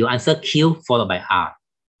see, you answer Q followed by R.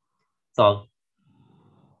 So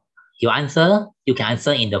you can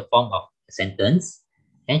answer in the form of a sentence.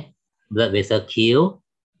 Okay, blood vessel Q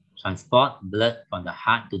transport blood from the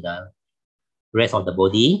heart to the rest of the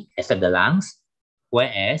body except the lungs,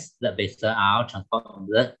 whereas blood vessel R transport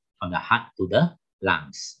blood from the heart to the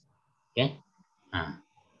lungs. Okay,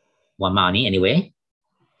 1 mark anyway.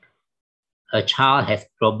 A child has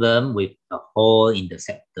problem with a hole in the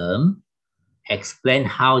septum. Explain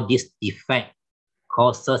how this defect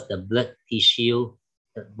causes the blood tissue,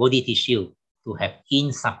 the body tissue, to have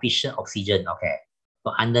insufficient oxygen. Okay,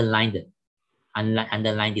 so underline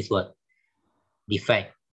this word,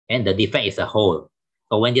 defect, and the defect is a hole.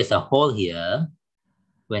 So when there's a hole here,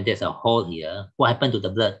 what happened to the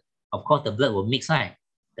blood? Of course, the blood will mix, right?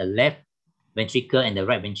 The left ventricle and the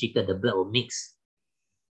right ventricle, the blood will mix.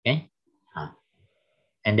 Okay,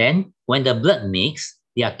 and then when the blood mix,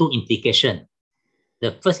 there are 2 implications.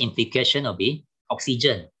 The first implication will be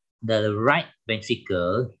oxygen. The right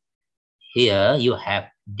ventricle, here you have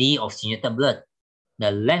deoxygenated blood.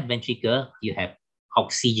 The left ventricle, you have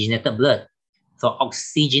oxygenated blood. So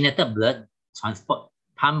oxygenated blood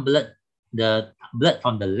pump blood. The blood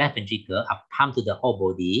from the left ventricle are pumped to the whole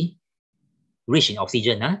body, rich in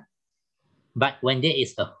oxygen. But when there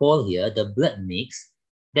is a hole here, the blood mix,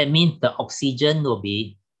 that means the oxygen will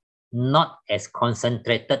be not as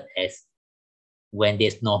concentrated as when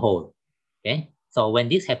there's no hole. Okay, so when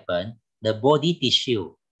this happens, the body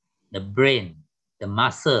tissue, the brain, the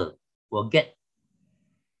muscle, will get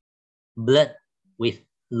blood with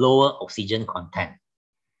lower oxygen content.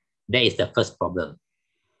 That is the first problem.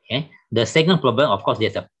 Okay. The second problem, of course,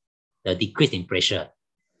 there's a decrease in pressure.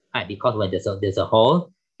 Right? Because when there's a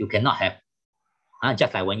hole, you cannot have,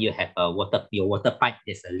 just like when you have your water pipe,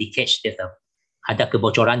 there's a leakage, ada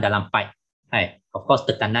kebocoran dalam pipe. Right? Of course,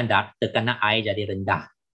 tekanan air jadi rendah.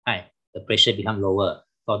 Right? The pressure becomes lower.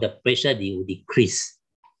 So the pressure will decrease.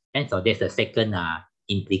 And so there's the second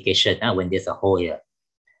implication when there's a hole here.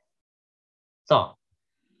 So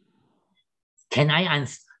can I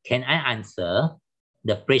answer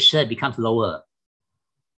the pressure becomes lower?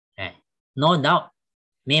 Right? No doubt,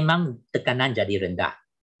 memang tekanan jadi rendah.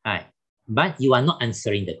 Right? But you are not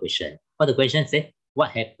answering the question. What the question says,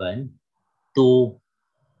 what happened to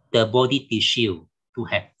the body tissue to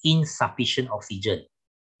have insufficient oxygen?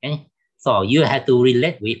 Okay? So you have to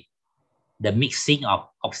relate with the mixing of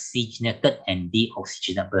oxygenated and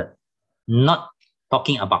deoxygenated blood, not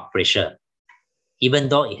talking about pressure, even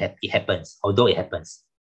though it happens, although it happens.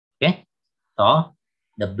 Okay? So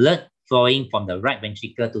the blood flowing from the right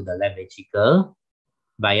ventricle to the left ventricle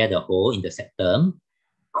via the hole in the septum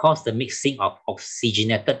cause the mixing of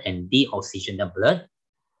oxygenated and deoxygenated blood.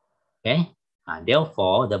 Okay?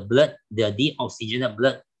 Therefore, the deoxygenated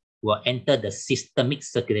blood will enter the systemic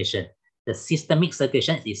circulation. The systemic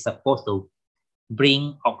circulation is supposed to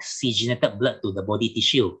bring oxygenated blood to the body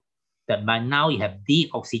tissue. But by now you have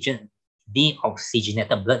deoxygenated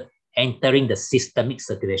blood entering the systemic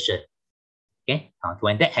circulation. Okay?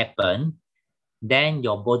 When that happens, then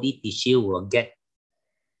your body tissue will get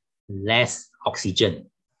less oxygen.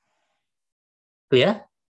 Clear?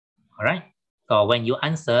 All right. So when you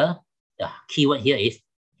answer, the keyword here is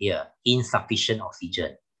insufficient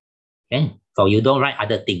oxygen. Okay? So you don't write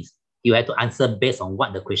other things. You have to answer based on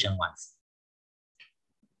what the question wants.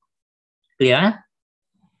 Clear?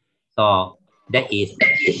 So that is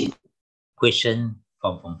question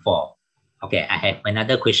from Form 4. Okay, I have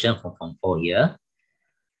another question from Form 4 here.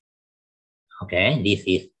 Okay, this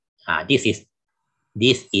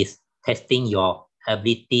is testing your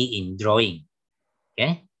ability in drawing.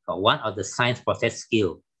 Okay, so one of the science process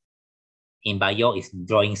skill in bio is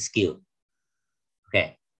drawing skill.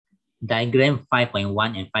 Okay, diagram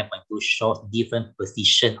 5.1 and 5.2 shows different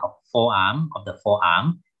position of the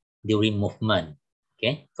forearm during movement.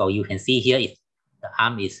 Okay, so you can see here if the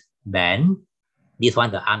arm is bent, this one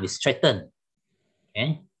the arm is straightened.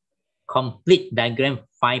 Okay, complete diagram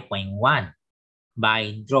 5.1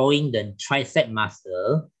 by drawing the tricep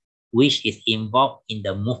muscle which is involved in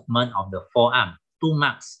the movement of the forearm. 2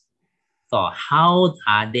 marks. So how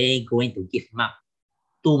are they going to give mark?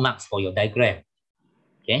 2 marks for your diagram.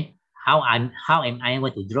 Okay, how am I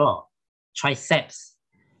going to draw triceps?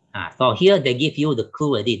 So here they give you the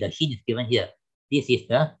clue already. The hint is given here. This is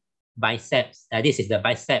the biceps. This is the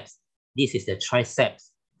biceps. This is the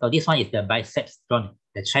triceps. So this one is the biceps drawn.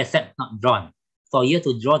 The triceps not drawn. So you have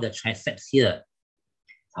to draw the triceps here.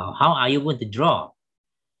 So how are you going to draw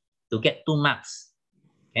to get 2 marks?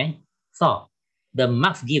 Okay. So the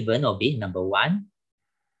marks given will be number 1.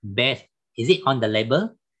 Best. Is it on the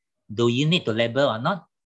label? Do you need to label or not?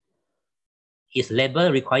 Is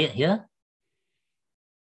label required here?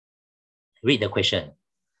 Read the question.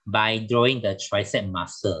 By drawing the tricep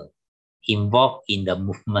muscle involved in the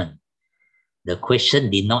movement. The question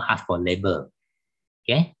did not ask for label.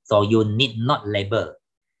 Okay, so you need not label.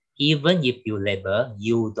 Even if you label,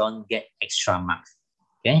 you don't get extra marks.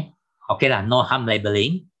 Okay, lah, no harm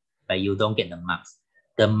labeling, but you don't get the marks.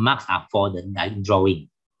 The marks are for the drawing.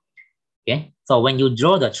 Okay, so when you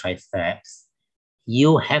draw the triceps,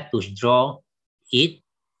 you have to draw it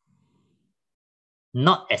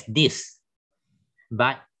not as this,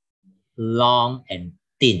 but long and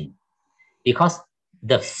thin, because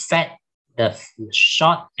the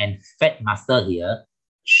short and fat muscle here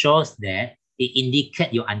shows that it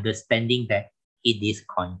indicates your understanding that it is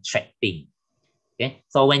contracting. Okay,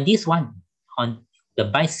 so when this one on the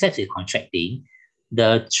biceps is contracting,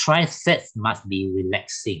 the triceps must be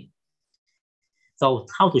relaxing. So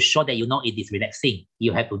how to show that you know it is relaxing?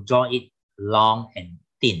 You have to draw it long and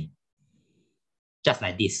thin, just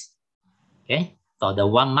like this. Okay, so the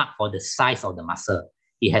 1 mark for the size of the muscle,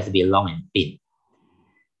 it has to be long and thin.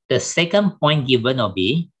 The second point given will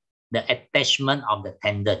be the attachment of the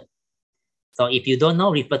tendon. So if you don't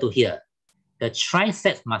know, refer to here. The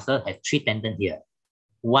triceps muscle has 3 tendons here.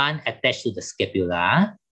 1 attached to the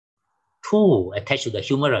scapula, 2 attached to the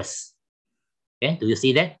humerus. Okay, do you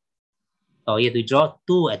see that? So you have to draw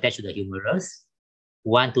 2 attached to the humerus,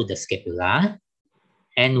 1 to the scapula,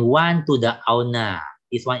 and 1 to the ulna.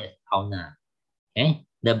 This one is ulna. Okay,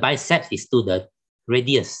 the biceps is to the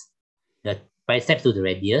radius. biceps to the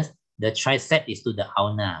radius, the tricep is to the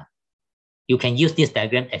ulna. You can use this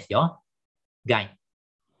diagram as your guide,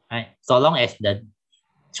 right? So long as the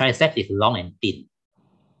tricep is long and thin.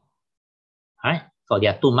 All right, so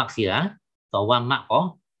there are 2 marks here. So 1 mark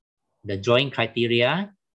for the drawing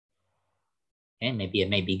criteria, and maybe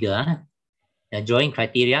bigger. The drawing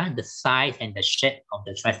criteria, the size and the shape of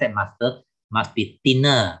the tricep muscle must be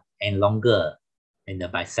thinner and longer than the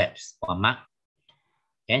biceps. 1 mark.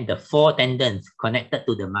 And the 4 tendons connected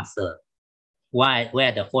to the muscle. Where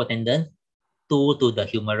are the 4 tendons? 2 to the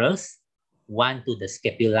humerus, 1 to the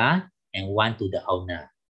scapula, and 1 to the ulna.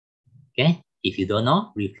 Okay, if you don't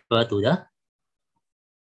know, refer to the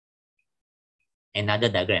another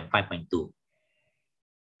diagram, 5.2.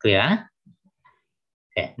 Clear?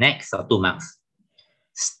 Okay, next, so 2 marks.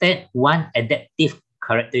 State 1 adaptive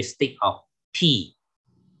characteristic of P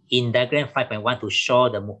in diagram 5.1 to show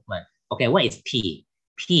the movement. Okay, what is P?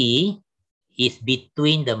 P is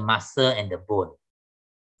between the muscle and the bone.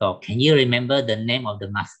 So, can you remember the name of the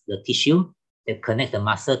tissue that connects the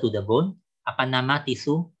muscle to the bone? Apa nama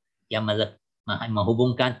tisu yang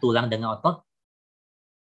menghubungkan tulang dengan otot?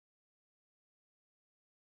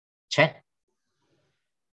 Check.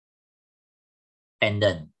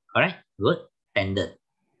 Tendon. Correct? Good. Tendon.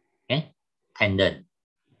 Okay. Tendon.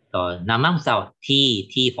 So, nama misal T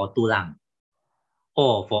for tulang.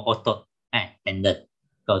 O for otot. Tendon.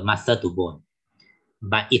 So, muscle to bone.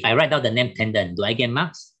 But if I write down the name tendon, do I get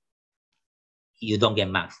marks? You don't get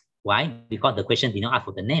marks. Why? Because the question did not ask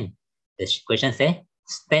for the name. The question says,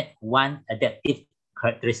 state 1 adaptive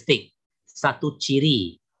characteristic. Satu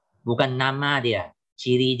ciri. Bukan nama dia.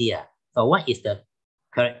 Ciri dia. So what is the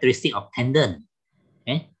characteristic of tendon?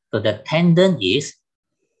 Okay? So the tendon is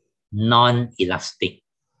non-elastic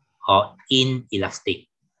or inelastic.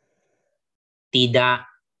 Tidak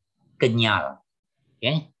kenyal.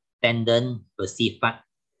 Okay? Tendon bersifat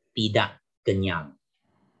tidak kenyal.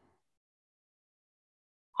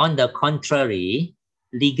 On the contrary,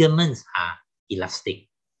 ligaments are elastic.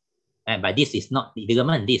 But this is not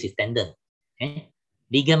ligament, this is tendon. Okay?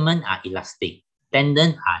 Ligaments are elastic.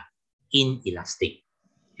 Tendon are inelastic.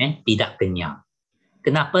 Okay? Tidak kenyal.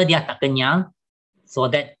 Kenapa dia tak kenyal? So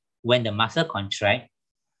that when the muscle contract,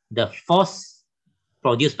 the force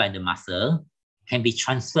produced by the muscle can be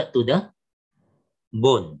transferred to the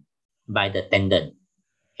bone by the tendon.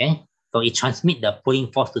 Okay? So it transmits the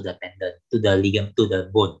pulling force to the tendon, to the ligament, to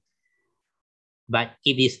the bone. But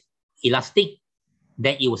if it's elastic,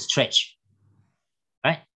 then it will stretch.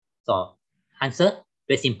 Right? So answer,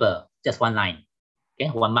 very simple, just 1 line.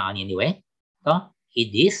 Okay, 1 mark only anyway. So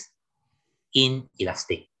it is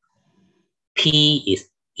inelastic. P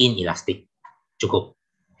is inelastic. Cukup.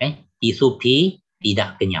 Okay? Tisu P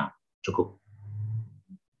tidak kenyal. Cukup.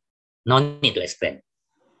 No need to explain.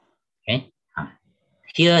 Okay?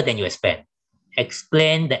 Here, then you explain.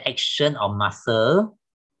 Explain the action of muscle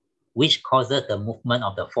which causes the movement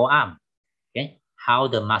of the forearm. Okay?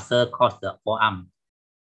 How the muscle causes the forearm.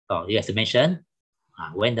 So you have to mention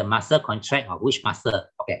when the muscle contract or which muscle.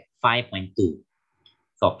 Okay, 5.2.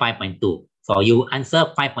 So 5.2. So you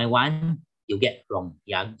answer 5.1, you get wrong.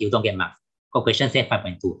 Yeah, you don't get marks. So question says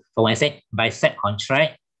 5.2. So when I say bicep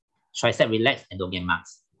contract, tricep relax, and don't get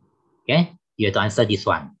marks. Okay, you have to answer this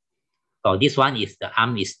one. So this one is the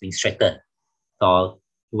arm is being straightened. So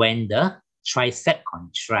when the tricep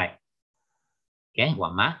contract, okay,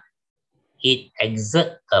 1 mark, it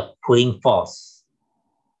exerts a pulling force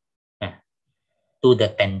to the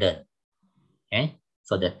tendon. Okay,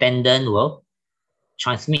 so the tendon will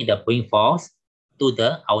transmit the pulling force to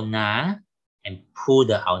the ulna and pull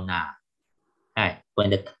the ulna. Right.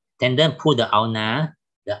 When the tendon pull the ulna,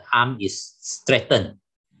 the arm is straightened.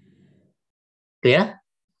 Clear?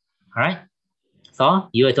 All right. So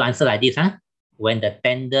you have to answer like this, huh? When the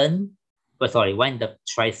tendon, when the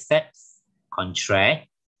triceps contract,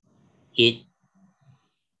 it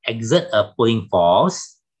exerts a pulling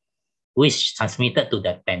force which transmitted to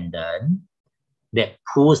the tendon that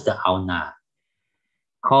pulls the ulna,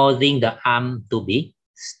 causing the arm to be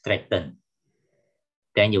straightened.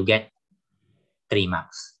 Then you get 3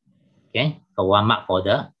 marks. Okay, so 1 mark for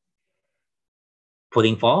the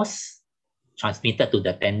pulling force transmitted to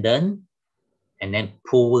the tendon, and then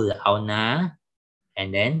pull the ulna,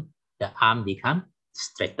 and then the arm becomes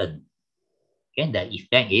straightened. Okay, the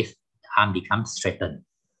effect is the arm becomes straightened.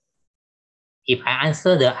 If I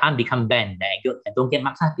answer the arm become bent, then I don't get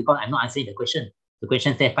marks because I'm not answering the question. The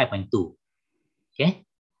question says 5.2. Okay.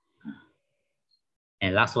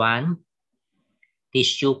 And last one,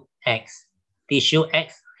 tissue X. Tissue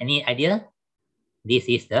X, any idea? This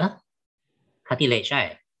is the cartilage,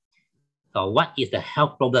 right? So what is the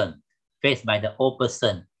health problem faced by the old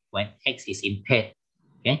person when X is impaired.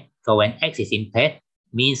 Okay, so when X is impaired,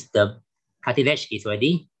 means the cartilage is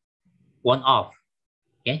already worn off.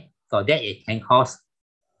 Okay, so that it can cause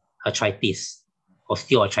arthritis,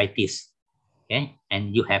 osteoarthritis. Okay,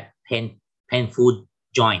 and you have painful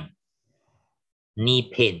joint,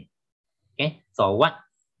 knee pain. Okay, so what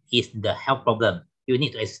is the health problem? You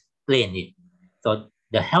need to explain it. So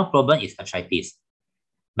the health problem is arthritis.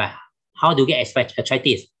 But how do you get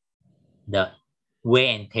arthritis? The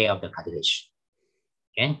wear and tear of the cartilage.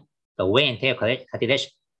 Okay, the wear and tear of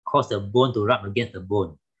cartilage cause the bone to rub against the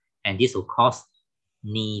bone, and this will cause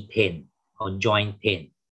knee pain or joint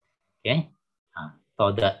pain. Okay,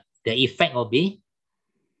 so the effect will be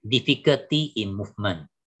difficulty in movement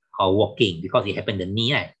or walking because it happened in the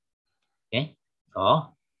knee, right? Okay,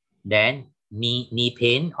 so then knee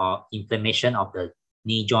pain or inflammation of the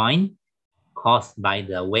knee joint caused by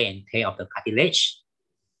the wear and tear of the cartilage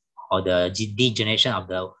or the degeneration of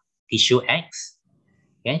the tissue X.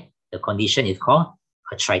 Okay, the condition is called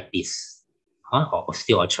arthritis or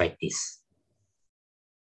osteoarthritis.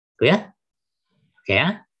 Clear?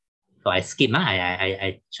 Okay. So I skip.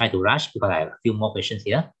 I try to rush because I have a few more questions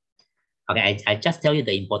here. Okay, I just tell you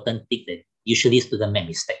the important thing that usually students make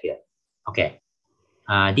mistake here. Okay.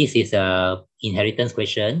 This is a inheritance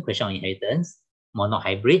question on inheritance,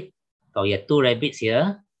 monohybrid. So you have two rabbits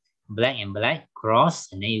here, black and black,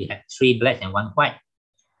 cross, and then you have three blacks and one white.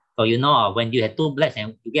 So you know when you have two blacks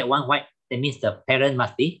and you get one white, that means the parent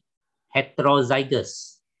must be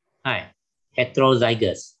heterozygous. Right,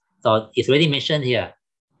 heterozygous. So it's already mentioned here.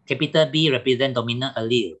 Capital B represent dominant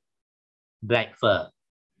allele, black fur.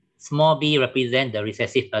 Small b represent the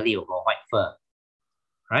recessive allele or white fur.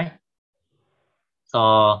 Right?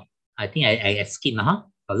 So I think I skip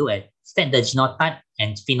now. So look at standard genotype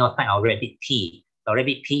and phenotype of rabbit P. So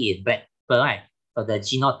rabbit P is black fur, right? So the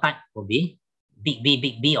genotype will be big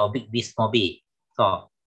B, or big B, small b. So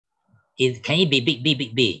can it be big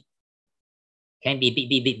B? Can it be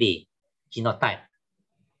big B genotype?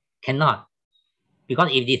 Cannot. Because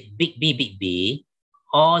if it's big B,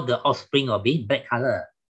 all the offspring will be black color.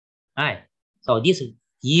 Right? So this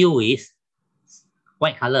U is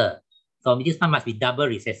white color. So this one must be double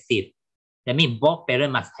recessive. That means both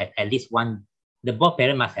parents must have at least one, both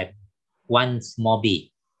parents must have one small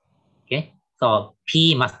b. Okay? So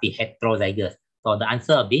P must be heterozygous. So the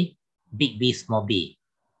answer will be big B, small b.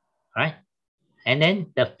 Right? And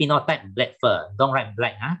then the phenotype, black fur. Don't write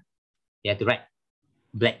black, huh? You have to write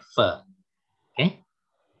black fur. Okay?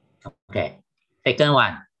 Okay. Second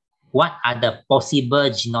one. What are the possible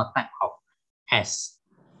genotype of S?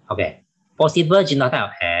 Okay. Possible genotype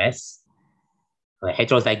of S.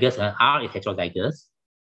 Heterozygous. R is heterozygous.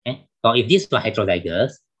 Okay. So if this one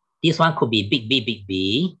heterozygous, this one could be big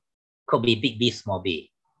B, could be big B, small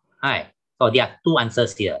b. All right. So there are two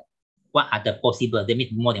answers here. What are the possible? That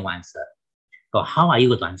means more than one answer. So how are you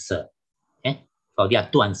going to answer? Okay. So there are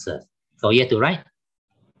two answers. So you have to write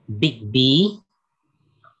big B,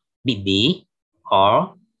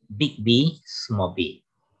 or big B, small b.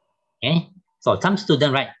 Okay. So some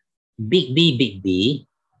students write big B,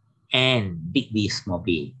 and big B, small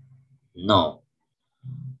b. No.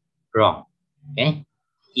 Wrong. Okay.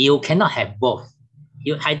 You cannot have both.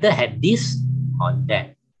 You either have this or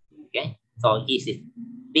that. Okay. So is it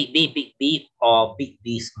big B, or big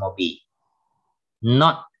B, small b?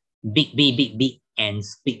 Not big B, and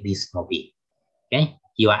big B, small b. Okay.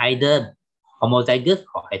 You are either homozygous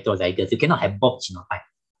or heterozygous. You cannot have both genotypes.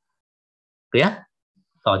 Clear?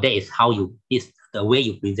 So that is how is the way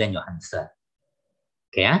you present your answer.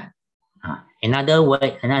 Okay.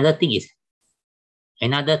 Another thing is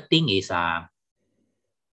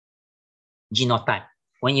genotype.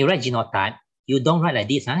 When you write genotype, you don't write like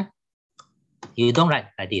this, huh? You don't write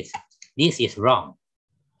like this. This is wrong.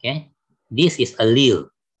 Okay. This is allele.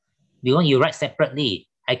 Because you write separately,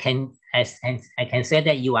 I can say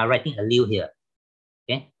that you are writing allele here.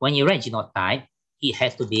 Okay. When you write genotype, it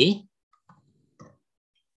has to be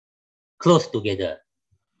close together.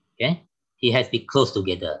 Okay. It has to be close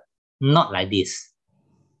together, not like this.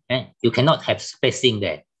 Okay. You cannot have spacing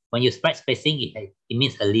there. When you write spacing, it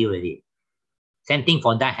means allele already. Same thing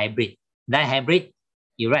for dihybrid. Dihybrid,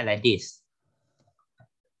 you write like this.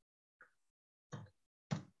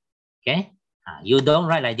 Okay. You don't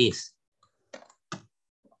write like this.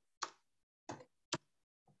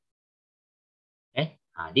 Okay.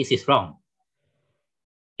 This is wrong.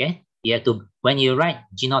 Okay. You have to, when you write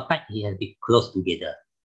genotype, it has to be close together.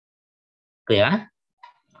 Clear?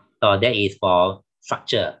 So that is for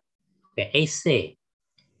structure. Okay. Assay.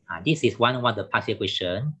 This is one of the partial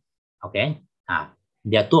question. Okay.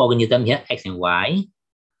 There are two organisms here, X and Y.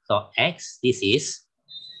 So X, this is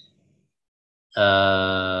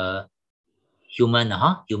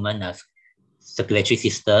human circulatory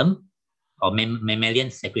system or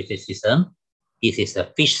mammalian circulatory system. This is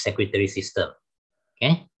a fish circulatory system.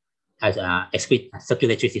 Okay, as a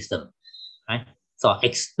circulatory system, right? So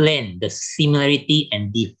explain the similarity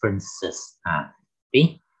and differences.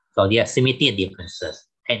 See, so there are similarity and differences.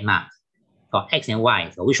 Head marks. So X and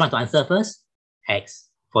Y. So which one to answer first? X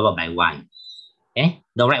followed by Y. Okay,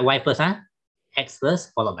 don't write Y first, X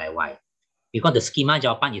first followed by Y. Because the schema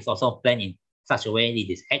jawapan is also planned in such a way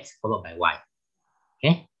it is X followed by Y.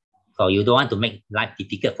 Okay, so you don't want to make life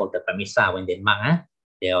difficult for the premisa when they mark.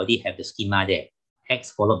 They already have the schema there.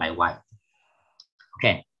 X followed by Y.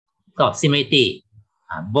 Okay, so similarity.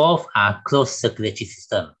 Both are closed circulatory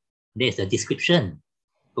system. There's a description.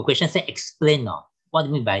 The question says explain. What do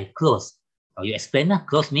you mean by closed? So you explain.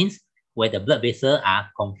 Closed means where the blood vessels are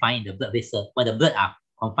confined in the blood vessel, where the blood are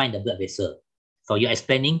confined in the blood vessel. So you're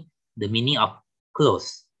explaining the meaning of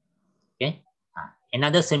closed. Okay.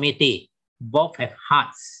 Another similarity. Both have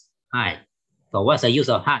hearts. Right. So what's the use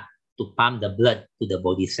of heart? To pump the blood to the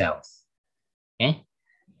body cells. Okay.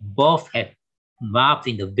 Both have valves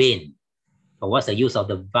in the vein. So what's the use of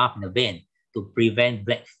the valve in the vein? To prevent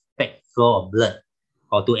back flow of blood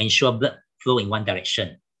or to ensure blood flow in one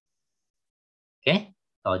direction. Okay,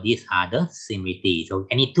 so these are the similarity. So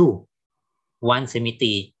any two, one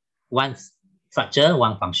similarity, one structure,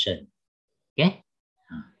 one function. Okay,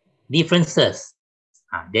 differences.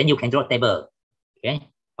 Then you can draw a table. Okay,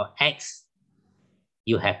 for X,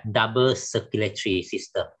 you have double circulatory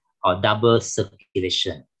system or double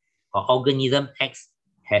circulation. For organism X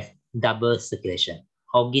has double circulation.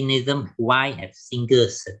 Organism Y has single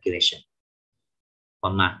circulation.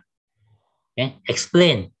 1 mark. Okay,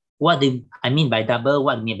 explain what do I mean by double,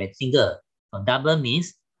 what do I mean by single. So double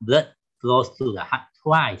means blood flows through the heart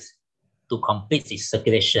twice to complete its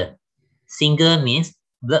circulation. Single means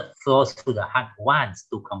blood flows through the heart once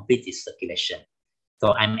to complete its circulation.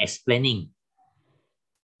 So I'm explaining.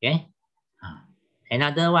 Okay.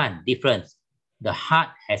 Another one, difference. The heart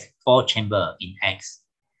has 4 chambers in X.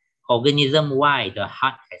 Organism Y, the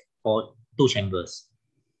heart has 2 chambers.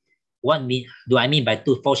 What do I mean by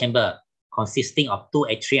 4 chambers? Consisting of 2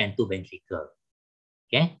 atria and 2 ventricle.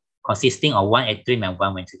 Okay, consisting of 1 atrium and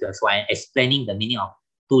 1 ventricle. So I'm explaining the meaning of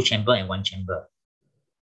 2 chamber and 1 chamber.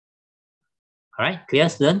 All right, clear,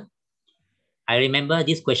 student? I remember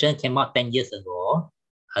this question came out 10 years ago.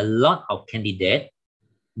 A lot of candidates,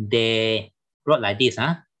 they wrote like this.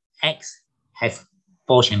 X has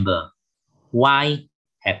 4 chambers. Y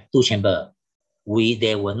have 2 chambers.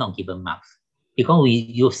 They were not given marks. Because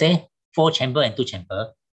you say 4 chamber and 2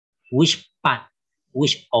 chamber, which part,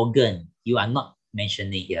 which organ you are not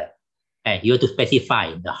mentioning here. You have to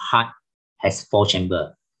specify the heart has 4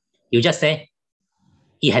 chambers. You just say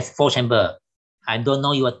it has 4 chambers. I don't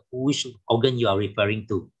know which organ you are referring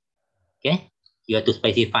to. Okay, you have to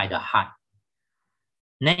specify the heart.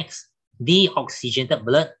 Next, deoxygenated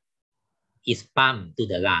blood is pumped to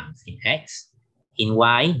the lungs in X. In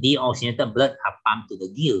Y, deoxygenated blood are pumped to the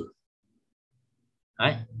gill.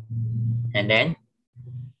 Right? And then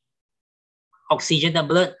oxygenated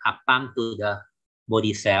blood are pumped to the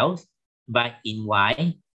body cells, but in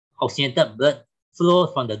Y, oxygenated blood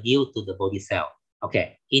flows from the gill to the body cell.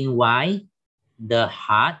 Okay, in Y, the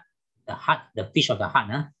fish of the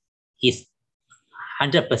heart is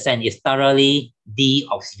 100% is thoroughly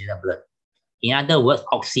deoxygenated blood. In other words,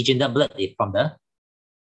 oxygenated blood is from the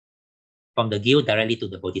gill directly to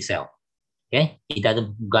the body cell. Okay, it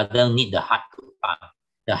doesn't need the heart to pump.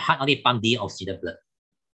 The heart only pump deoxygenated blood.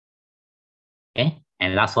 Okay,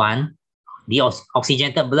 and last one,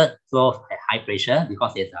 oxygenated blood flows at high pressure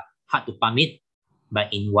because it's hard to pump it.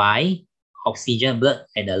 But in Y, oxygen blood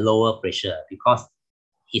at a lower pressure because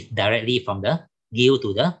it's directly from the gill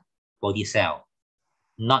to the body cell,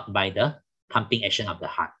 not by the pumping action of the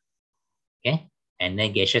heart. Okay, and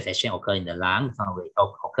then gaseous action occur in the lungs or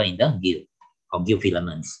occur in the gill or gill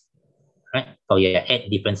filaments. Right. So you have 8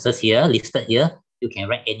 differences here listed here. You can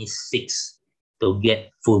write any 6 to get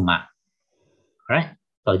full mark. Right.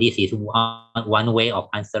 So this is one way of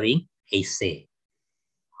answering essay.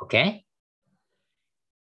 Okay.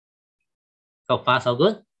 So far, so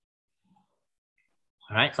good.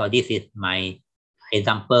 All right. So this is my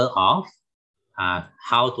example of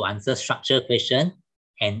how to answer structure question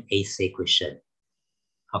and essay question.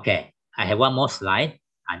 Okay. I have one more slide.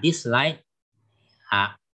 This slide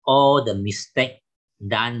are all the mistakes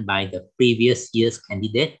done by the previous year's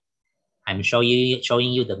candidate. I'm showing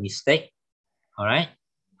you the mistake. All right.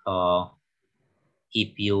 So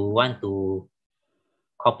if you want to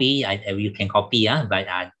copy, you can copy, but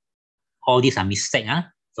all these are mistake,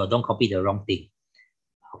 so don't copy the wrong thing.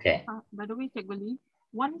 Okay. By the way, Cik Bali,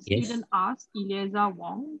 one Yes. student asked Elieza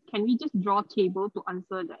Wong, can we just draw a table to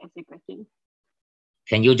answer the essay question?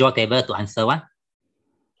 Can you draw table to answer what?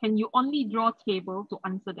 Can you only draw a table to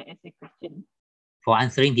answer the essay question? For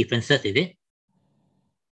answering differences, is it?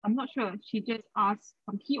 I'm not sure. She just asked,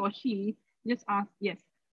 he or she just asked, yes.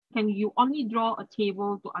 Can you only draw a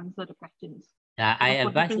table to answer the questions? I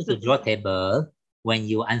advise you to draw table when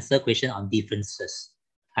you answer question on differences.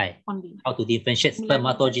 Hi. Only. How to differentiate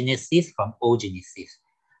spermatogenesis from oogenesis.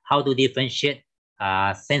 How to differentiate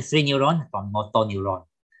sensory neuron from motor neuron.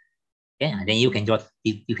 Okay, and then you can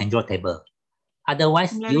draw table.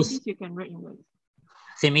 Otherwise, use you can write in words.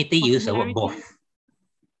 similarity, use the word both.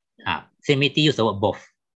 Similarity, use the word both.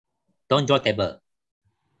 Don't draw table.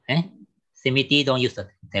 Okay? Similarity, don't use the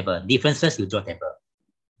table. Differences, you draw table.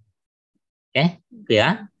 Okay,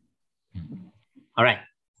 clear? All right.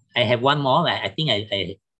 I have one more. I think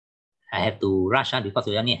I have to rush because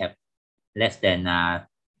we only have less than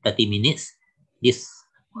 30 minutes. This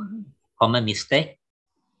common mistake.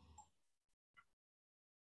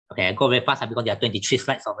 Okay, I go very fast because there are 23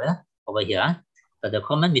 slides over here. So the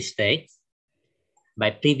common mistakes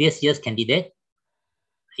by previous year's candidate,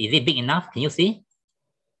 is it big enough? Can you see?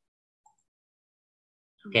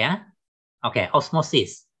 Okay, okay,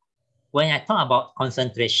 osmosis. When I talk about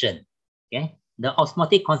concentration, okay, the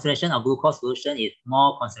osmotic concentration of glucose solution is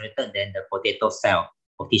more concentrated than the potato cell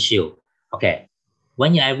or tissue. Okay,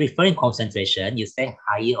 when you are referring concentration, you say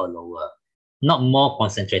higher or lower, not more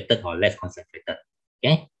concentrated or less concentrated.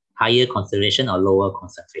 Okay, higher concentration or lower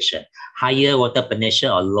concentration, higher water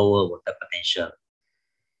potential or lower water potential.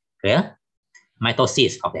 Clear?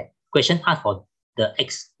 Mitosis. Okay, question asked for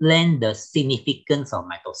explain the significance of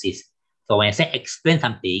mitosis. So when I say explain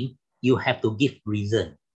something, you have to give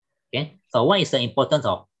reason. Okay, so what is the importance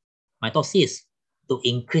of mitosis? To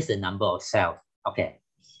increase the number of cells. Okay,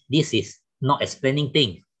 this is not explaining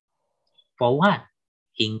things. For what?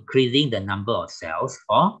 Increasing the number of cells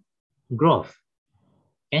for growth.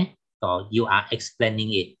 Okay, so you are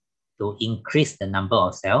explaining it to increase the number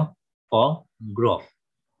of cells for growth.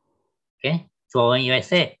 Okay, so when you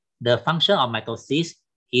say the function of mitosis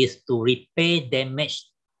is to repair damaged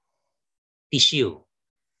tissue,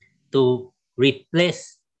 to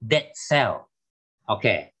replace dead cell.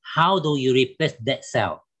 Okay, how do you replace dead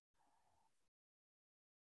cell?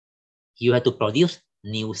 You have to produce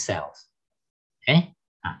new cells. Okay,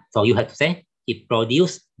 so you have to say it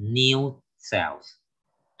produce new cells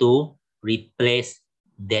to replace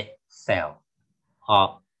dead cell,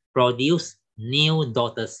 or produce new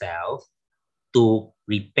daughter cells to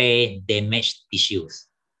repair damaged tissues.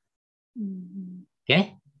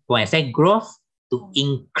 Okay, when I say growth, to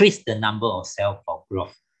increase the number of cells for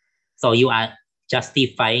growth. So you are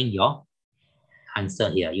justifying your answer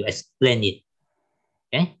here. You explain it.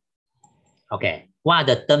 Okay. Okay. What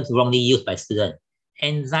are the terms wrongly used by students?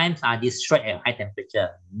 Enzymes are destroyed at high temperature.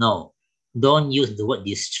 No, don't use the word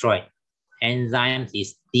destroyed. Enzymes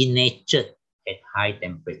is denatured at high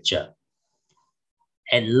temperature.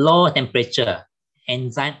 At low temperature,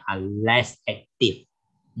 enzymes are less active,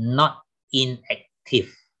 not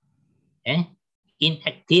inactive. Okay?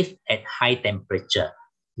 Inactive at high temperature,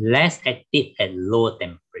 less active at low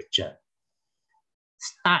temperature.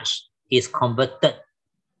 Starch is converted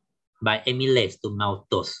by amylase to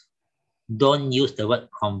maltose. Don't use the word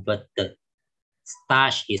converted.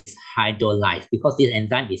 Starch is hydrolyzed because this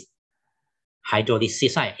enzyme is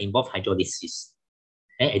hydrolysis, involve hydrolysis,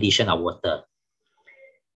 addition of water.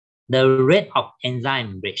 The rate of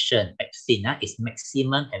enzyme reaction vaccine is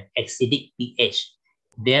maximum at acidic pH.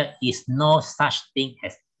 There is no such thing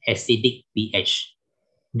as acidic pH.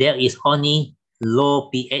 There is only low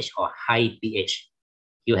pH or high pH.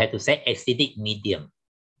 You have to say acidic medium,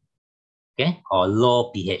 okay, or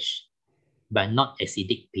low pH, but not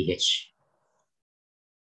acidic pH.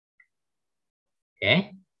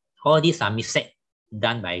 Okay, all these are mistakes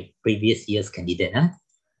done by previous year's candidate.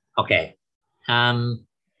 Okay,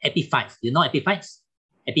 epiphytes. You know epiphytes?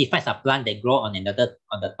 Epiphytes are plants that grow on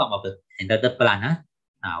the top of another plant.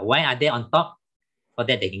 Why are they on top? So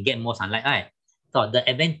that they can get more sunlight, right? So the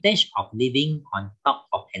advantage of living on top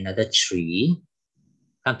of another tree,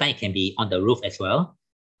 sometimes it can be on the roof as well,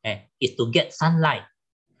 is to get sunlight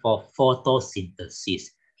for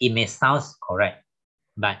photosynthesis. It may sound correct,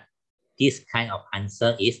 but this kind of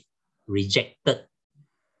answer is rejected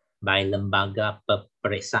by Lembaga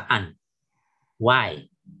Peperiksaan. Why?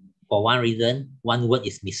 For one reason, one word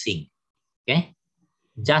is missing. Okay?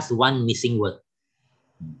 Just one missing word.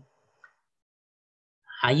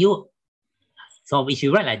 So if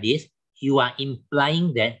you write like this, you are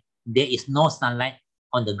implying that there is no sunlight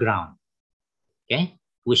on the ground, okay,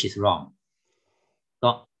 which is wrong.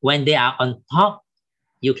 So when they are on top,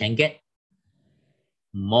 you can get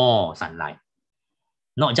more sunlight,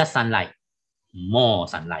 not just sunlight, more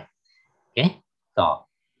sunlight, okay? So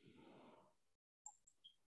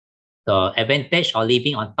the advantage of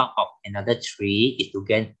living on top of another tree is to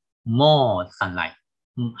get more sunlight,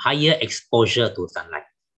 higher exposure to sunlight.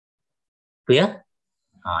 Clear?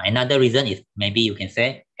 Another reason is maybe you can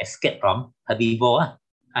say escape from herbivore.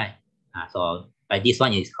 Right? So but this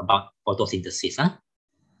one is about photosynthesis.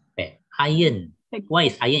 Okay. Iron. Why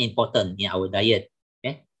is iron important in our diet?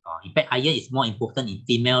 Okay. In fact, iron is more important in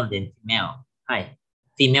female than male. Right?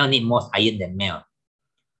 Female need more iron than male.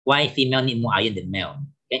 Why female need more iron than male?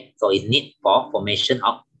 Okay. So it's need for formation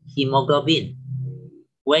of hemoglobin.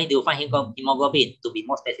 Where do you find hemoglobin? To be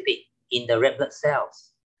more specific, in the red blood cells.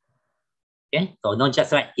 Okay, so not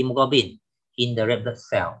just like hemoglobin in the red blood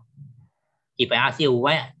cell. If I ask you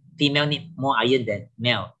why female need more iron than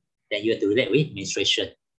male, then you have to relate with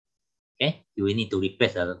menstruation. Okay, you will need to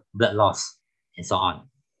replace the blood loss and so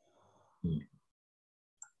on.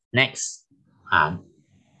 Next,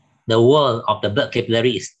 the wall of the blood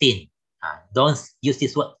capillary is thin. Don't use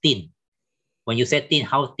this word thin. When you say thin,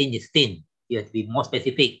 how thin is thin? You have to be more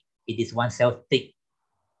specific. It is 1 cell thick.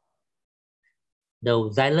 The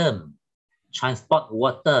xylem transport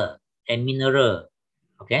water and mineral.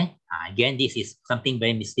 Okay, again, this is something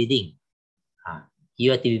very misleading.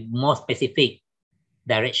 You have to be more specific.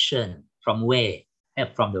 Direction from where?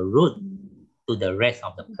 From the root to the rest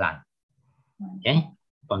of the plant. Okay,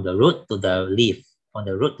 from the root to the leaf, from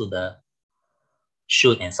the root to the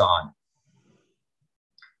shoot, and so on.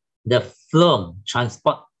 The phloem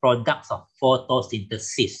transport products of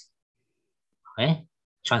photosynthesis. Okay,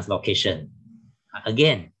 translocation.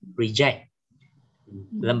 Again, reject.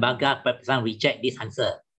 Lembaga Perpisahan reject this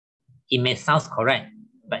answer. It may sound correct,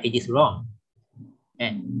 but it is wrong.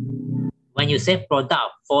 When you say product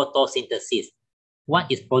of photosynthesis, what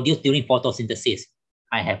is produced during photosynthesis?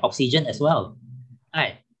 I have oxygen as well.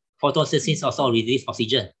 Right. Photosynthesis also releases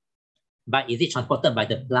oxygen. But is it transported by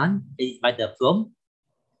the plant, by the phloem?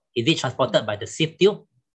 Is it transported by the sieve tube?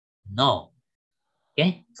 No.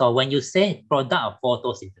 Okay. So when you say product of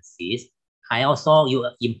photosynthesis, you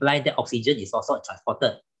imply that oxygen is also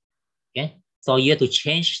transported. Okay. So you have to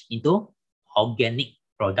change into organic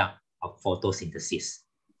product of photosynthesis.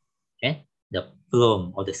 Okay. The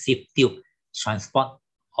phloem or the sieve tube transport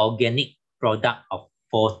organic product of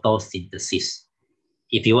photosynthesis.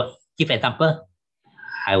 If you give example,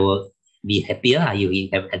 I will be happier. You will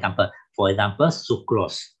have example. For example,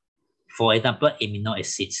 sucrose. For example, amino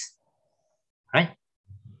acids. Right?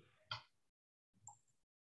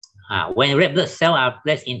 When red blood cells are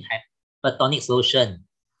placed in hypertonic solution,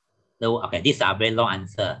 these are very long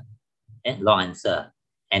answer. Long answer.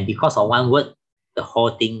 And because of one word, the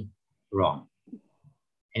whole thing wrong.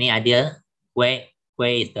 Any idea where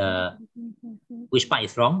is which part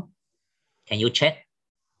is wrong? Can you check?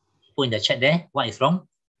 Put in the chat there. What is wrong?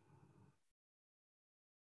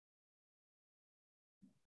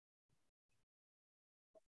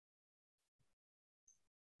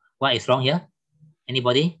 What is wrong here?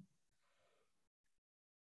 Anybody?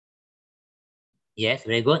 Yes,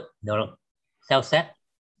 very good. The cell set.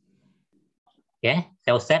 Okay,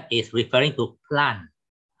 cell set is referring to plant.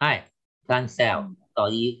 Right, plant cell. So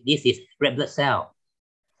this is red blood cell.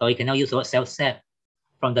 So you cannot use the word cell set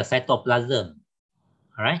from the cytoplasm.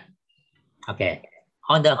 All right. Okay.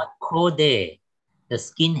 On the cold day, the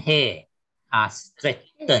skin hair are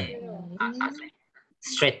straightened.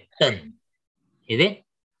 Straightened. Is it?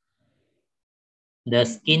 The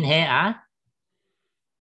skin hair are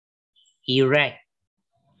erect.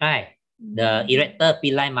 Right. The erector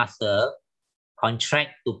pili muscle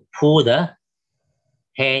contract to pull the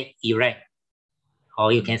hair erect.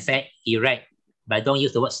 Or you can say erect, but don't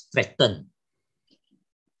use the word straighten.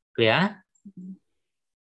 Clear?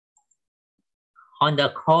 On the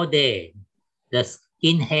cold day, the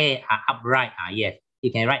skin hair are upright. Yes,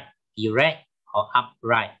 you can write erect or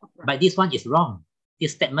upright. But this one is wrong.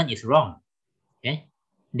 This statement is wrong. Okay?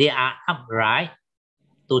 They are upright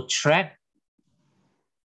to trap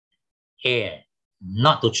air,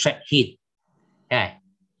 not to trap heat. Okay?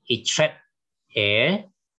 It traps air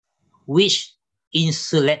which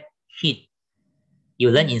insulate heat. You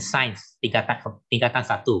learn in science, tingkatan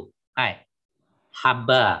 1. Right?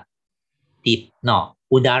 Haba,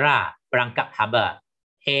 udara perangkap haba.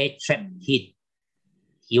 Air trap heat.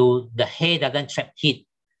 The hair doesn't trap heat.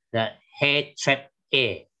 The hair trap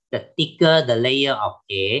air. The thicker the layer of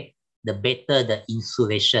air, the better the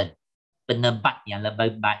insulation. penebat yang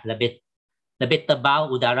lebih tebal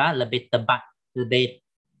udara, lebih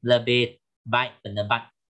baik penebat,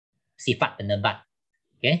 sifat penebat.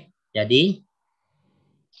 Okay, jadi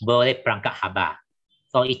boleh perangkap haba.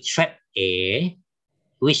 So it trap air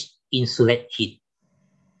which insulate heat.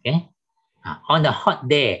 Okay, on the hot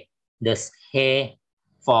day, the hair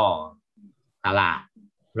fall. Salah.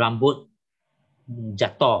 Rambut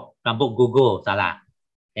jatuh, rambut gugur. Salah.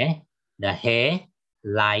 Okay, the hair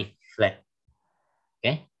lie flat.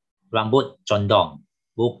 Okay, rambut condong,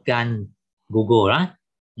 bukan gugur,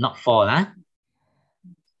 not fall.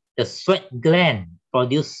 The sweat gland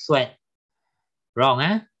produce sweat. Wrong,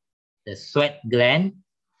 the sweat gland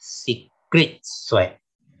secrete sweat.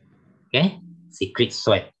 Okay, secrete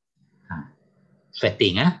sweat.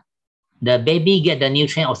 Sweating. The baby get the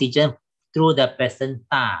nutrient oxygen through the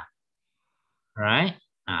placenta. Right?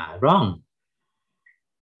 Wrong.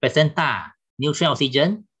 Placenta, nutrient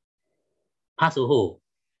oxygen pass to who?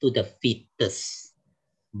 To the fetus.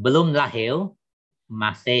 Belum lahir,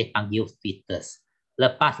 masih panggil fetus.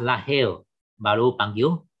 Lepas lahir, baru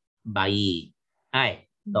panggil bayi. Hai,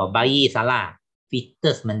 so bayi salah.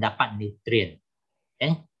 Fetus mendapat nutrient.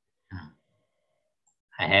 Okay?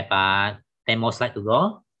 I have 10 more slides to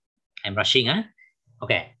go. I'm rushing.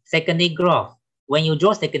 Okay, secondary growth. When you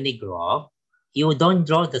draw secondary growth, you don't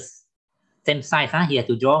draw the same size. You have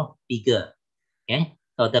to draw bigger. Okay,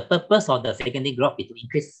 so the purpose of the secondary growth is to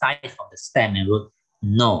increase size of the stem and root.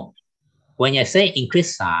 No. When you say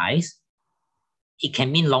increase size, it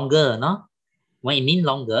can mean longer, no? When it means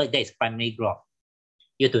longer, that is primary growth.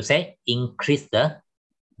 You have to say increase the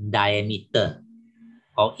diameter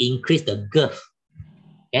or increase the girth.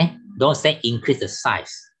 Okay, don't say increase the size.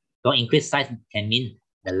 Don't increase size can mean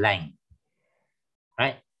the length.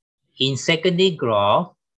 Right? In secondary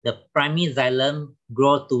growth, the primary xylem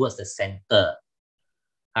grow towards the center.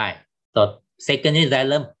 Right. So secondary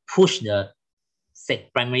xylem push the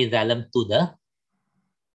primary xylem to the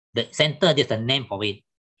center. There's a name for it.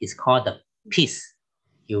 It's called the pith.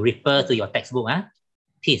 You refer to your textbook,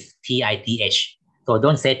 pith, P-I-T-H. So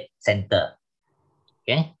don't say center.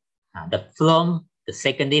 Okay. The phloem, the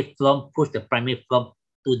secondary phloem push the primary phloem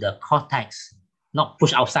to the cortex, not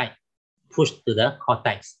push outside, push to the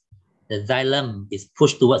cortex. The xylem is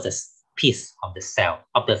pushed towards the piece of the cell,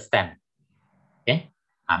 of the stem. Okay.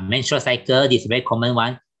 Menstrual cycle, this is a very common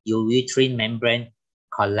one. Uterine membrane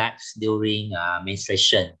collapse during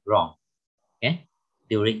menstruation. Wrong. Okay.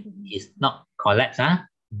 During is not collapse,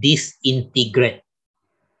 disintegrate.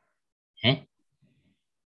 Okay.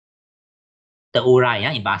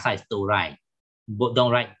 Terurai, in bahasa is terurai.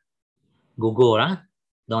 Don't write gugur,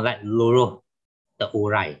 don't write luruh,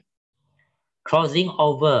 terurai. Crossing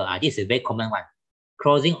over, this is a very common one.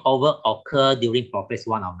 Crossing over occur during process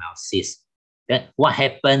 1 of meiosis. Then what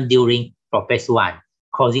happened during process 1?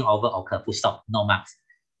 Crossing over occur, full stop, no marks.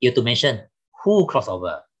 You have to mention who cross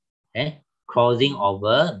over. Okay? Crossing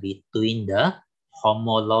over between the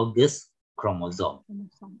homologous chromosome.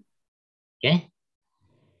 Okay?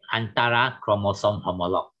 Antara kromosom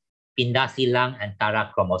homolog. Pindah silang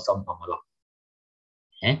antara kromosom homolog.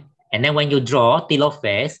 Okay? And then when you draw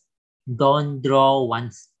telophase, don't draw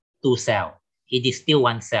two cells. It is still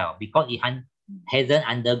one cell because it hasn't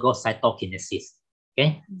undergone cytokinesis.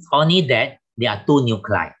 Okay, only that there are two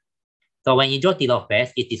nuclei. So when you draw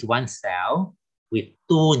telophase, it is one cell with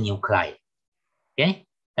two nuclei. Okay,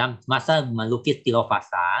 dan masa melukis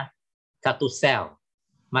telofasa, satu sel,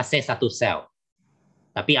 masih satu sel,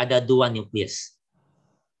 tapi ada dua nukleus.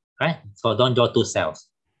 Right, so don't draw two cells.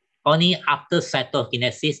 Only after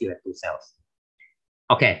cytokinesis you have two cells.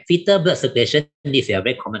 Okay, fetal blood circulation, this is a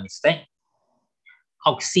very common mistake.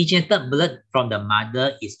 Oxygenated blood from the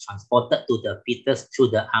mother is transported to the fetus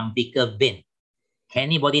through the umbilical vein.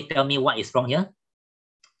 Can anybody tell me what is wrong here?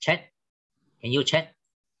 Chat. Can you chat?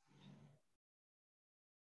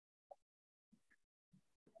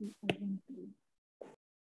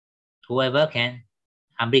 Whoever can.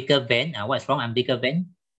 Umbilical vein. What's wrong? Umbilical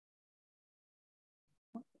vein?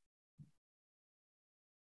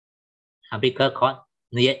 Umbilical cord.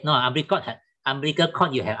 No, umbilical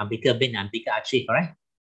cord, you have umbilical vein and umbilical artery, correct?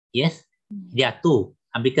 Yes? There are two.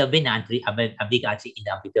 Umbilical vein and umbilical artery in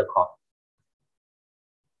the umbilical cord.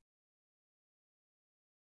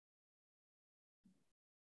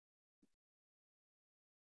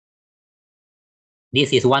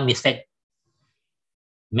 This is one mistake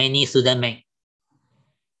many students make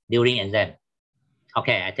during exam.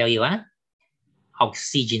 Okay, I tell you,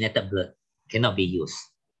 oxygenated blood cannot be used.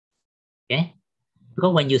 Okay?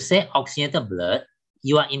 Because when you say oxygenated blood,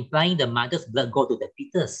 you are implying the mother's blood go to the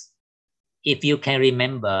fetus. If you can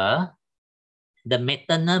remember, the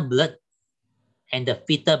maternal blood and the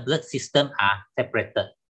fetal blood system are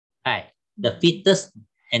separated. Right? The fetus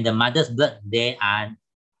and the mother's blood, there's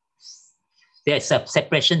a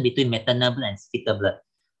separation between maternal blood and fetal blood.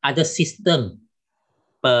 Other system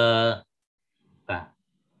per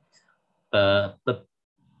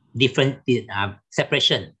different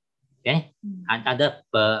separation. Okay? And other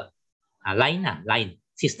line.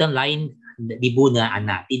 Sistem lain ibu dengan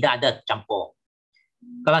anak. Tidak ada campur.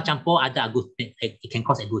 Kalau campur ada it can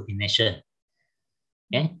cause agglutination.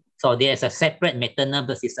 Okay? So there is a separate maternal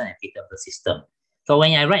blood system and fetal blood system. So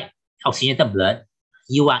when I write oxygenated blood,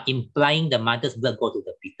 you are implying the mother's blood go to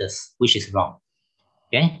the fetus, which is wrong.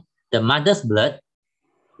 Okay? The mother's blood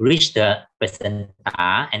reach the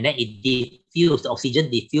placenta and then it diffuse, the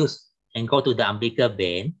oxygen diffuse and go to the umbilical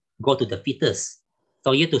vein, go to the fetus.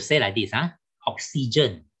 So you have to say like this,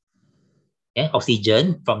 oxygen. Okay?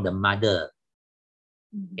 Oxygen from the mother.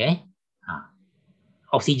 Okay?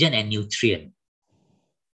 Oxygen and nutrient.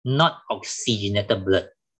 Not oxygenated blood.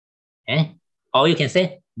 Okay? Or you can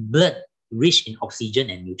say blood rich in oxygen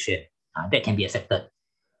and nutrient. That can be accepted.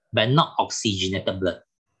 But not oxygenated blood.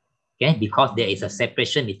 Okay? Because there is a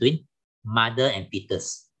separation between mother and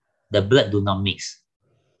fetus. The blood do not mix.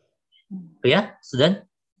 Clear, student?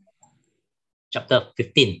 Chapter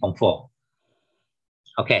 15, form 4.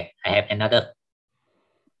 Okay, I have another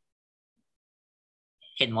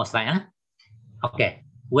 8 more slides. Okay,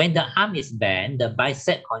 when the arm is bent, the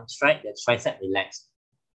bicep contract, the tricep relax.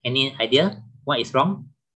 Any idea what is wrong?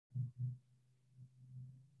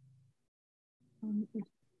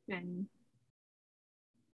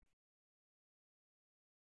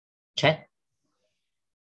 Check.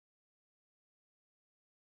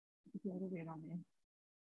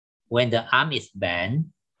 When the arm is bent,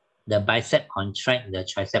 the bicep contract, the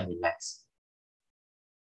tricep relax.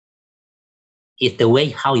 It's the way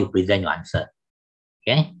how you present your answer.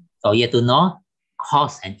 Okay, so you have to know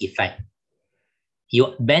cause and effect.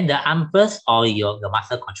 You bend the arm first or your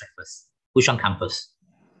muscle contract first? Which one comes first?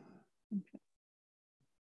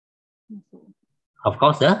 Of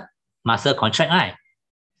course, the muscle contract, right?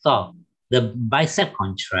 So the bicep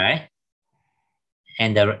contract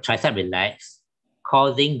and the tricep relax,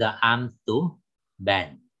 causing the arm to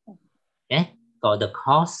bend. Okay, so the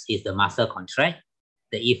cause is the muscle contract,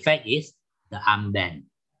 the effect is the arm bend,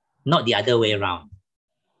 not the other way around.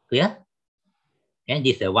 Clear? And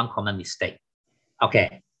this is one common mistake.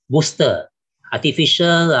 Okay, booster,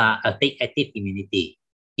 artificial active immunity.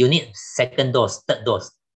 You need second dose, third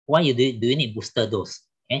dose. Why do you need booster dose?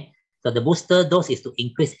 Okay, so the booster dose is to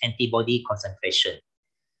increase antibody concentration.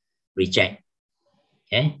 Reject.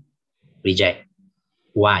 Okay, reject.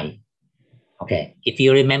 Why? Okay, if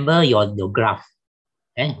you remember your graph,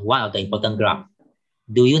 one of the important graph,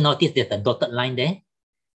 do you notice there's a dotted line there?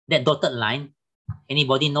 That dotted line,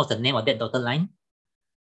 anybody knows the name of that dotted line?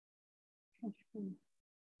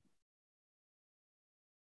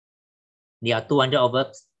 There are 200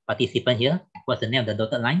 over participants here. What's the name of the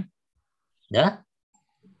dotted line? The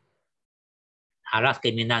Aras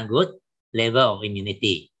Keminang good level of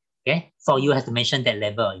immunity. Okay, so you have to mention that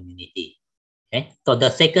level of immunity. Okay, so the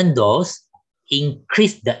second dose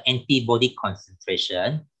increase the antibody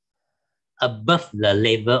concentration above the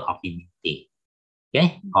level of immunity.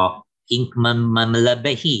 Okay, or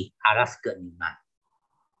melebihi Aras Keminang.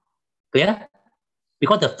 Clear?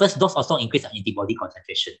 Because the first dose also increase the antibody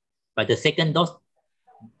concentration, but the second dose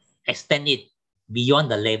extend it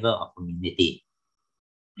beyond the level of immunity.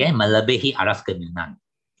 Okay, melebihi Aras Keminang.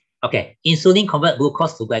 Okay, insulin convert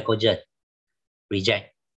glucose to glycogen.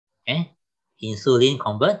 Reject. Okay, insulin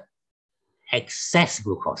convert excess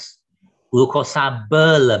glucose. Glukosa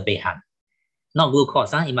berlebihan. Not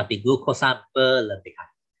glucose, it must be glukosa berlebihan.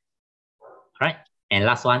 Right? And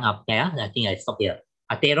last one up there, I think I stop here.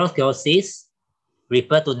 Atherosclerosis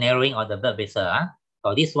refer to narrowing of the blood vessel.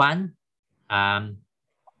 So this one,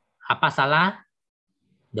 apa salah?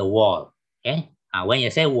 The wall. Okay. When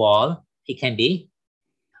you say wall, it can be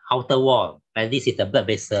outer wall. Like this is the blood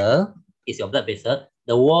vessel. Is your blood vessel.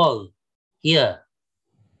 The wall here,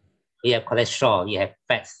 you have cholesterol, you have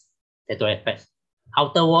fats, saturated fats.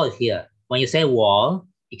 Outer wall is here. When you say wall,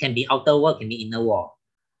 it can be outer wall, it can be inner wall.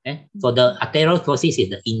 Okay? So the atherosclerosis is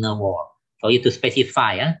the inner wall. So you have to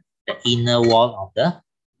specify the inner wall of the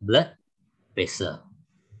blood vessel.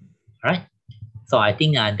 All right. So I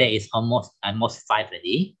think that is almost 5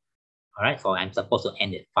 already. All right. So I'm supposed to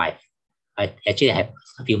end at 5. I actually have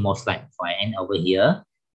a few more slides. So I end over here.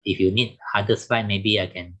 If you need other slides, maybe I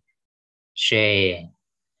can share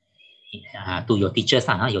to your teachers.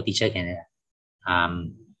 Your teacher can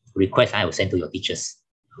request, I will send to your teachers.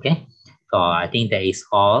 Okay. So I think that is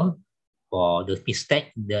all for the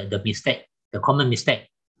mistake. The mistake the common mistake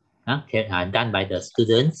done by the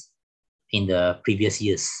students in the previous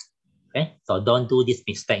years. Okay, so don't do this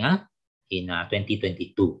mistake in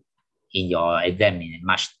 2022 in your exam in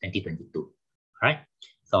March 2022. All right.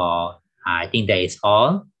 So I think that is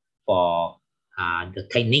all for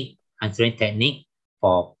the answering technique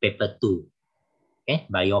for paper 2. Okay,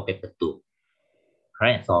 bio paper 2. All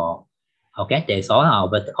right. So okay, that is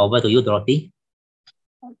all. Over to you, Dorothy.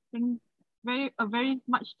 I think very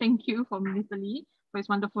much thank you for Mr. Lee for his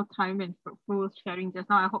wonderful time and fruitful sharing just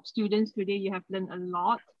now. I hope students today you have learned a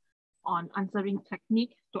lot on answering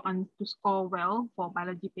technique to score well for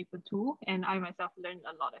biology paper 2, and I myself learned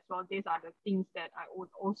a lot as well. These are the things that I would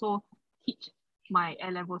also teach my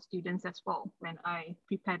A-level students as well when I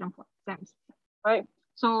prepare them for exams. Right.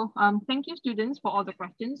 So thank you students for all the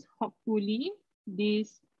questions. Hopefully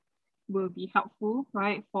this will be helpful,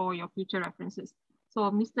 right, for your future references. So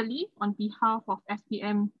Mr. Lee, on behalf of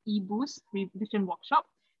SPM eBoost Revision Workshop,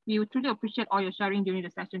 we would truly appreciate all your sharing during the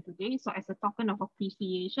session today. So as a token of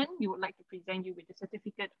appreciation, we would like to present you with the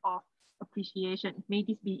certificate of appreciation. May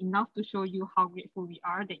this be enough to show you how grateful we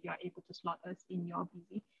are that you are able to slot us in your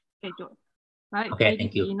busy schedule. Right? Okay, May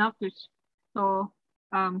thank this you. Be enough to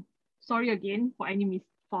sorry again for any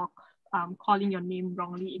calling your name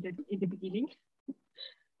wrongly in the beginning.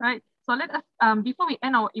 Right. So let us before we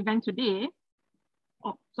end our event today.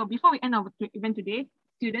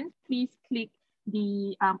 Students, please click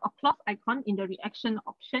the applause icon in the reaction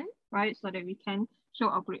option, right, so that we can show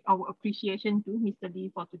our appreciation to Mr. Lee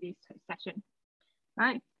for today's session,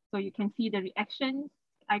 right? So you can see the reaction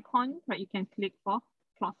icon, right? You can click for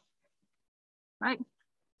applause, right?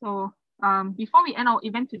 So before we end our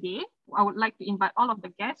event today, I would like to invite all of the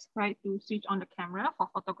guests, right, to switch on the camera for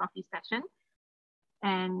photography session.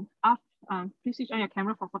 And after, please switch on your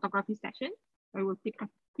camera for photography session. I will take a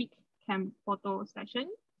quick cam photo session.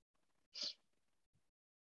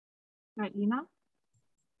 Right, Lina?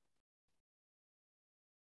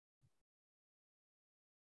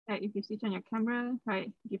 Right, if you switch on your camera,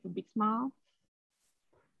 right, give a big smile.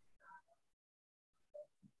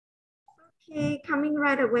 Okay, coming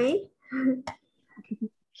right away.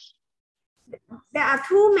 There are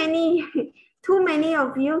too many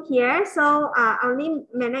of you here, so I only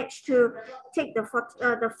managed to take the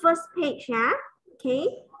first page. Yeah. Okay.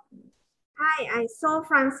 Hi, I saw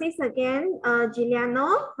Francis again.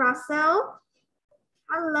 Giuliano, Russell.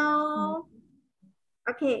 Hello.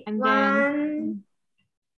 Okay. And then,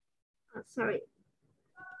 sorry.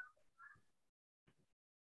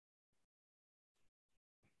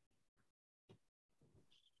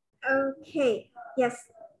 Okay. Yes,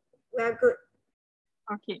 we are good.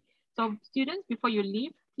 Okay. So students, before you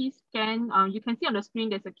leave, please scan. You can see on the screen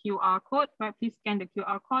there's a QR code. Right? Please scan the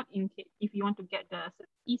QR code in case if you want to get the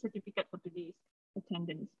e-certificate for today's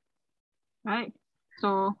attendance. Right.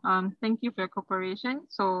 So thank you for your cooperation.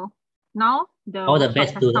 So now all the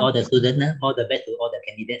best to all the students, all the best to all the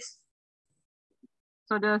candidates.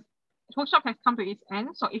 So the workshop has come to its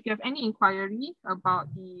end. So if you have any inquiry about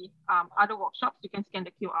the other workshops, you can scan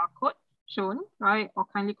the QR code shown, right? Or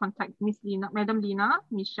kindly contact Miss Lina, Madam Lina,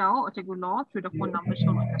 Michelle, or Tegulo through the phone number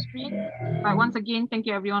shown on the screen. Right, once again, thank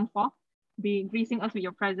you everyone for gracing us with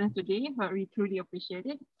your presence today. We truly appreciate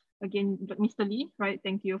it. Again, Mr. Lee, right?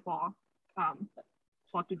 Thank you for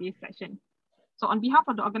today's session. So on behalf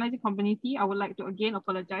of the organizing community, I would like to again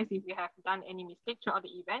apologize if we have done any mistakes throughout the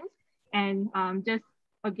event. And just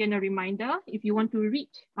again, a reminder, if you want to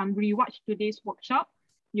rewatch today's workshop,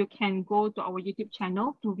 you can go to our YouTube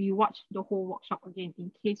channel to rewatch the whole workshop again in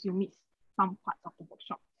case you missed some parts of the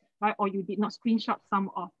workshop, right? Or you did not screenshot some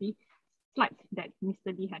of the slides that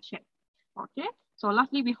Mr. Lee had shared. Okay, so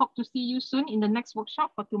lastly, we hope to see you soon in the next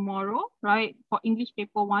workshop for tomorrow, right? For English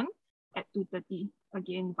paper 1 at 2:30,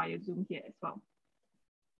 again via Zoom here as well.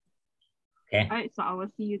 Okay. All right, so I will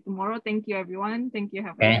see you tomorrow. Thank you, everyone. Thank you.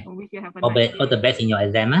 Wish you have a all nice day. All the best in your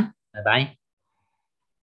exam. Bye-bye.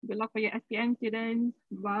 Good luck for your SPM students.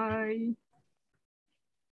 Bye.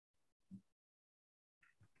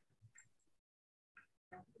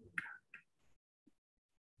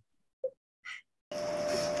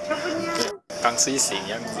刚睡醒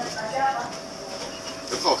样子，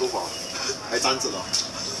很好头发，还粘着了。